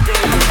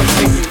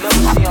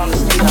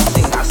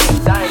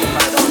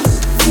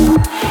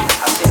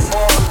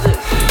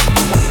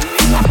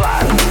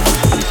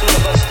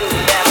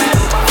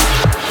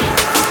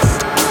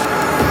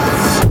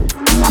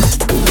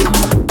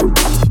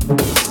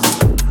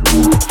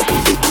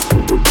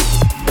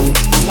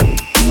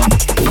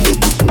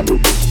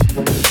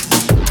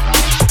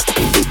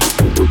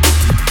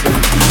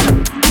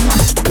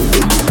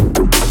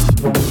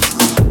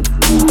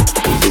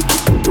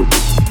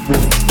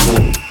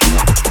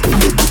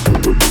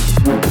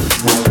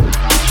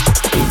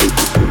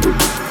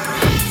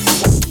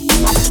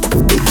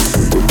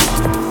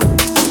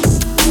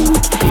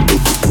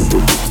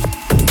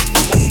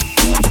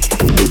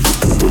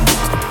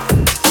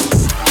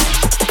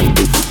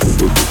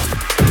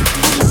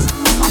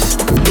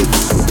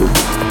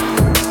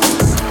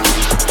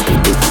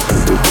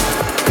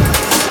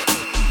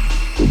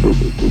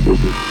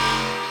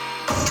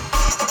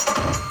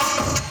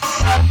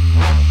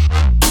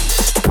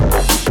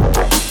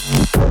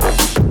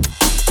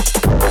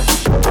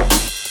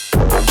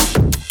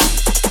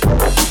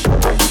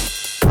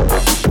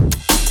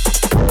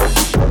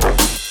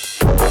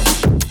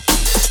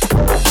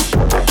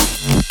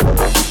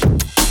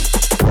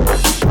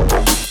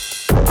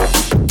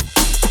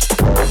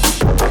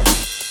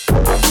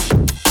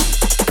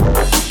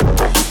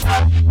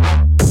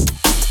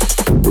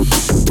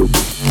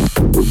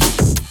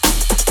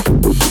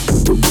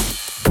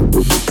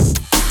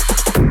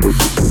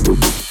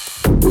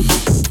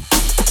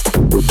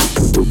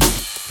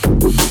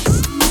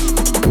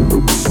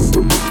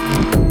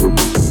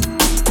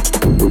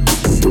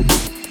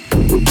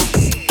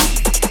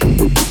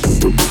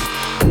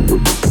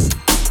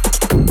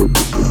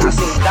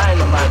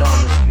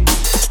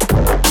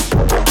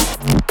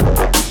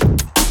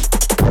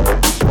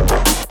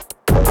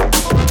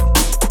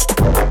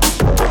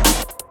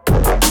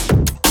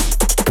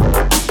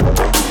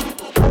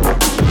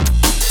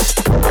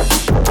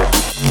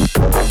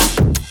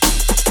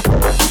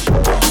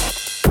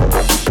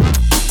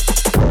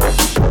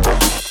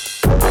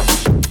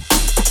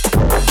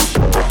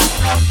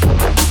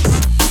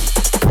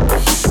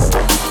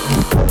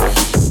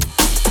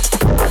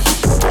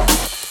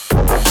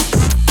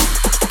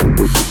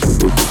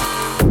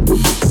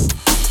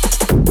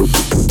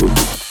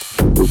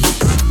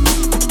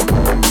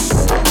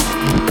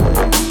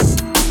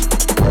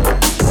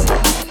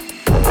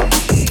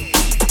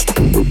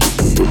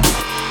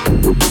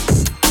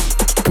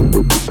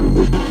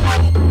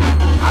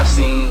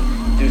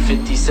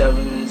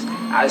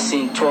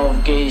seen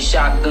 12 gauge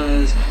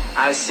shotguns.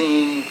 I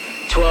seen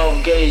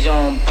 12 gauge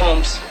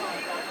pumps,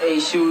 8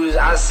 shooters.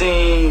 I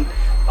seen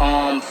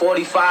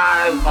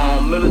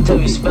 45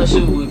 military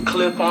special with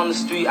clip on the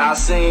street. I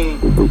seen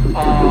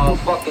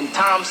fucking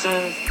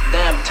Thompsons,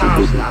 damn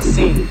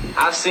Thompson.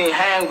 I've seen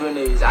hand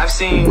grenades. I've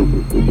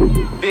seen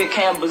big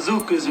hand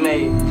bazookas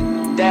made.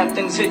 Damn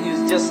things hit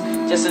you just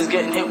as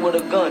getting hit with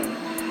a gun.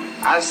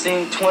 I've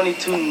seen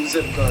 22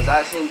 zip guns.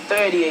 I've seen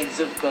 38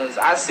 zip guns.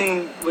 I'll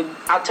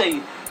tell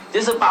you,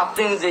 this is about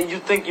things that you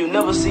think you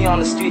never see on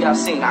the street. I've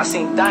seen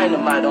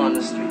dynamite on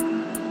the street.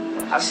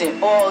 I've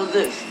seen all of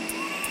this.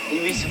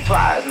 You'd be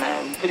surprised,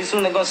 man. Pretty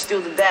soon they're gonna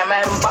steal the damn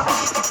atom bomb.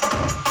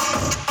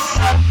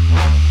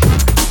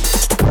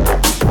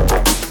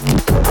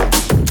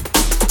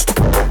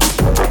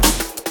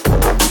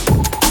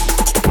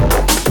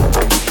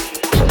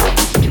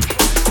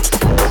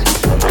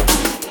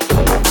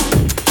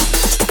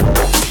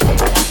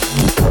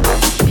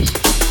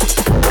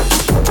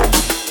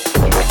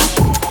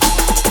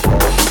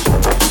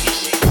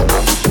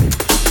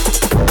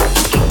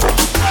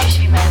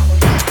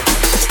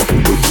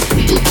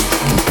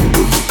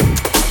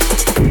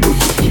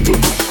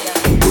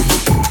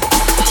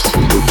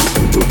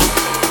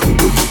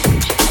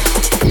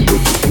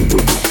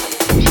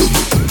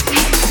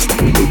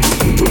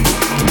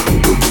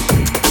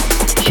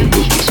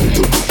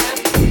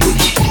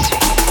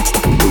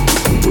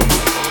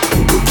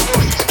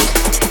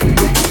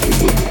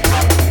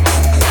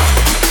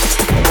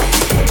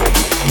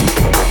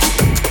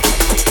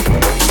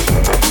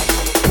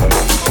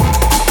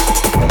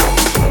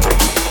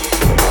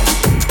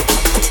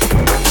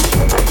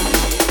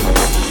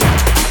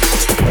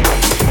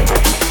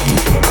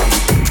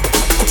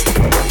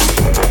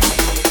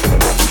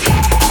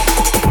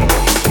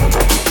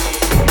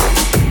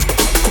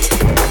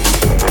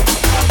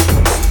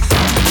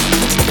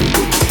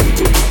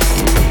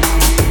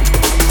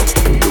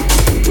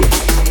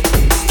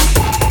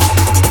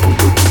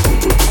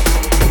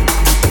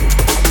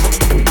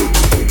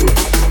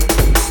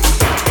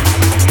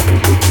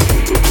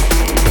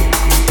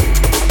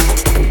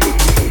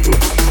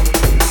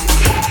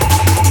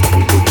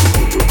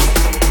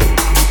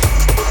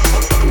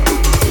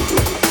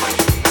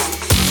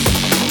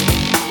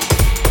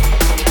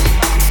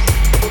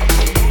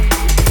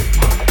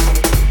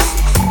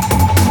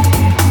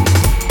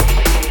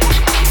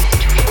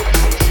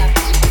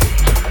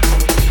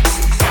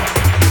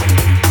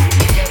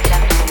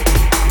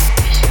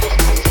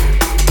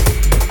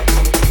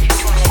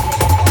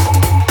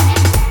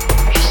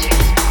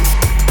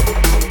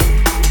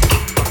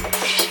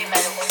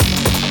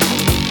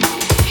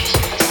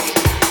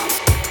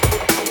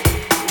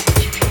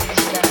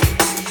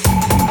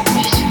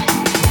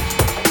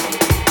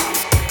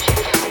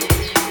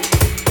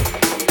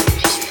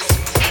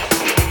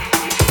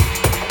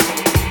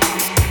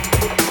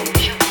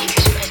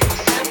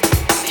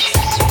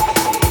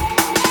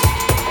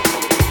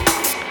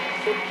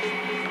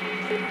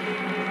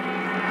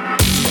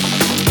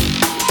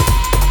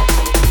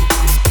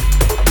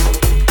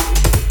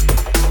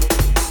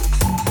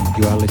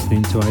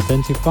 To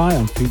Identify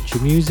on Future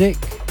Music.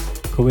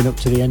 Coming up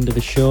to the end of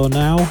the show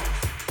now.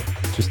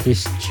 Just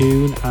this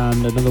tune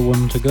and another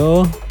one to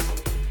go.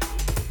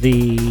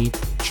 The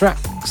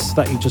tracks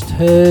that you just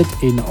heard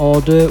in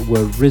order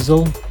were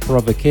Rizzle,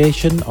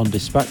 Provocation on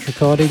Dispatch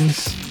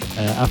Recordings.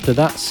 After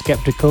that,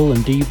 Skeptical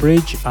and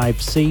D-Bridge,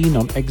 I've Seen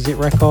on Exit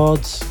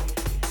Records.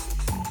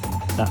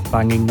 That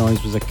banging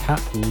noise was a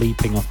cat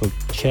leaping off a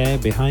chair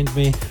behind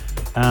me.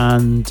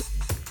 And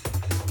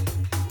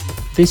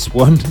this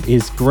one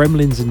is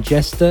Gremlins and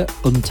Jester,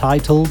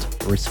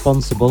 Untitled,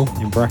 Responsible,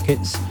 in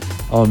brackets,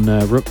 on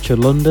Rupture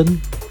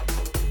London.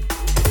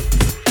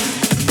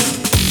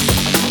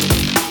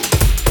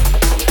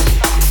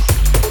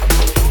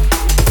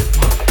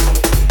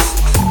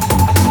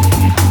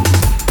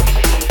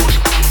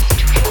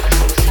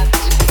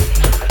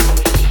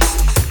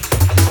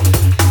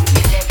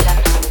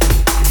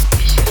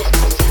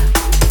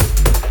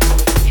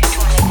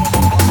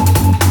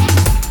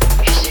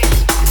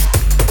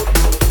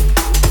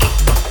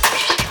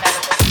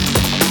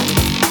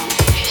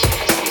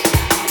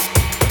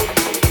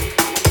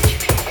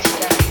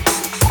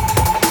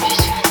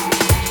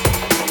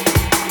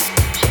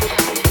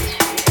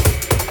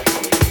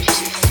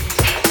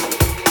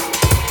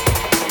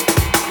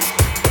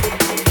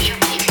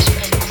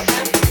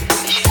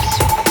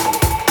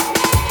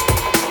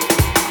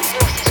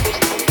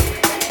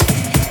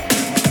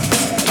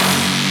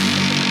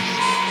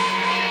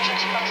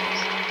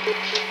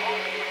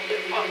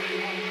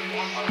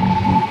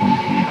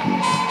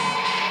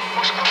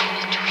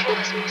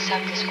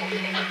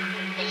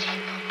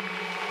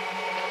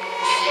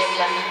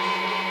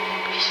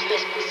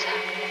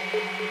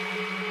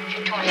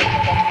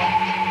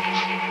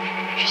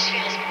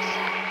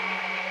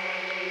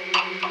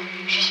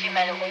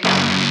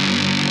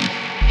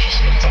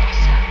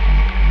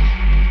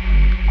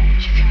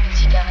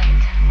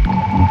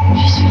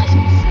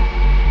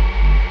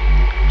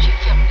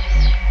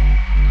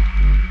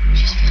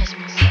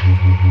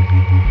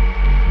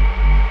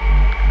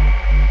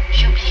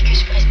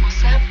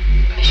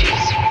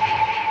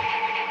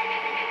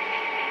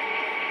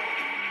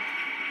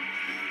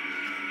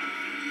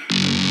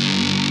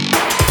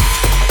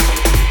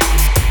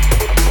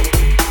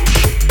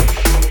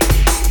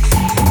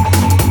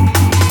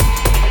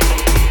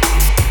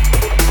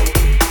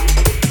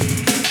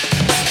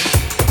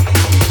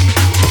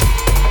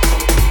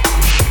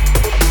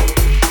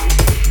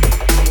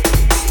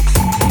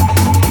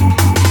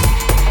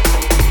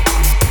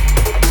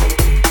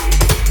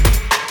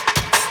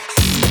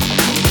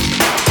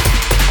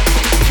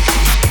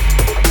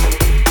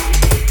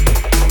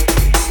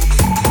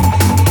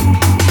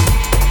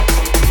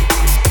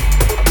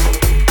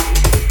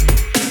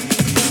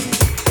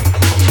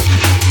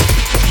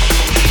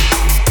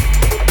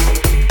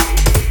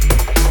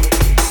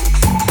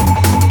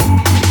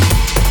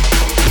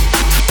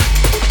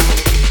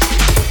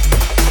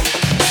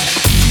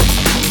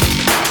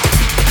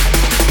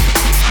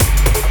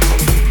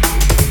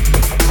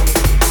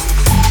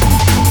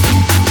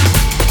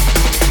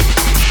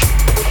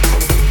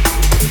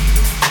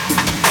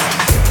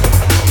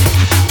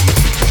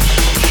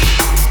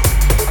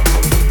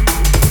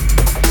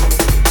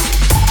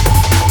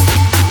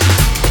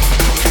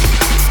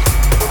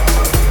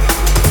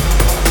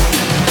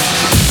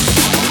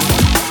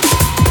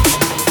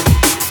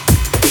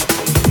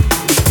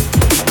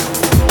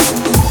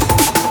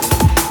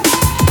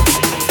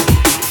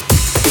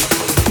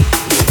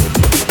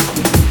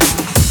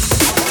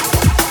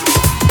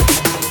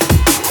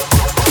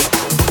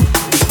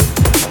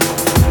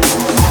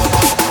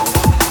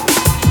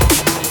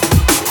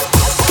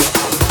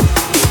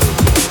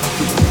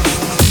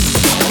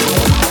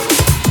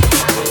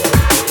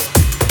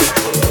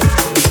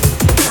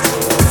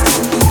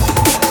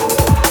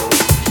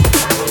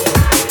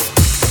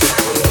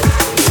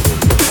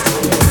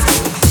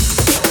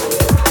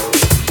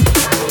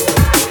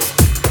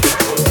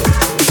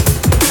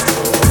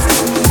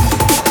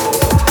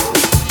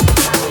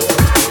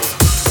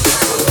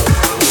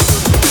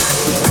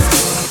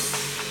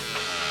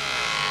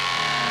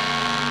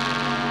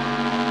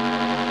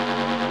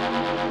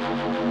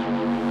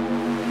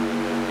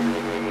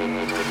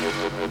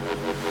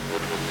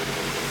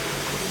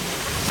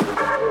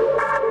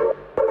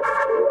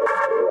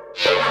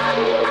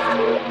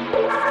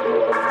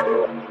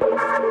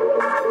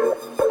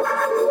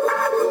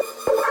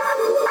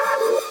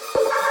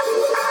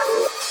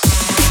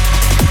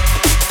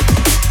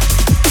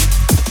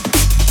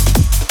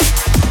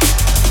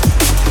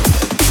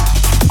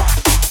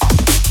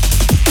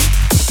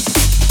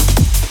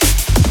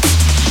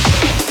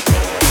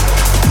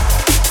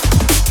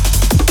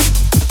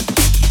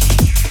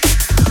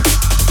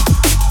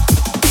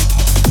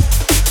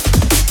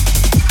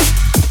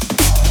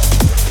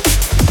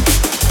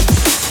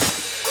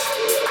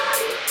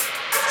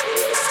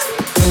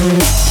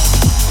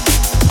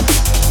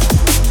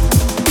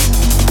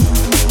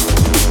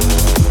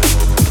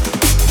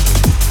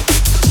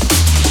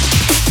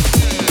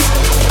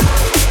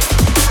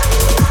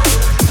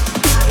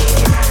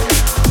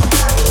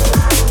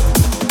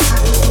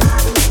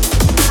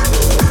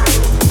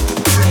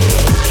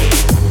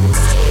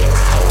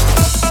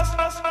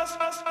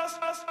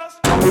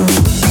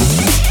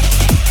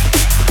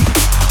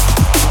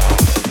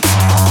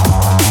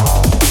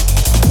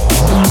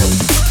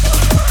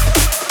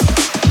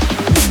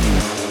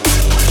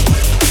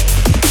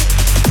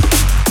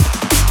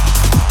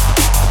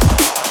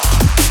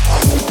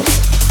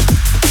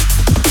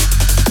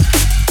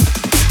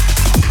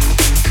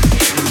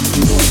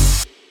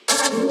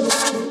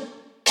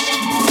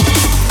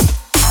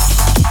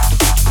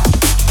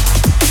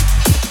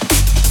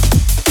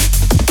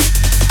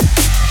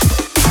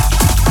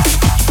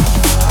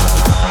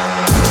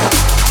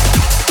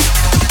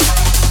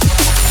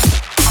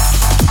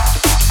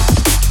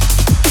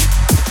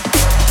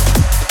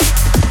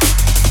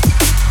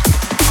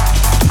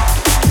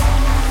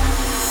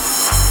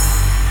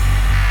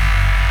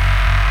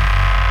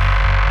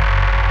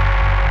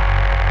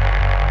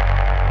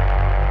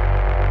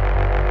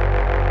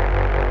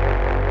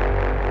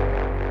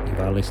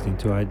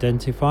 to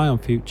Identify on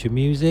Future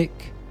Music.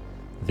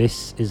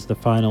 This is the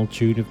final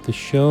tune of the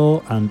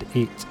show, and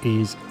it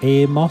is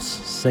Amos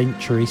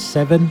Century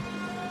 7,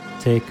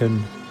 taken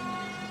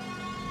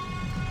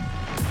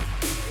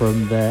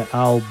from their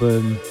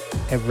album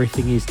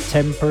Everything Is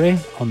Temporary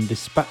on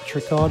Dispatch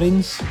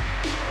Recordings.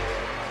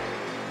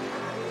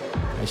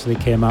 Actually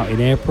came out in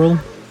April.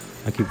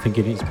 I keep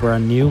thinking it's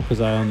brand new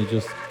because I only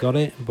just got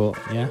it, but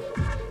yeah,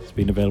 it's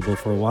been available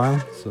for a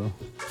while, so...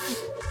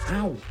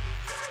 Ow!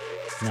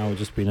 Now we're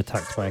just being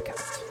attacked by a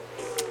cat.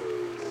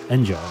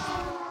 Enjoy.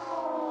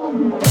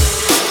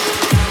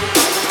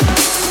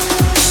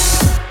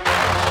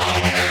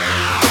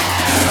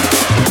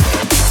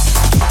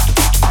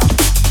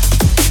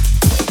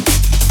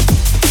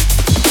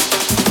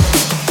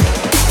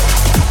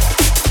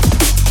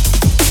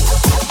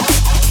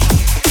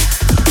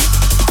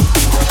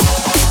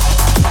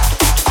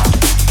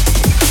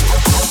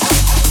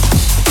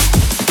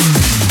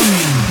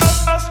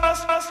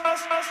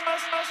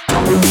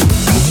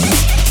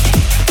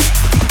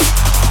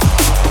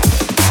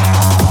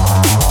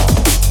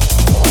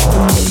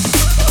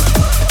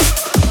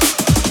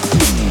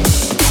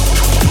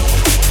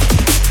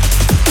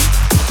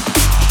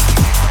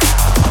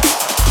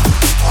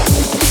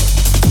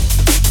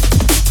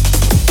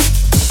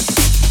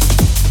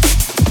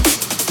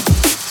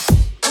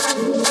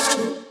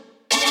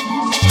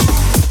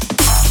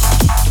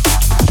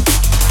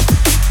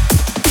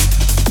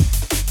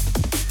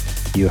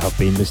 You have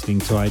been listening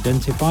to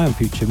Identify on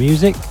Future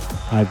Music.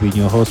 I've been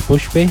your host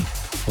Bushby.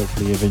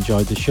 Hopefully you've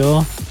enjoyed the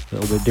show. A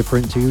little bit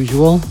different to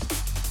usual.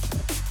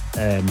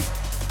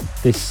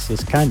 This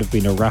has kind of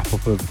been a wrap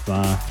up of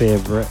my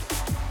favourite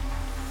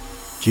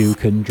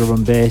Duke and drum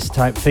and bass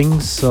type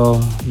things,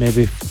 so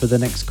maybe for the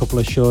next couple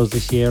of shows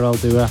this year I'll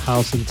do a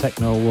house and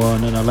techno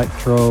one, an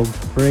electro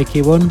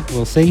breaky one.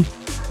 We'll see.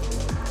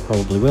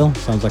 Probably will.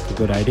 Sounds like a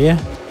good idea.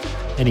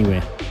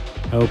 Anyway,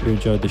 I hope you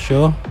enjoyed the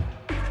show.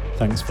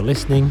 Thanks for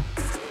listening.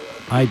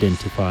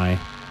 Identify.